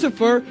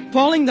Lucifer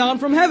falling down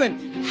from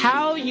heaven?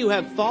 How you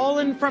have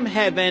fallen from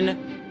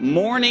heaven,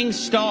 morning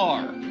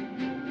star,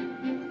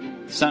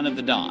 son of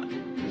the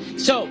dawn.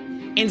 So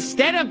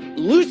instead of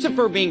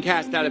Lucifer being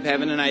cast out of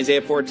heaven in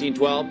Isaiah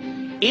 14:12,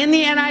 in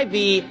the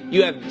NIV,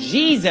 you have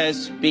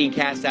Jesus being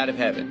cast out of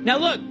heaven. Now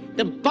look,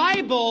 the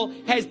Bible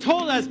has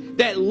told us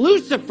that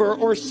Lucifer,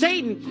 or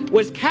Satan,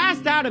 was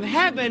cast out of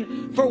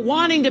heaven for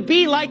wanting to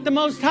be like the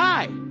Most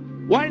High.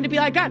 Wanting to be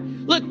like God.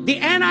 Look, the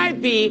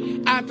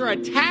NIV, after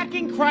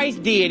attacking Christ's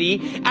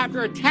deity,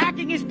 after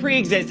attacking his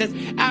pre-existence,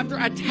 after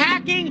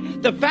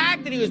attacking the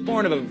fact that he was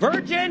born of a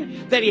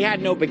virgin, that he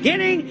had no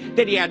beginning,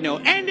 that he had no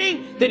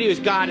ending, that he was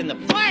God in the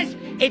flesh,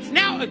 it's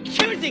now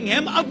accusing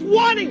him of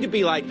wanting to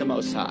be like the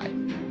Most High.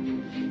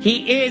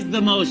 He is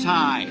the Most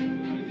High.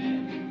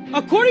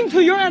 According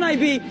to your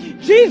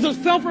NIV, Jesus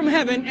fell from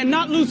heaven and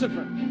not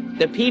Lucifer.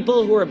 The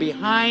people who are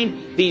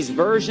behind these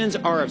versions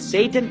are of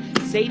Satan.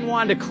 Satan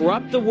wanted to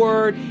corrupt the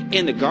word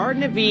in the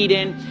Garden of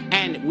Eden,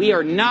 and we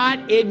are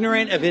not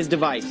ignorant of his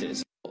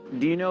devices.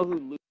 Do you know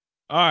who?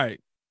 All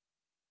right.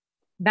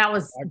 That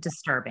was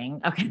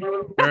disturbing. Okay.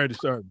 Very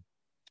disturbing.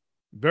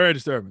 Very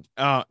disturbing.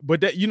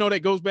 But that, that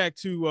goes back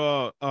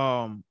to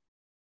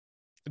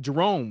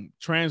Jerome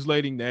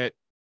translating that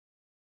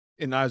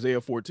in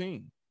Isaiah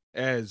 14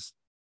 as,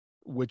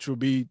 which would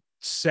be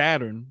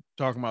Saturn,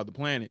 talking about the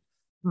planet.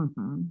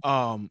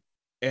 Mm-hmm.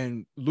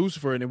 And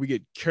Lucifer, and then we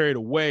get carried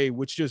away,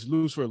 which just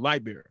Lucifer,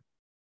 light bearer.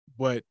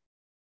 But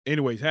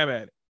anyways, have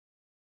at it.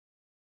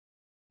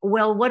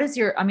 Well, what's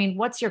your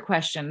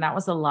question? That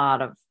was a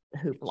lot of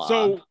hoopla.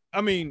 So,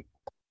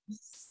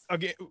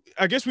 again,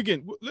 I guess we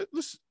can,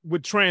 let's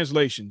with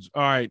translations.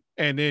 All right.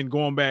 And then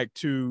going back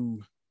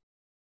to,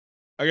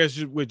 I guess,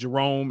 just with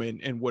Jerome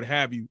and what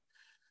have you.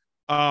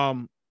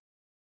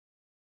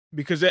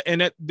 Because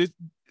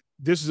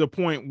this is a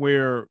point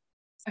where,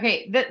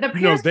 okay,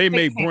 they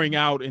may bring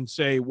out and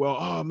say, well,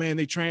 oh man,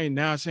 they trained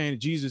now saying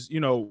Jesus,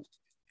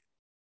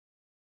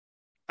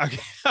 I'm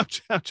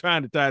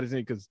trying to tie this in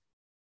because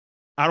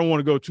I don't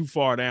want to go too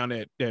far down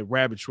that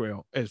rabbit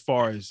trail as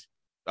far as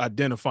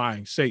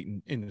identifying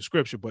Satan in the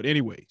scripture. But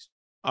anyways.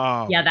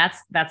 That's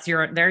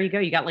there you go.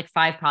 You got like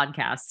 5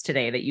 podcasts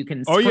today that you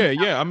can. Oh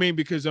yeah.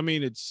 Because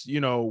it's,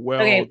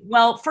 well. Okay.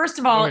 Well, first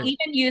of all,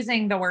 even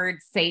using the word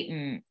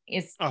Satan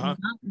is not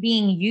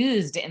being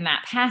used in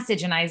that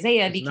passage in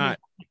Isaiah because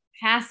the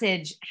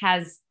passage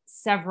has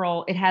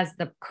it has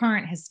the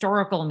current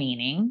historical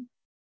meaning,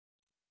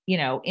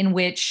 in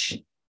which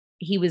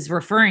he was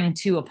referring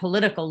to a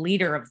political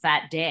leader of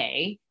that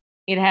day.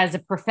 It has a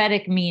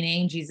prophetic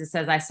meaning. Jesus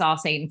says, I saw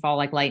Satan fall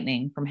like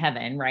lightning from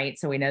heaven. Right.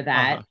 So we know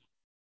that.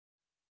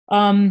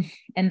 And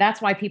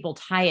that's why people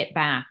tie it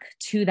back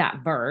to that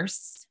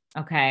verse.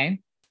 Okay.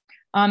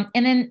 And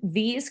then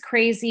these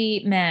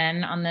crazy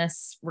men on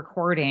this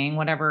recording,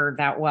 whatever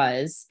that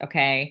was,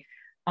 okay,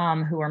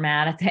 who are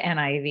mad at the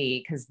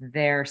NIV because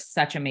they're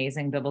such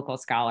amazing biblical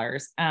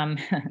scholars.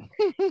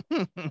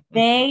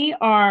 They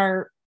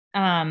are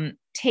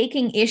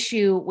taking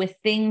issue with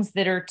things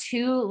that are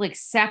too like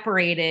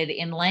separated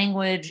in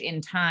language,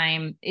 in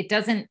time. It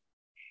doesn't,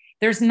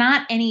 there's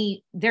not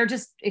any,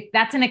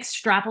 that's an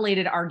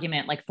extrapolated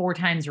argument, like 4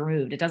 times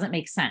removed. It doesn't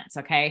make sense.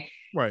 Okay.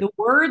 Right. The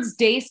words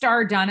day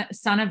star,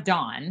 son of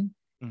dawn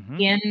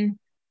in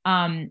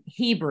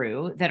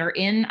Hebrew that are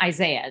in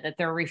Isaiah that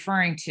they're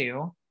referring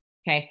to.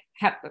 Okay.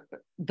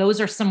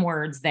 Those are some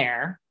words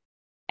there.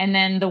 And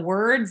then the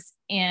words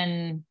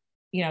in,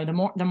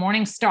 the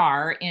morning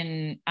star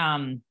in,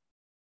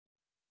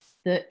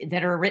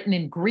 that are written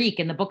in Greek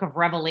in the book of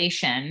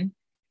Revelation,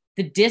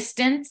 the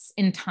distance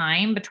in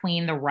time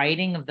between the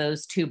writing of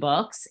those 2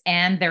 books,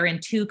 and they're in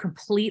 2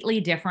 completely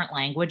different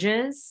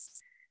languages,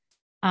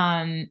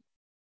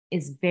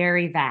 is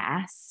very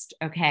vast.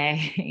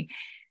 Okay.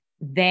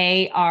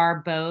 They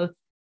are both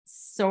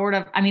sort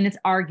of, it's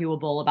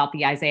arguable about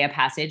the Isaiah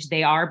passage.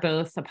 They are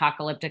both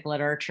apocalyptic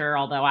literature,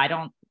 although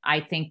I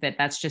think that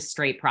that's just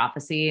straight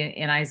prophecy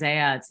in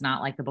Isaiah. It's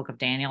not like the book of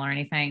Daniel or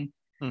anything.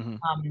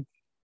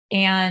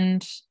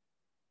 And,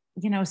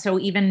 so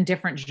even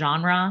different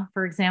genre,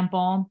 for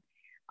example.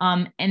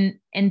 And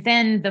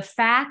then the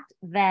fact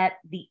that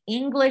the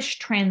English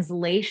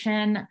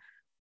translation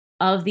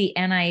of the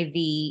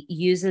NIV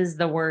uses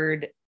the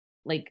word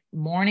like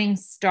morning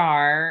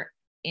star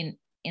in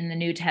the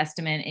New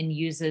Testament and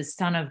uses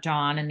son of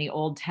dawn in the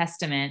Old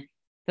Testament.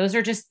 Those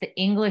are just the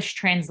English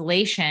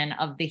translation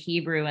of the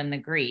Hebrew and the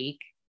Greek.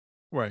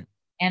 Right.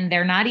 And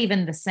they're not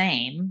even the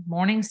same.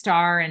 Morning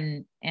star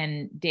and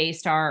day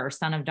star or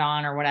son of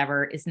dawn or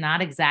whatever is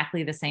not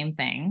exactly the same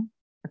thing.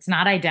 It's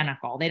not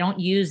identical. They don't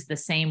use the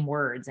same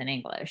words in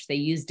English. They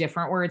use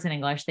different words in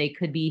English. They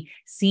could be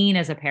seen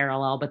as a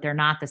parallel, but they're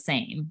not the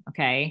same.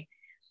 Okay.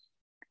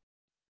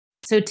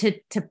 So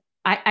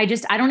I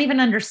don't even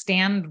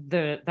understand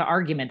the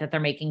argument that they're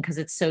making because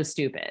it's so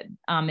stupid.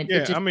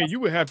 You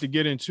would have to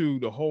get into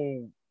the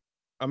whole,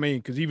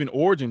 because even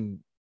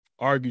Origen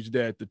argues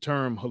that the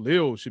term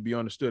Halil should be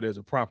understood as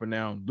a proper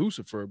noun,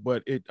 Lucifer,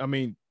 but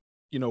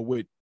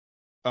with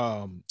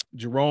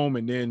Jerome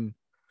and then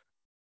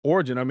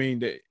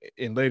Origen,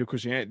 in later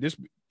Christianity,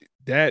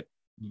 that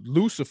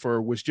Lucifer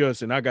was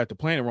just, and I got the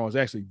planet wrong, it's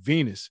actually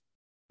Venus,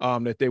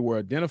 that they were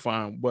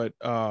identifying. But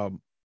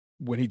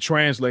when he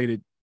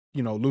translated,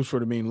 Lucifer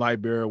to mean light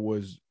bearer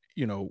was,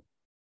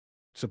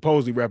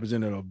 supposedly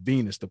representative of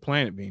Venus, the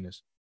planet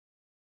Venus.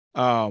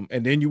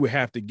 And then you would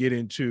have to get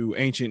into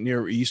ancient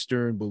Near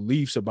Eastern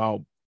beliefs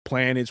about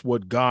planets,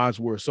 what gods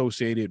were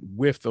associated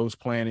with those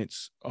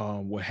planets,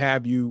 what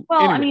have you.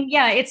 Well,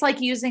 anyway. It's like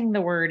using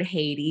the word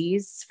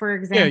Hades, for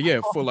example.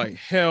 Yeah, for like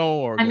hell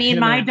or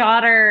my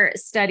daughter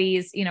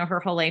studies, her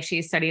whole life,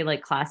 she studied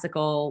like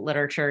classical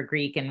literature,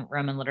 Greek and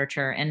Roman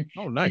literature. And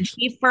nice. When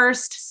she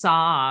first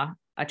saw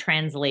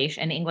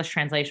an English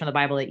translation of the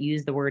Bible that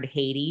used the word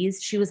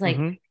Hades, she was like,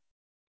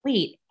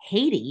 wait,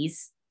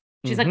 Hades?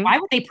 She's like, why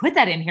would they put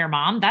that in here,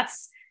 Mom?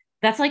 That's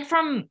like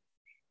from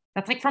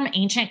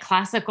ancient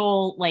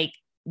classical like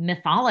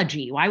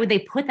mythology. Why would they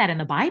put that in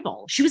the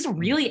Bible? She was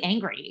really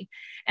angry.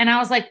 And I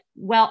was like,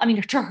 well,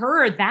 to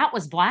her, that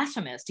was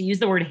blasphemous to use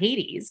the word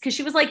Hades. Cause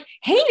she was like,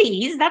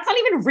 Hades, that's not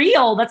even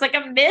real. That's like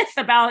a myth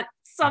about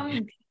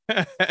some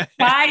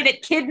guy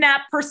that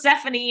kidnapped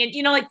Persephone.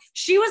 And,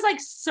 she was like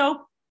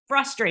so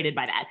frustrated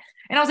by that.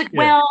 And I was like,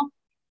 well,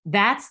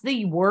 that's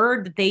the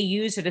word that they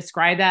used to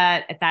describe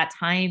that at that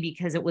time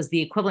because it was the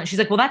equivalent. She's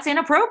like, well, that's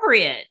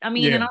inappropriate. And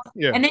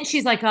then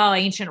she's like, oh,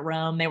 ancient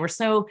Rome.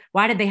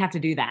 Why did they have to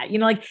do that?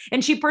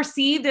 And she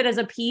perceived it as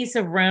a piece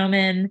of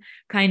Roman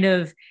kind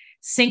of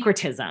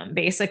syncretism,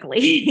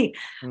 basically.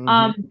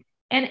 And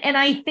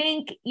I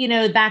think,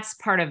 that's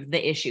part of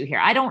the issue here.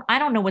 I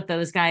don't know what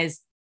those guys,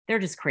 they're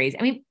just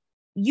crazy.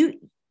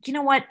 You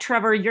know what,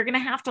 Trevor, you're going to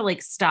have to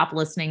like stop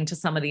listening to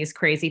some of these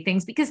crazy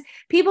things because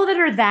people that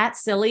are that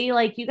silly,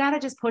 like you got to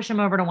just push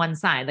them over to one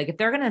side. Like if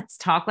they're going to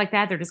talk like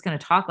that, they're just going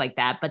to talk like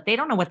that, but they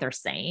don't know what they're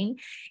saying.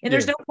 And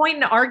there's no point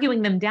in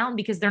arguing them down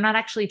because they're not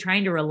actually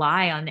trying to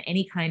rely on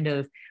any kind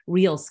of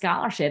real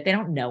scholarship. They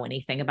don't know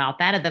anything about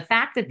that. And the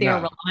fact that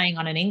they're relying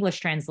on an English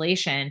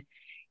translation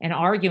and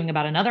arguing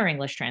about another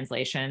English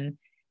translation.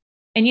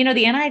 And, the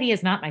NIV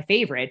is not my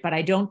favorite, but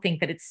I don't think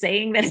that it's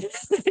saying that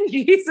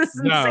Jesus.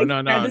 No.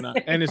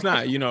 And it's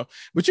not,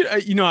 but,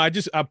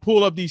 I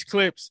pull up these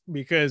clips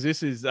because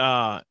this is,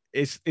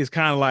 it's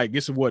kind of like,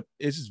 this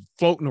is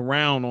floating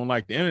around on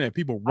like the internet.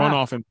 People run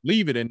off and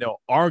believe it and they'll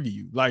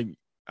argue. Like,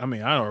 I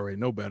already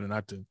know better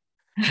not to,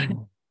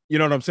 you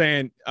know what I'm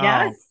saying?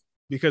 Yes.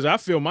 Because I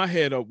fill my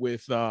head up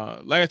with,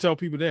 like I tell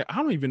people that I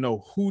don't even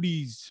know who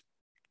these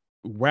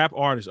rap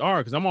artists are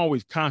because I'm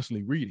always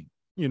constantly reading,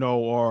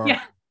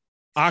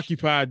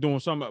 occupied doing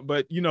something,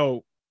 but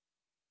and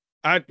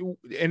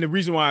the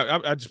reason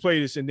why I just play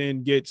this and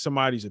then get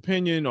somebody's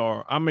opinion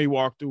or I may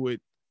walk through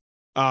it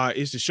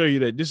is to show you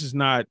that this is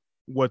not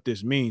what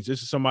this means.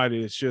 This is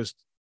somebody that's just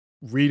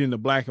reading the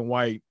black and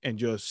white and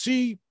just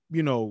see,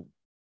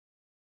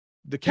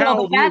 the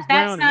cow. Well,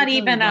 that's not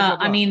even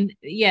I mean,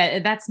 yeah,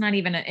 that's not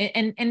even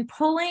and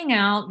pulling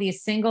out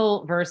these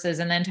single verses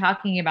and then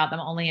talking about them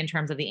only in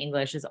terms of the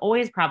English is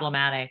always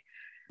problematic.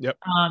 Yep.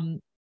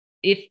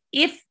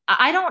 If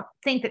I don't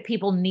think that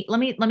people need, let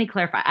me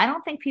clarify. I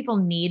don't think people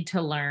need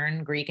to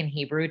learn Greek and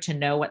Hebrew to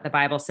know what the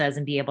Bible says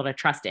and be able to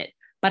trust it.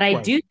 But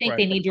I do think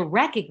they need to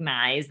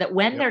recognize that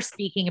when they're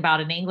speaking about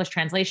an English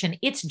translation,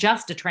 it's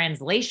just a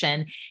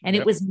translation. And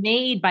it was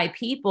made by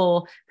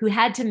people who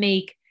had to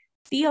make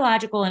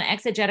theological and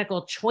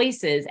exegetical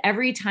choices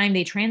every time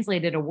they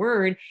translated a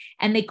word,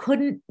 and they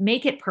couldn't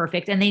make it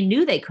perfect. And they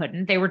knew they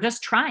couldn't. They were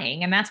just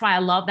trying. And that's why I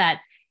love that,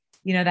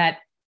 that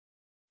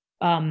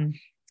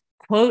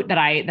quote that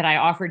I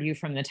offered you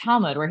from the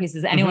Talmud, where he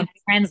says, anyone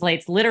who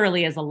translates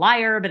literally is a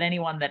liar, but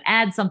anyone that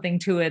adds something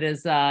to it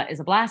is a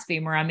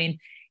blasphemer. I mean,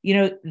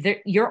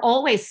 you're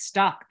always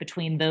stuck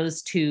between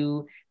those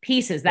two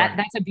pieces.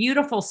 That's a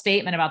beautiful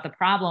statement about the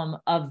problem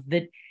of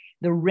the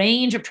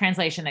range of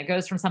translation that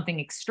goes from something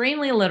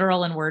extremely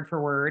literal and word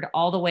for word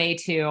all the way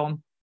to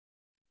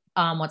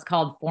what's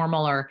called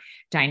formal or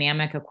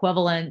dynamic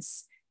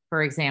equivalence,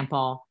 for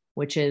example,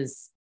 which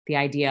is the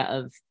idea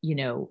of,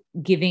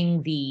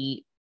 giving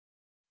the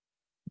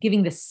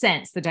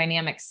sense, the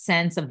dynamic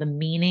sense of the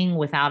meaning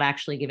without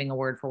actually giving a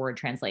word for word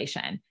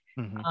translation.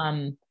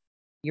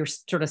 You're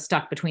sort of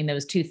stuck between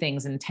those two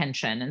things in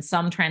tension. And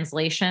some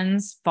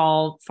translations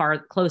fall far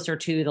closer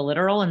to the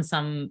literal, and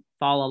some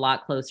fall a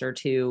lot closer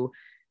to,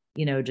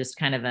 just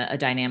kind of a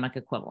dynamic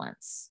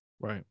equivalence.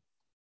 Right.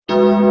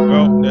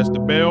 Well, that's the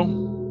bell.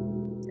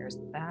 There's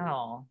the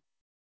bell.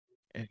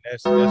 And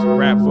that's a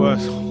wrap for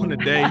us on the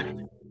day.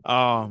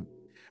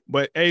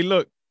 But hey,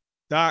 look,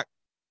 Doc,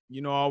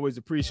 I always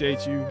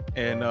appreciate you,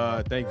 and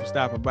thank you for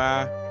stopping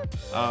by.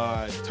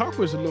 Talk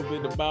to us a little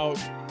bit about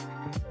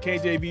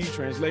KJV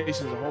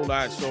translations, a whole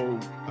lot. So,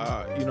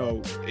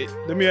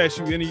 let me ask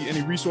you,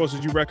 any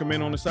resources you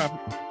recommend on this topic?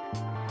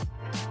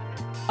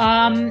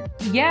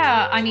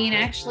 Yeah, I mean,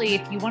 actually,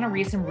 if you want to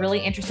read some really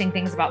interesting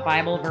things about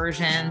Bible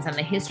versions and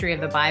the history of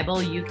the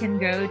Bible, you can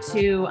go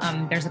to,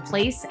 there's a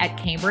place at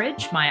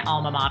Cambridge, my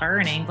alma mater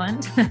in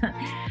England,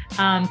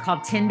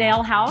 called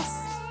Tyndale House.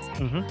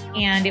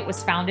 And it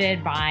was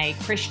founded by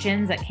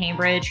Christians at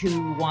Cambridge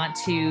who want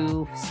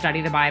to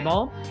study the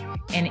Bible,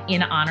 and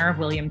in honor of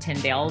William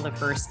Tyndale, the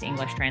first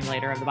English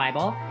translator of the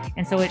Bible.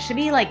 And so it should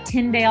be like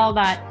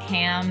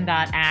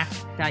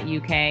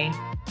tyndale.cam.act.uk,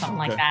 something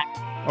like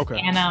that.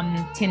 Okay.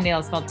 And Tyndale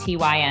is spelled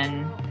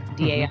Tyndale.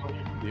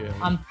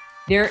 Yeah.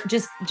 They're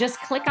just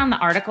click on the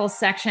articles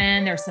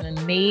section. There's some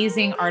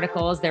amazing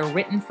articles. They're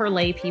written for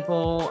lay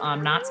people,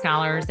 not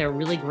scholars. They're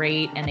really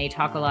great. And they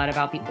talk a lot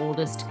about the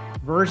oldest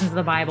versions of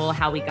the Bible,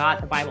 how we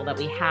got the Bible that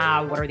we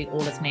have, what are the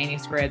oldest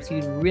manuscripts.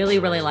 You'd really,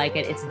 really like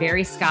it. It's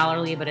very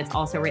scholarly, but it's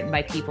also written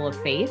by people of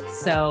faith.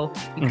 So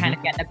you kind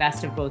of get the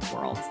best of both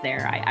worlds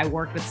there. I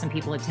worked with some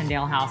people at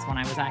Tyndale House when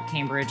I was at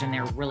Cambridge, and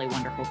they're really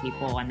wonderful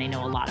people, and they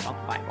know a lot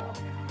about the Bible.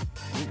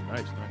 Ooh,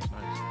 nice.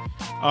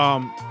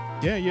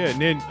 Yeah.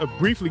 And then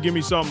briefly, give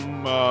me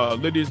something,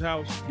 Lydia's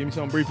House. Give me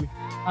something briefly.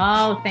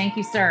 Oh, thank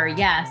you, sir.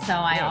 Yeah. So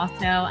I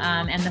also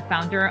am the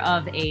founder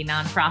of a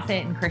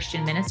nonprofit and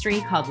Christian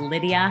ministry called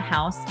Lydia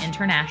House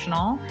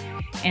International.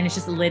 And it's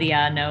just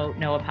Lydia, no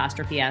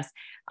apostrophe S.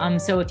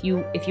 So if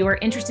you are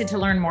interested to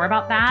learn more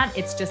about that,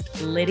 it's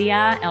just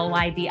Lydia,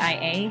 Lydia,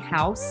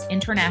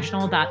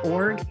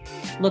 houseinternational.org.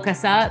 Look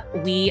us up.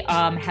 We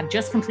have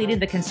just completed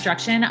the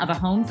construction of a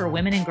home for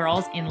women and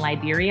girls in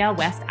Liberia,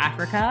 West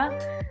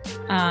Africa.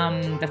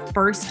 The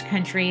first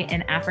country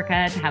in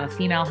Africa to have a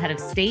female head of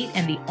state,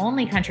 and the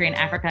only country in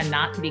Africa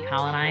not to be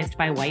colonized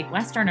by white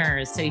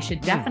Westerners. So you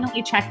should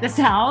definitely check this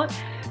out.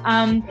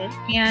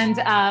 And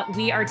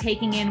we are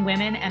taking in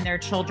women and their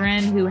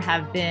children who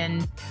have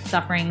been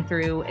suffering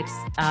through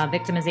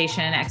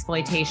victimization,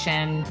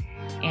 exploitation,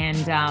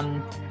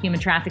 and human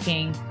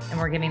trafficking. And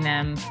we're giving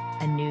them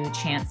a new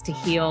chance to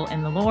heal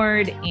in the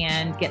Lord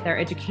and get their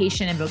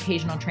education and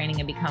vocational training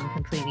and become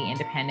completely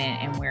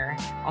independent. And we're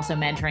also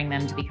mentoring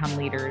them to become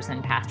leaders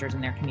and pastors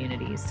in their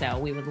communities. So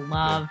we would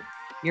love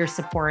your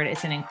support.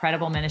 It's an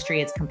incredible ministry.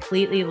 It's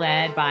completely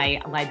led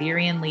by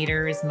Liberian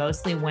leaders,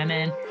 mostly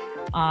women.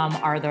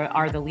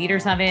 Are the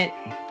leaders of it,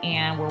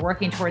 and we're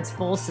working towards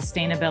full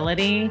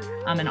sustainability.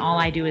 And all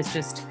I do is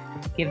just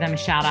give them a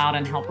shout out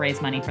and help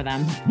raise money for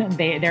them.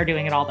 They're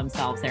doing it all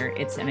themselves.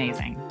 It's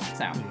amazing.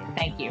 So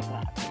thank you for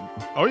that.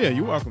 Oh yeah,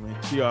 you're welcome, man.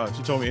 She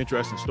told me an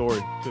interesting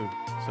story too.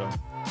 So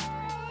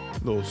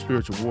little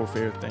spiritual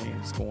warfare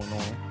things going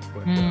on,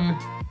 but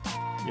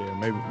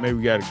yeah, maybe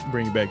we got to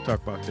bring you back and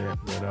talk about that.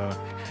 But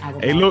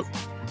hey, look.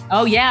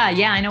 Oh yeah,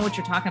 I know what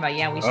you're talking about.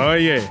 Yeah, we should go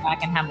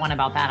back and have one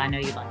about that. I know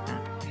you'd like that.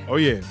 Oh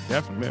yeah,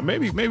 definitely.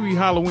 Maybe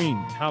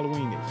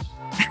Halloween-ish.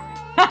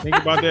 Think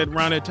about that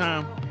around that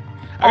time.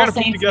 I gotta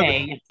put together.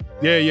 Day.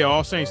 Yeah,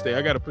 All Saints Day.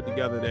 I gotta put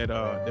together that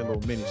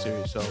little mini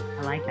series. So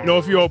I like that.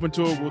 If you're open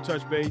to it, we'll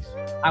touch base.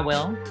 I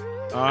will.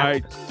 All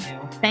right.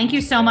 Thank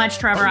you so much,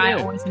 Trevor. I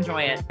always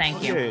enjoy it.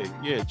 Thank you.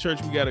 Yeah.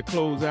 Church, we gotta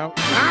close out.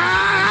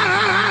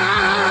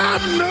 I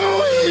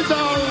know he's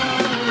all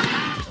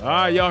right. All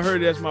right, y'all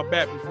heard it. That's my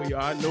Baptist for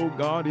y'all. I know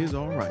God is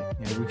all right.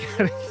 Yeah, we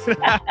gotta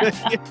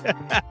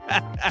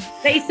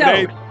Say so.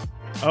 Hey,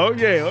 oh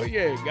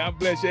yeah. God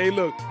bless you. Hey,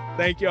 look,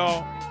 thank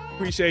y'all.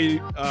 Appreciate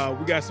it.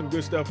 We got some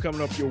good stuff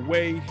coming up your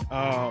way.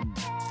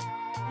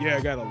 I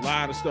got a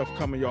lot of stuff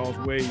coming y'all's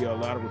way. A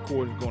lot of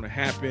recordings going to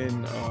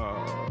happen.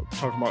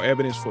 Talking about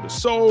evidence for the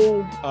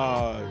soul.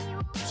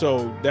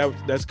 So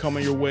that's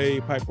coming your way.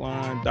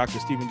 Pipeline. Dr.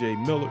 Stephen J.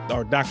 Miller,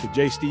 or Dr.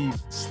 J.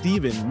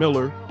 Stephen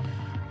Miller.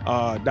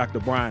 Dr.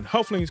 Brian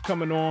Huffling's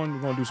coming on.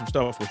 We're gonna do some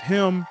stuff with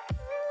him.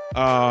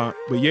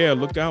 But yeah,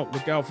 look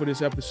out for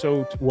this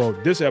episode. Well,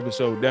 this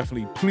episode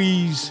definitely.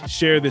 Please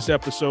share this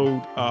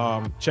episode.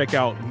 Check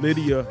out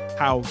Lydia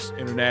House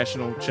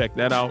International. Check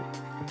that out.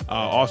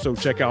 Also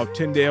check out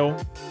Tyndale.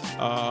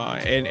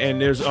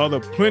 And there's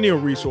plenty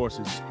of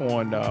resources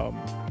on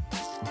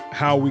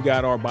how we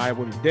got our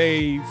Bible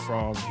today,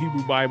 from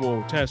Hebrew Bible,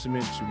 Old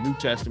Testament to New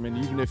Testament.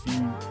 Even if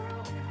you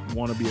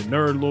want to be a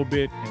nerd a little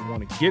bit and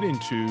want to get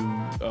into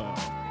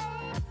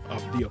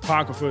the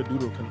Apocrypha,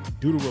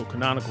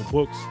 Deuterocanonical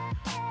books,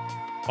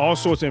 all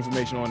sorts of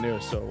information on there.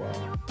 So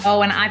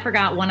and I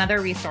forgot one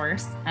other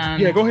resource.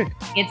 Go ahead.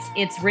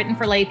 It's written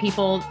for lay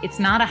people. It's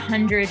not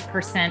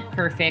 100%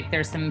 perfect.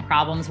 There's some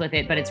problems with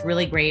it, but it's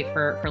really great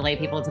for lay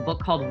people. It's a book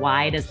called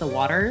Wide as the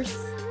Waters.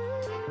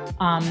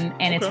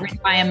 It's written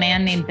by a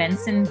man named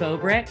Benson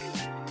Bobrick.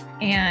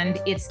 And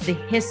it's the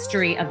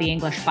history of the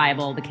English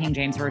Bible, the King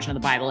James Version of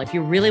the Bible. If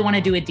you really want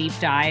to do a deep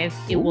dive,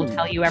 it will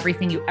tell you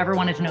everything you ever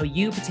wanted to know.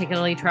 You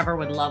particularly, Trevor,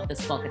 would love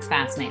this book. It's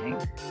fascinating.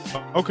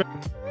 Okay.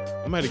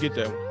 I might have get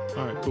that one.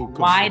 All right, cool.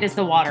 Wide as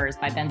the Waters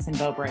by Benson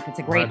Bobrick. It's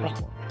a great book.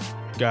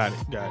 Got it.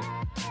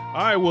 All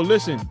right, well,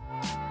 listen,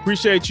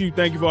 appreciate you.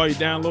 Thank you for all your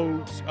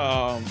downloads.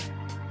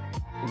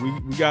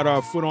 We got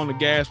our foot on the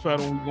gas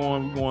pedal. We're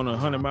going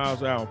 100 miles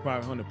an hour,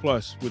 probably 100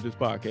 plus with this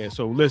podcast.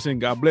 So listen,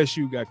 God bless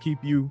you. God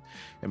keep you.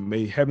 And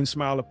may heaven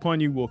smile upon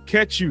you. We'll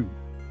catch you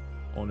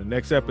on the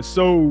next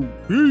episode.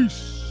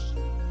 Peace.